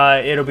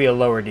matter? It'll be a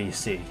lower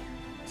DC,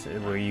 so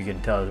where you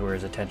can tell where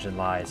his attention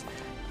lies.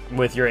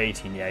 With your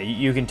 18, yeah,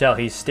 you can tell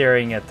he's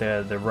staring at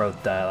the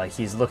Rotha, like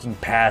he's looking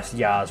past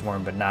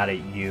Yasmorn, but not at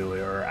you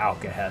or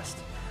Alcahest.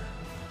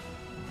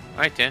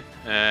 Alright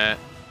then.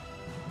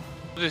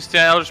 Just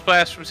Eldritch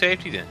Blast from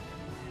safety then.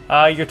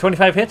 Your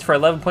 25 hits for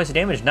 11 points of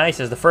damage. Nice,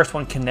 as the first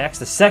one connects.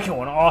 The second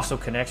one also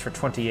connects for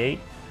 28.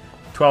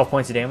 12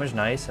 points of damage.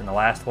 Nice. And the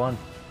last one.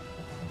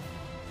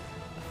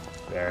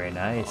 Very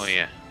nice. Oh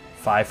yeah.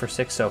 5 for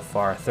 6 so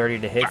far.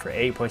 30 to hit for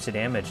 8 points of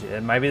damage.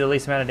 It might be the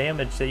least amount of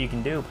damage that you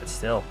can do, but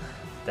still.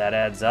 That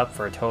adds up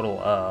for a total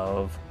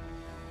of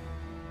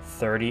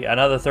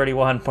another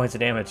 31 points of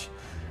damage.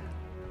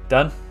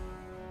 Done?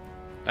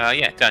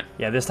 Yeah, done.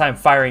 Yeah, this time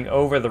firing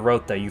over the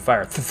Rotha. You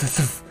fire.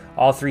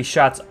 All 3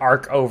 shots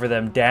arc over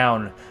them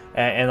down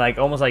and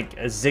almost like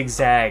a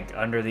zigzag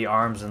under the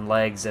arms and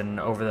legs and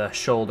over the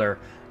shoulder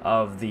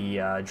of the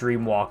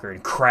Dreamwalker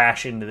and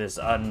crash into this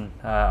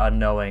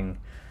unknowing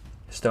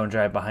stone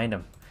giant behind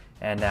him.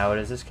 And now it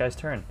is this guy's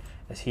turn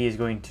as he is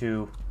going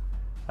to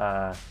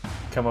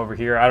come over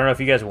here. I don't know if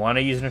you guys want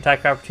to use an attack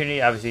of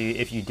opportunity. Obviously,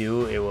 if you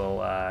do, it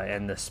will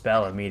end the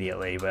spell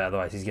immediately. But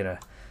otherwise, he's going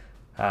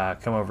to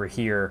come over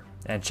here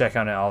and check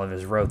on all of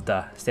his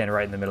Rotha, stand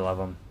right in the middle of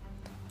them.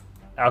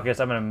 Alcus,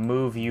 I'm going to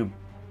move you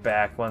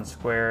back 1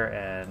 square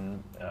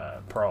and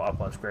Pearl up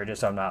 1 square,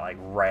 just so I'm not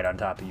right on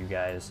top of you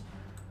guys.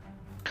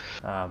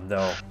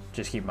 Though,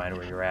 just keep in mind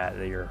where you're at,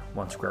 that you're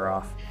 1 square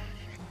off.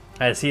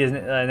 as he is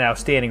now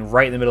standing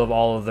right in the middle of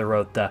all of the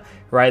Rota,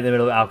 right in the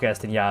middle of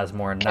Outcast and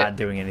Yasmorn, not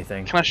doing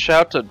anything. Can I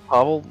shout to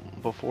Pavel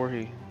before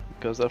he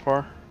goes that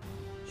far?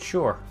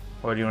 Sure.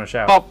 What do you want to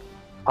shout?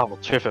 Pavel,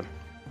 trip him.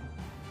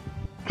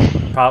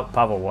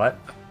 Pavel, what?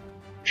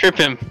 Trip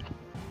him.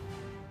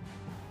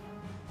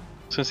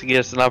 Since he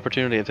gets an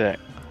opportunity attack.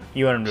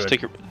 You want him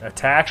to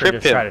attack or Trip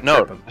just try to him. No,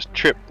 trip him? just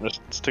trip.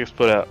 Just stick his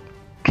foot out.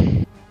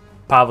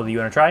 Pavel, do you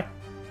want to try?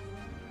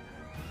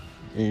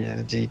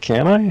 Yeah,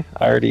 can I?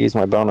 I already used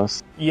my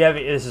bonus. You have.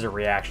 This is a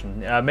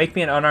reaction. Make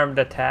me an unarmed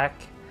attack,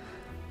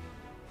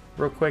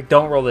 real quick.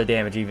 Don't roll the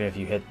damage even if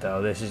you hit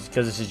though. This is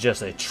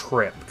just a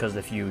trip. Because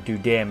if you do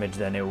damage,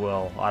 then it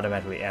will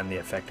automatically end the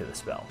effect of the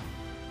spell.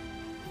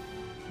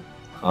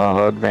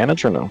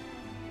 Advantage or no?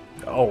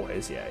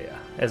 Always, yeah.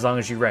 As long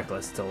as you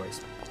reckless, it's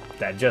always.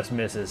 That just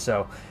misses.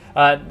 So,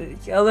 a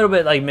little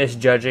bit like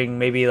misjudging.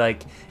 Maybe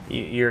like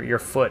your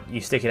foot,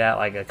 you stick it out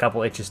like a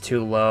couple inches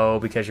too low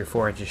because you're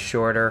 4 inches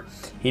shorter.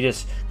 He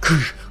just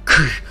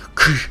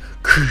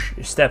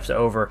steps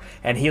over,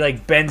 and he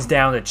like bends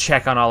down to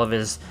check on all of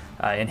his,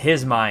 in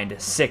his mind,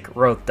 sick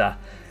Rota,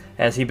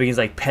 as he begins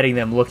like petting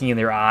them, looking in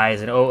their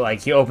eyes, and like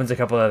he opens a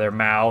couple of their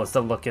mouths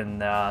to look in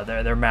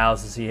their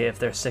mouths to see if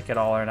they're sick at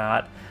all or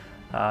not.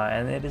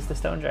 And it is the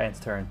Stone Giant's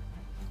turn.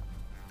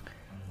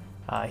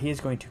 He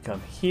is going to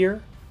come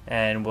here,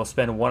 and we'll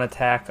spend one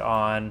attack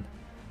on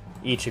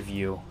each of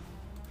you.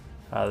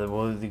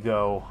 We'll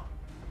go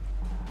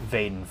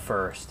Vaden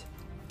first,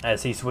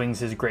 as he swings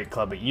his great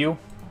club at you.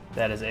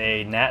 That is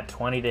a nat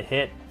 20 to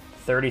hit,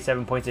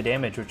 37 points of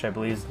damage, which I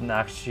believe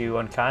knocks you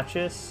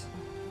unconscious.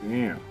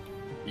 Yeah.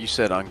 You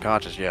said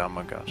unconscious. Yeah, I'm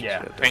unconscious.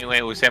 Yeah.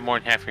 Wait, was that more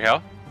than half your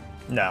health?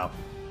 No.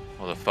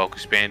 Well, the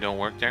focus band don't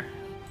work there?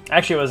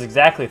 Actually, it was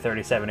exactly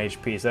 37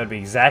 HP, so that'd be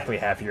exactly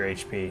half your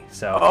HP.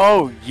 So.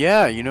 Oh,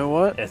 yeah, you know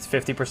what? It's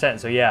 50%,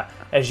 so yeah.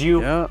 As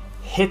you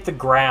hit the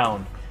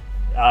ground,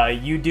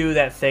 you do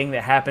that thing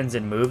that happens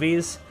in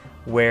movies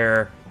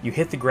where you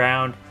hit the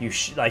ground,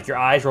 like your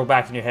eyes roll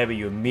back in your head, but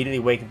you immediately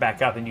wake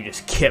back up and you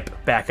just kip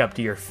back up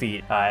to your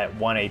feet at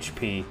 1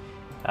 HP.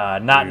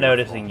 Not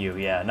noticing you,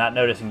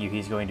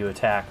 he's going to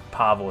attack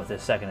Pavel with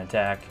his second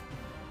attack.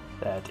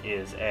 That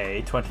is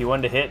a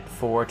 21 to hit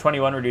for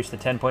 21, reduced to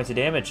 10 points of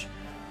damage,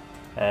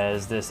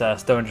 as this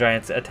Stone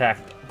Giant's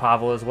attacked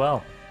Pavel as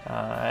well.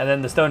 And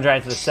then the Stone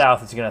Giant to the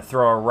south is going to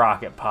throw a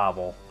rock at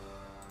Pavel.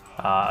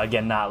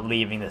 Again, not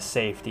leaving the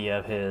safety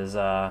of his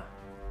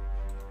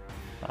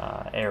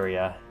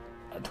area.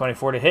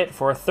 24 to hit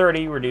for a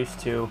 30, reduced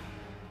to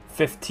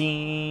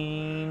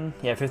 15.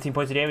 Yeah, 15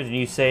 points of damage, and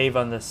you save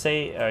on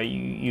the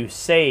you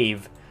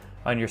save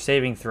on your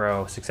saving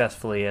throw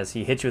successfully as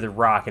he hits you with a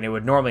rock, and it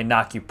would normally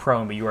knock you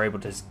prone, but you were able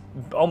to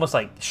almost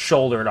like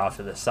shoulder it off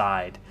to the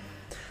side.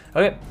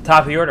 Okay,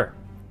 top of the order.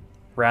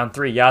 Round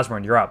 3,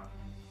 Yasmorn, you're up.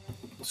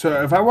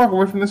 So if I walk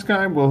away from this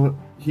guy, will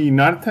he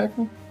not attack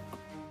me?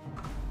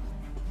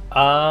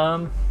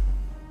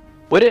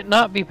 Would it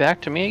not be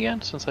back to me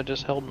again since I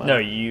just held my... No,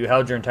 you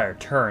held your entire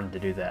turn to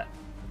do that.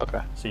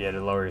 Okay. So you had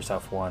to lower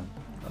yourself 1.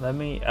 Let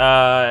me...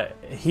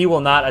 he will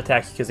not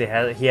attack you because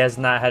he has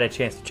not had a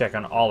chance to check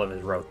on all of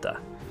his Rota.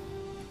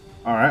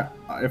 Alright.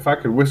 If I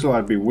could whistle,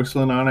 I'd be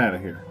whistling on out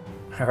of here.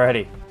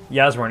 Alrighty.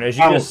 Yasmorn, as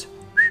you just...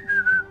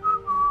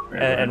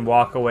 and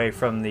walk away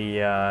from the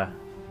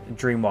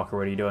Dreamwalker, what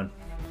are you doing?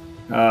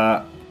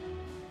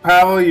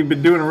 Pavel, you've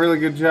been doing a really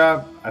good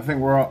job. I think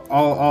we're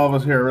all of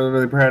us here are really,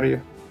 really proud of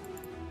you.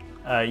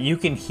 You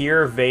can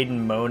hear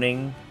Vaden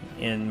moaning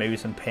in maybe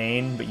some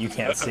pain, but you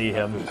can't see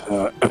him.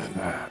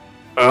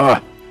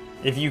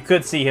 If you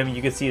could see him,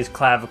 you could see his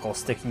clavicle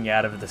sticking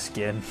out of the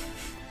skin.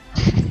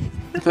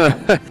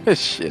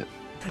 Shit.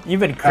 You've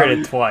been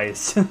critted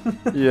twice.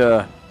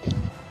 Yeah.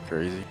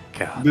 Crazy.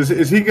 God.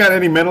 Is he got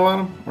any metal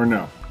on him, or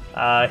no?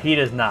 He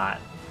does not.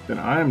 Then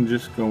I'm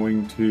just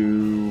going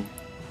to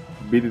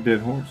beat a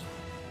dead horse.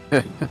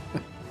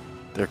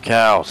 They're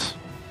cows.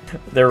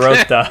 They're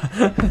Rota.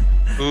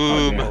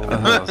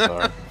 Oh,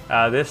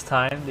 sorry. This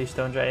time, the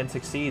Stone Giant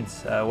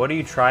succeeds. What do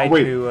you try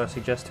to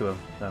suggest to him?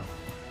 No.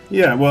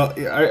 Yeah, well,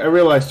 I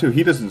realize too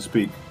he doesn't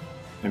speak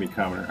any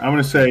commoner. I'm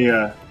gonna say,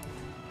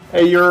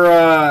 hey,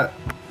 your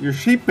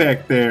sheep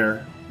back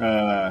there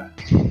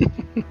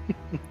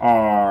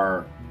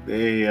are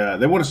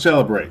they want to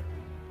celebrate,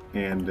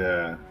 and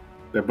they're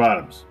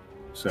bottoms,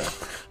 so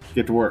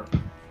get to work.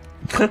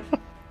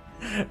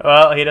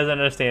 Well, he doesn't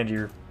understand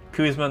you.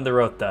 Kuzman the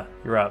Rota,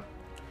 you're up.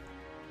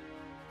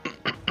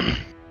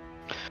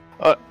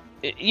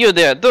 You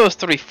there, those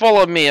 3,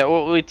 follow me.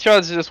 We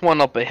charge this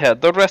one up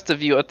ahead. The rest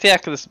of you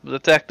attack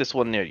this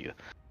one near you.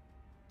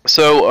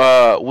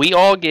 So we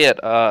all get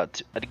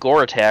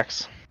gore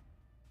attacks.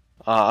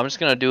 I'm just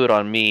gonna do it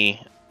on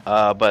me,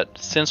 but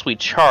since we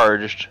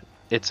charged,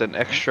 it's an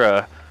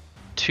extra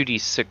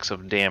 2d6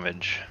 of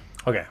damage.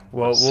 Okay,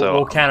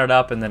 we'll count it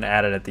up and then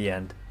add it at the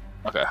end.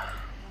 Okay.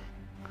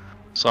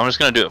 So I'm just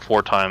gonna do it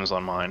 4 times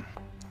on mine.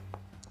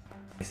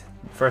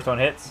 First one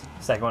hits,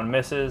 second one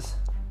misses,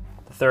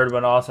 the third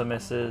one also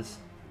misses,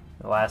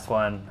 the last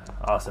one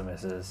also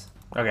misses.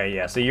 Okay,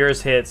 yeah, so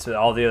yours hits, but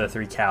all the other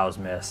 3 cows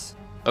miss.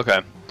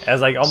 Okay.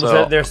 As like almost,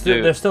 So,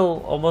 they're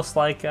still almost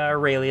like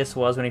Aurelius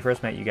was when he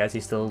first met you guys.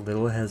 He's still a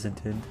little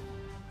hesitant.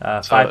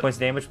 5 points of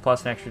damage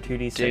plus an extra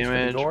 2d6 for the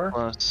Damage gore.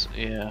 plus,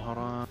 yeah, hold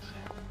on.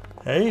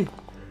 Hey.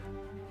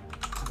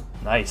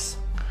 Nice.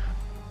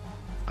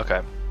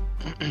 Okay.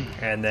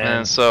 And then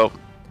And so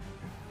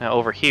now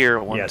over here,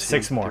 one, Yeah, two,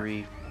 6 more.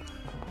 3.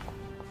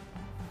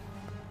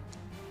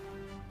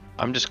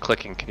 I'm just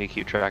clicking. Can you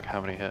keep track of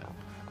how many hit?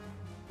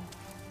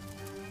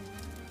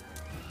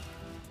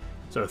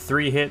 so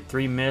 3 hit,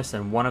 3 miss,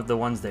 and one of the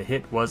ones that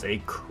hit was a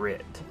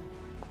crit.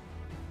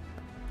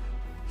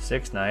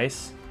 6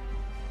 nice.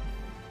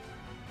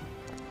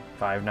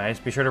 5 nice.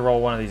 Be sure to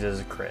roll one of these as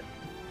a crit.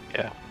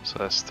 Yeah. So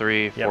that's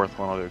 3. Yep. Fourth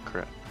one will do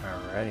crit.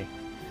 Alrighty.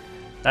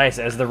 Nice.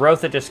 As the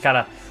Rotha just kind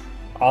of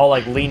all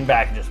like lean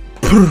back and just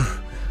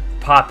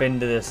pop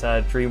into this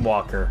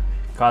Dreamwalker,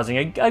 causing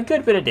a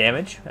good bit of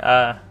damage.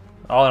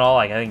 All in all,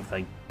 like I think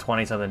like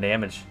 20 something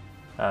damage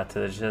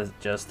to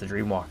just the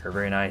Dreamwalker.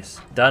 Very nice.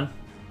 Done.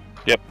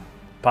 Yep.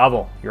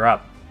 Pavel, you're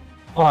up.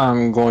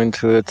 I'm going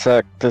to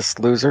attack this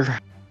loser.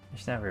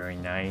 It's not very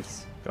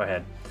nice. Go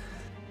ahead.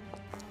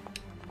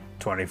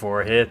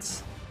 24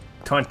 hits.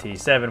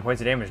 27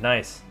 points of damage.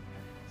 Nice.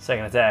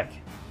 Second attack.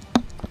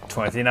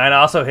 29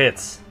 also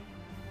hits.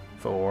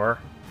 For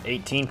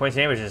 18 points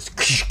of damage.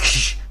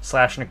 Just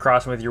slashing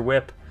across him with your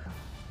whip.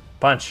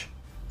 Punch.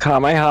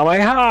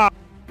 Kamehameha!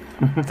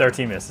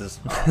 13 misses.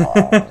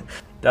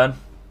 Done?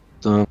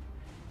 Done.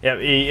 Yeah,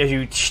 as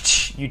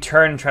you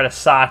turn and try to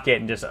sock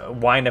it and just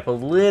wind up a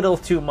little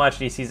too much,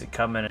 and he sees it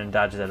coming and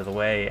dodges out of the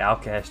way.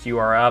 Alcast, you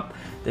are up.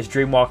 This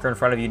Dreamwalker in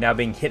front of you, now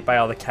being hit by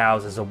all the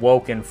cows, is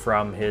awoken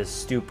from his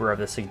stupor of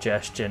the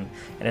suggestion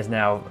and is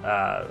now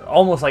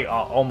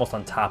almost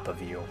on top of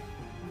you.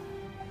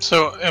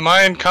 So, am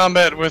I in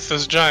combat with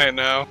this giant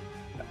now?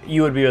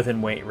 You would be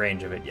within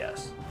range of it,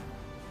 yes.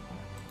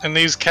 And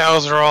these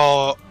cows are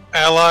all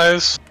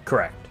allies?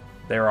 Correct.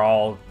 They're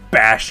all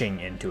bashing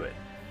into it.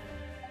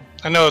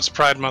 I know it's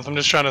Pride Month. I'm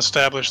just trying to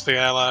establish the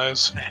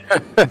allies.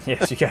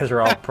 Yes, you guys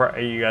are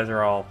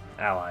all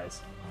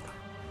allies.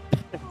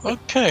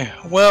 Okay.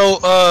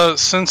 Well,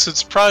 since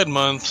it's Pride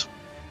Month,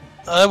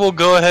 I will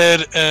go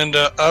ahead and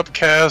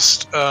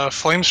upcast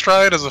Flame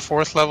Stride as a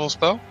 4th level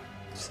spell.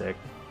 Sick.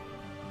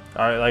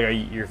 All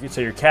right, so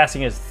you're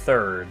casting as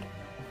 3rd,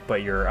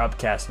 but you're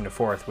upcasting to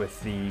 4th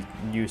with the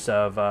use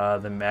of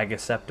the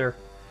Magus Scepter.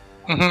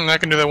 I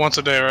can do that once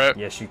a day, right?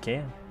 Yes, you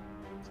can.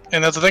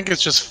 And I think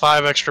it's just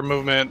 5 extra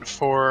movement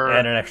for...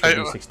 And an extra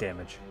d6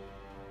 damage.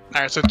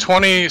 Alright, so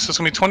 20, so it's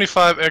going to be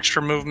 25 extra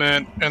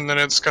movement, and then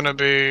it's going to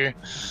be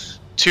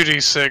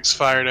 2d6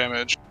 fire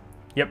damage.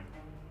 Yep.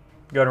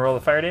 Go and roll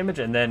the fire damage,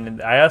 and then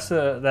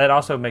that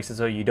also makes it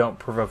so you don't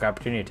provoke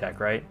opportunity attack,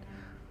 right?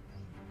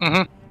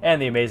 And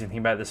the amazing thing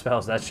about the spell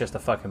is that's just a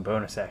fucking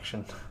bonus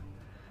action.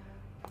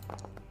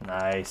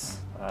 Nice.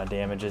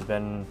 Damage has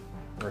been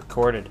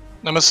recorded.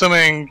 I'm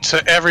assuming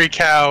to every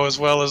cow as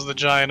well as the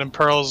giant, and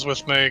Pearl's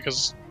with me,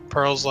 because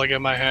Pearl's like in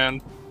my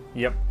hand.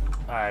 Yep.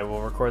 I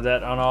will record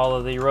that on all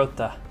of the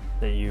Rotha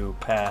that you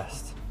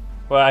passed.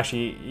 Well,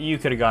 actually, you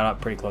could have gone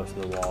up pretty close to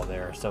the wall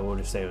there, so we'll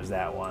just say it was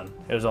that one.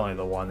 It was only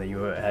the one that you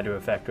had to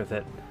affect with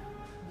it.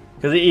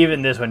 Because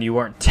even this one, you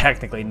weren't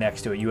technically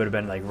next to it. You would have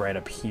been like right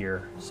up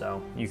here,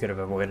 so you could have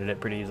avoided it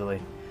pretty easily.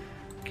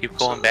 Keep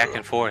going back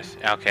and forth,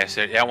 Outcast.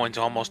 That one's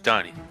almost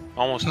done.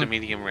 Almost a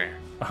medium rare.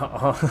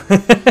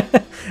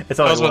 It's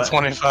only That was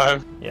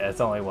 25. Yeah, it's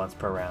only once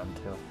per round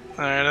too.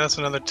 Alright, that's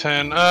another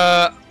 10.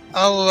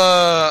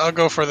 I'll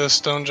go for this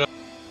stone giant.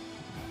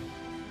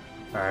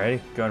 Alrighty,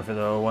 going for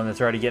the one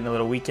that's already getting a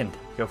little weakened.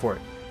 Go for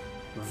it.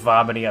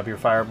 Vomiting up your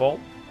firebolt.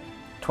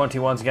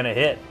 21's gonna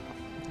hit.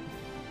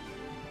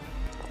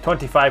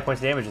 25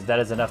 points of damage. That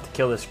is enough to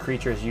kill this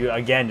creature. As you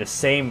again, the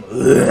same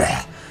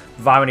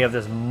vomiting up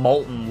this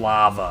molten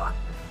lava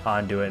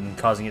onto it and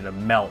causing it to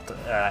melt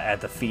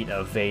at the feet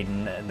of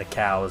Vaden and the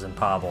cows and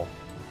Pavel.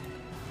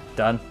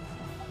 Done?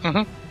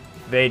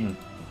 Vaden,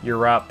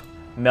 you're up.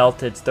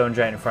 Melted stone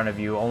giant in front of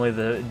you. Only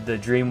the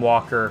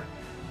Dreamwalker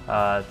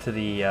to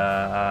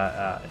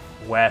the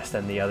west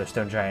and the other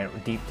stone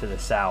giant deep to the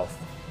south.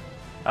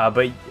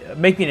 But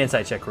make me an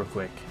insight check real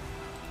quick.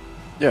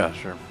 Yeah,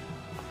 sure.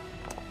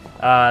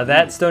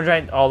 That stone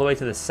giant all the way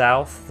to the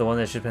south, the one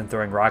that's just been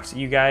throwing rocks at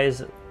you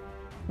guys,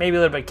 maybe a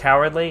little bit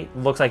cowardly,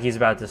 looks like he's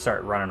about to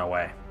start running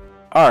away.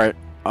 All right,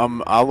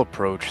 I'll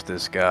approach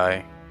this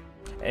guy.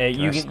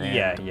 You can,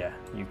 stand yeah,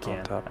 you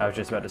can. top I was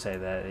just about to say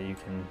that you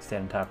can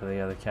stand on top of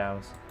the other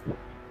cows.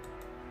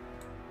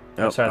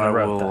 Yep, Sorry, the I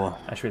Rotha. will.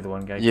 I should be the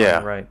one guy.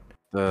 Yeah. Right.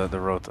 The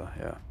Rotha,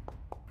 yeah.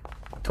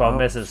 12 Oh.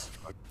 misses.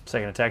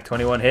 Second attack,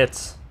 21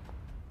 hits.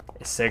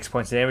 6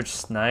 points of damage.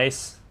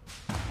 Nice.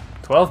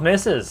 12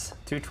 misses.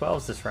 2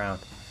 12s this round.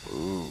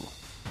 Ooh.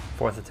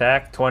 Fourth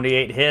attack,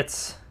 28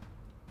 hits.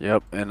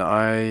 Yep, and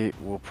I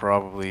will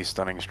probably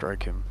stunning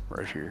strike him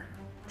right here.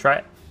 Try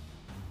it.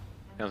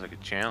 Sounds like a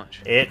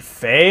challenge. It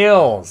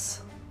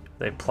fails.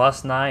 They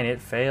 +9. It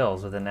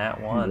fails with a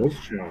nat 1. What's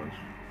challenge?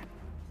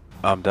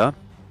 I'm done.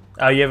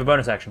 Oh, you have a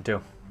bonus action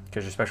too.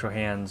 Because your special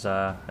hands.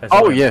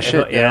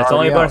 Shit. Yeah, it's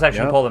only a bonus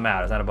action to Yep. pull them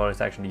out. It's not a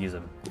bonus action to use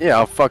them. Yeah,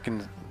 I'll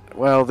fucking.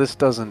 Well, this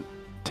doesn't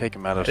take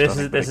him out of. This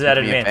stunning, is but this it is at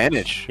gives me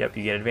advantage. Yep,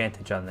 you get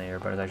advantage on your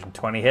bonus action.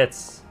 20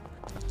 hits.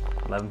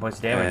 11 points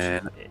of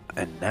damage.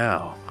 And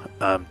now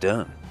I'm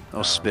done.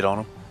 I'll spit on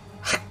him.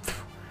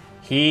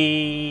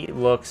 He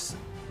looks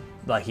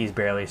like he's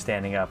barely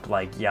standing up,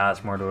 like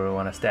Yasmor would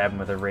want to stab him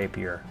with a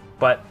rapier.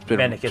 But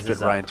Mendicus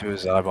is right up. into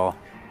his eyeball.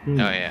 Oh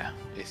yeah,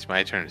 it's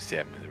my turn to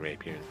stab him with the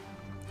rapier.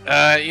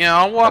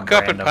 I'll walk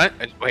up and Random.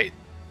 punch. Wait,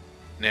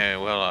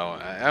 no, well,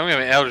 I'm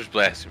gonna Eldritch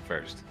Blast him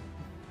first.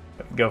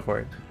 Go for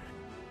it.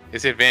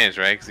 It's advantage,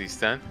 right? Because he's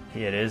stunned.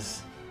 It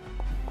is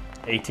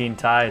 18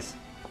 ties.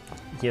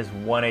 He has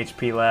 1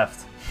 HP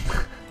left.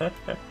 I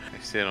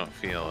still don't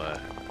feel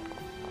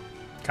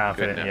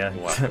Confident, good enough to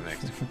walk yeah. the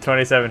next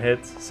 27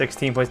 hits,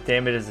 16 points of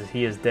damage as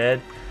he is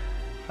dead.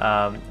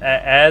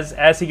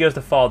 As he goes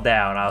to fall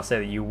down, I'll say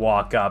that you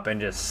walk up and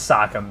just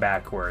sock him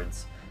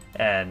backwards.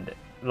 And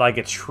like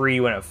a tree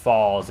when it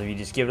falls, if you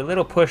just give it a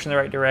little push in the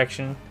right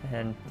direction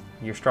and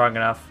you're strong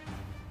enough,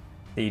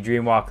 the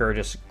Dreamwalker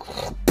just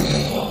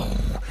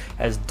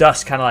as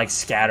dust kind of like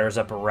scatters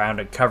up around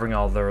it, covering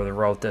all the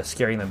Rota,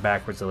 scaring them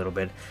backwards a little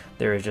bit.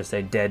 There is just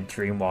a dead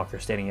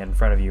Dreamwalker standing in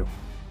front of you.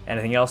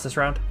 Anything else this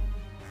round?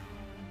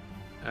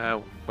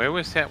 Where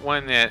was that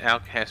one that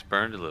Outcast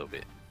burned a little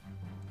bit?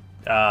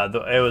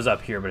 It was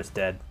up here, but it's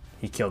dead.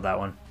 He killed that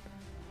one.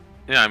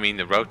 No, I mean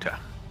the Rota.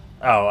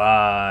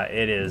 Oh,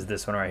 it is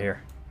this one right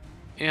here.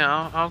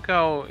 Yeah, I'll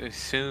go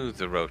soothe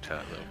the Rota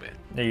a little bit.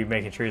 Are you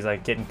making sure he's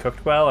like getting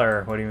cooked well,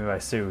 or what do you mean by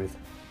soothe?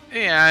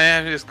 Yeah,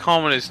 I'm just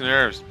calming his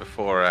nerves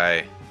before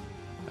I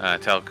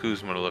tell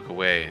Kuzma to look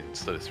away and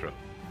slit his throat.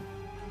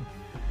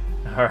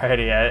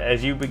 Alrighty,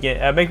 as you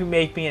begin,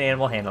 make me an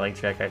animal handling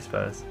check, I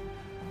suppose.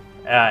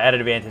 At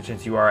advantage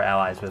since you are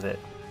allies with it.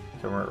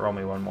 So roll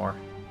me one more,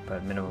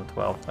 but minimum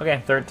 12.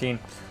 Okay, 13.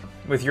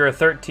 With your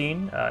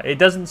 13, it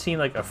doesn't seem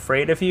like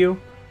afraid of you,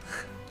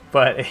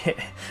 but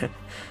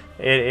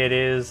it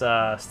is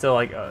still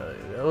like a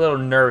little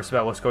nervous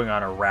about what's going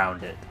on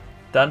around it.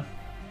 Done?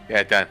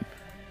 Yeah, done.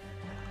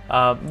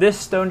 This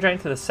stone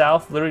giant to the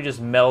south literally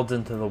just melds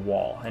into the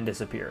wall and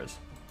disappears.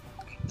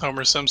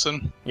 Homer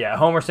Simpson. Yeah,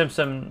 Homer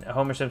Simpson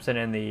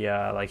in the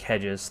like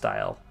hedges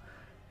style,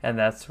 and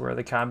that's where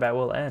the combat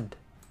will end,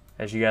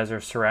 as you guys are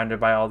surrounded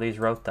by all these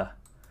Rota.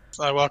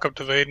 I walk up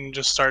to Vaden and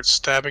just start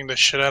stabbing the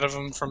shit out of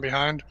him from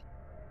behind.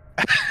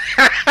 You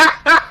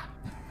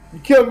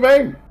killed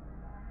Vaden.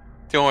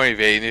 Don't worry,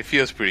 Vaden. It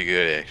feels pretty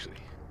good, actually.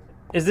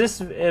 Is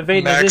this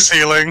Vaden? Max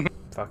healing.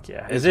 Fuck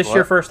yeah! Is Is this what?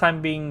 your first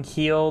time being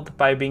healed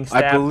by being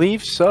stabbed? I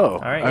believe so.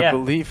 Alright, I yeah.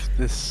 believe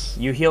this.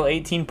 You heal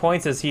 18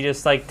 points as he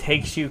just like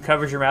takes you,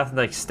 covers your mouth, and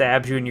like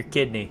stabs you in your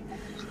kidney.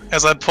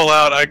 As I pull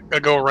out, I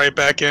go right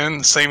back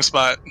in, same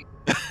spot.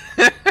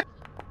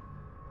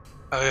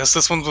 Yes,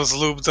 this one was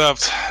lubed up.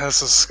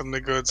 This is gonna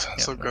be good.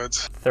 So good.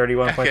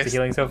 31 points of guess-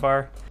 healing so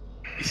far.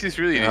 This is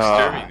really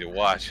disturbing to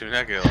watch. I'm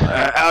not gonna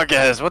lie.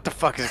 Algaz, what the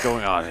fuck is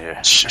going on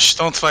here? Shh,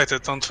 don't fight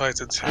it. Don't fight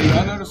it. Hey,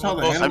 I noticed how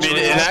the Both- I handles mean, are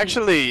it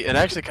reacting.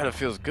 actually kind of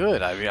feels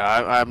good. I mean,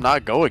 I'm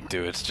not going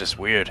to. It's just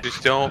weird.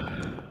 Just don't.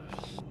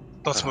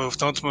 Don't move.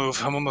 Don't move.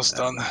 I'm almost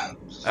done.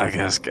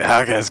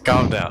 Algaz,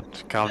 calm down.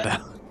 Calm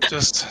down.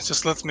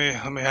 Just let me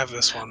have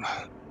this one.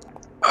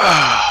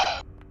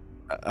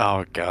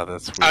 Oh god,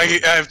 that's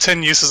weird. I have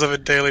 10 uses of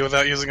it daily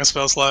without using a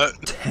spell slot.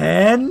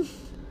 10?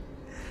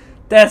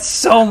 That's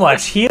so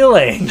much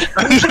healing.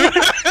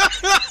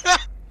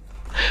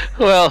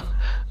 Well,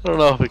 I don't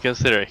know if we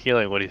consider it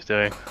healing what he's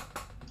doing.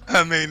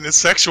 I mean, it's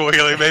sexual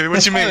healing, baby.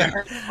 What you mean?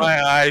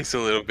 My eyes a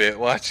little bit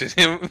watching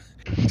him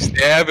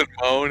stab and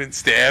moan and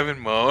stab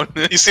and moan.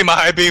 You see my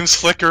high beams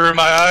flicker in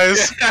my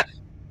eyes?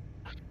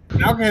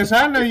 Alcaz,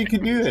 how do I know you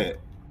can do that?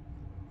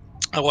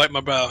 I wipe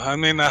my brow. I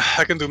mean,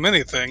 I can do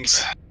many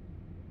things.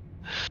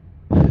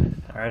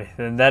 Alright,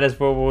 then that is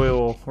where we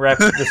will wrap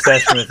up the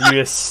session with you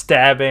just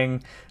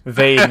stabbing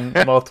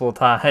Vaden multiple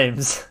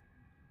times.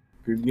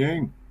 Good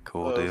game.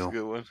 Cool That was a deal.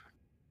 good one.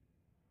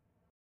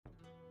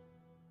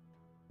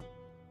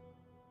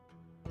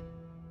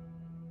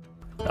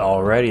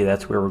 Alrighty,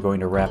 that's where we're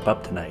going to wrap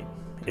up tonight.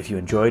 If you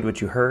enjoyed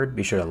what you heard,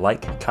 be sure to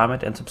like,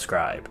 comment, and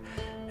subscribe.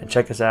 And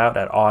check us out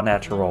at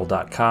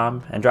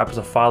awnaturalroll.com and drop us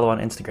a follow on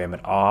Instagram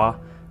at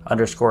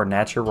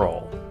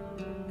aw_natural.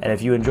 And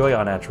if you enjoy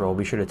Aw Natural,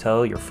 be sure to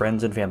tell your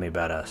friends and family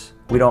about us.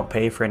 We don't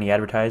pay for any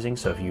advertising,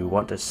 so if you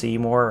want to see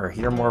more or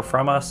hear more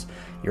from us,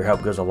 your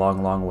help goes a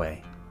long, long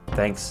way.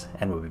 Thanks,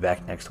 and we'll be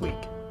back next week.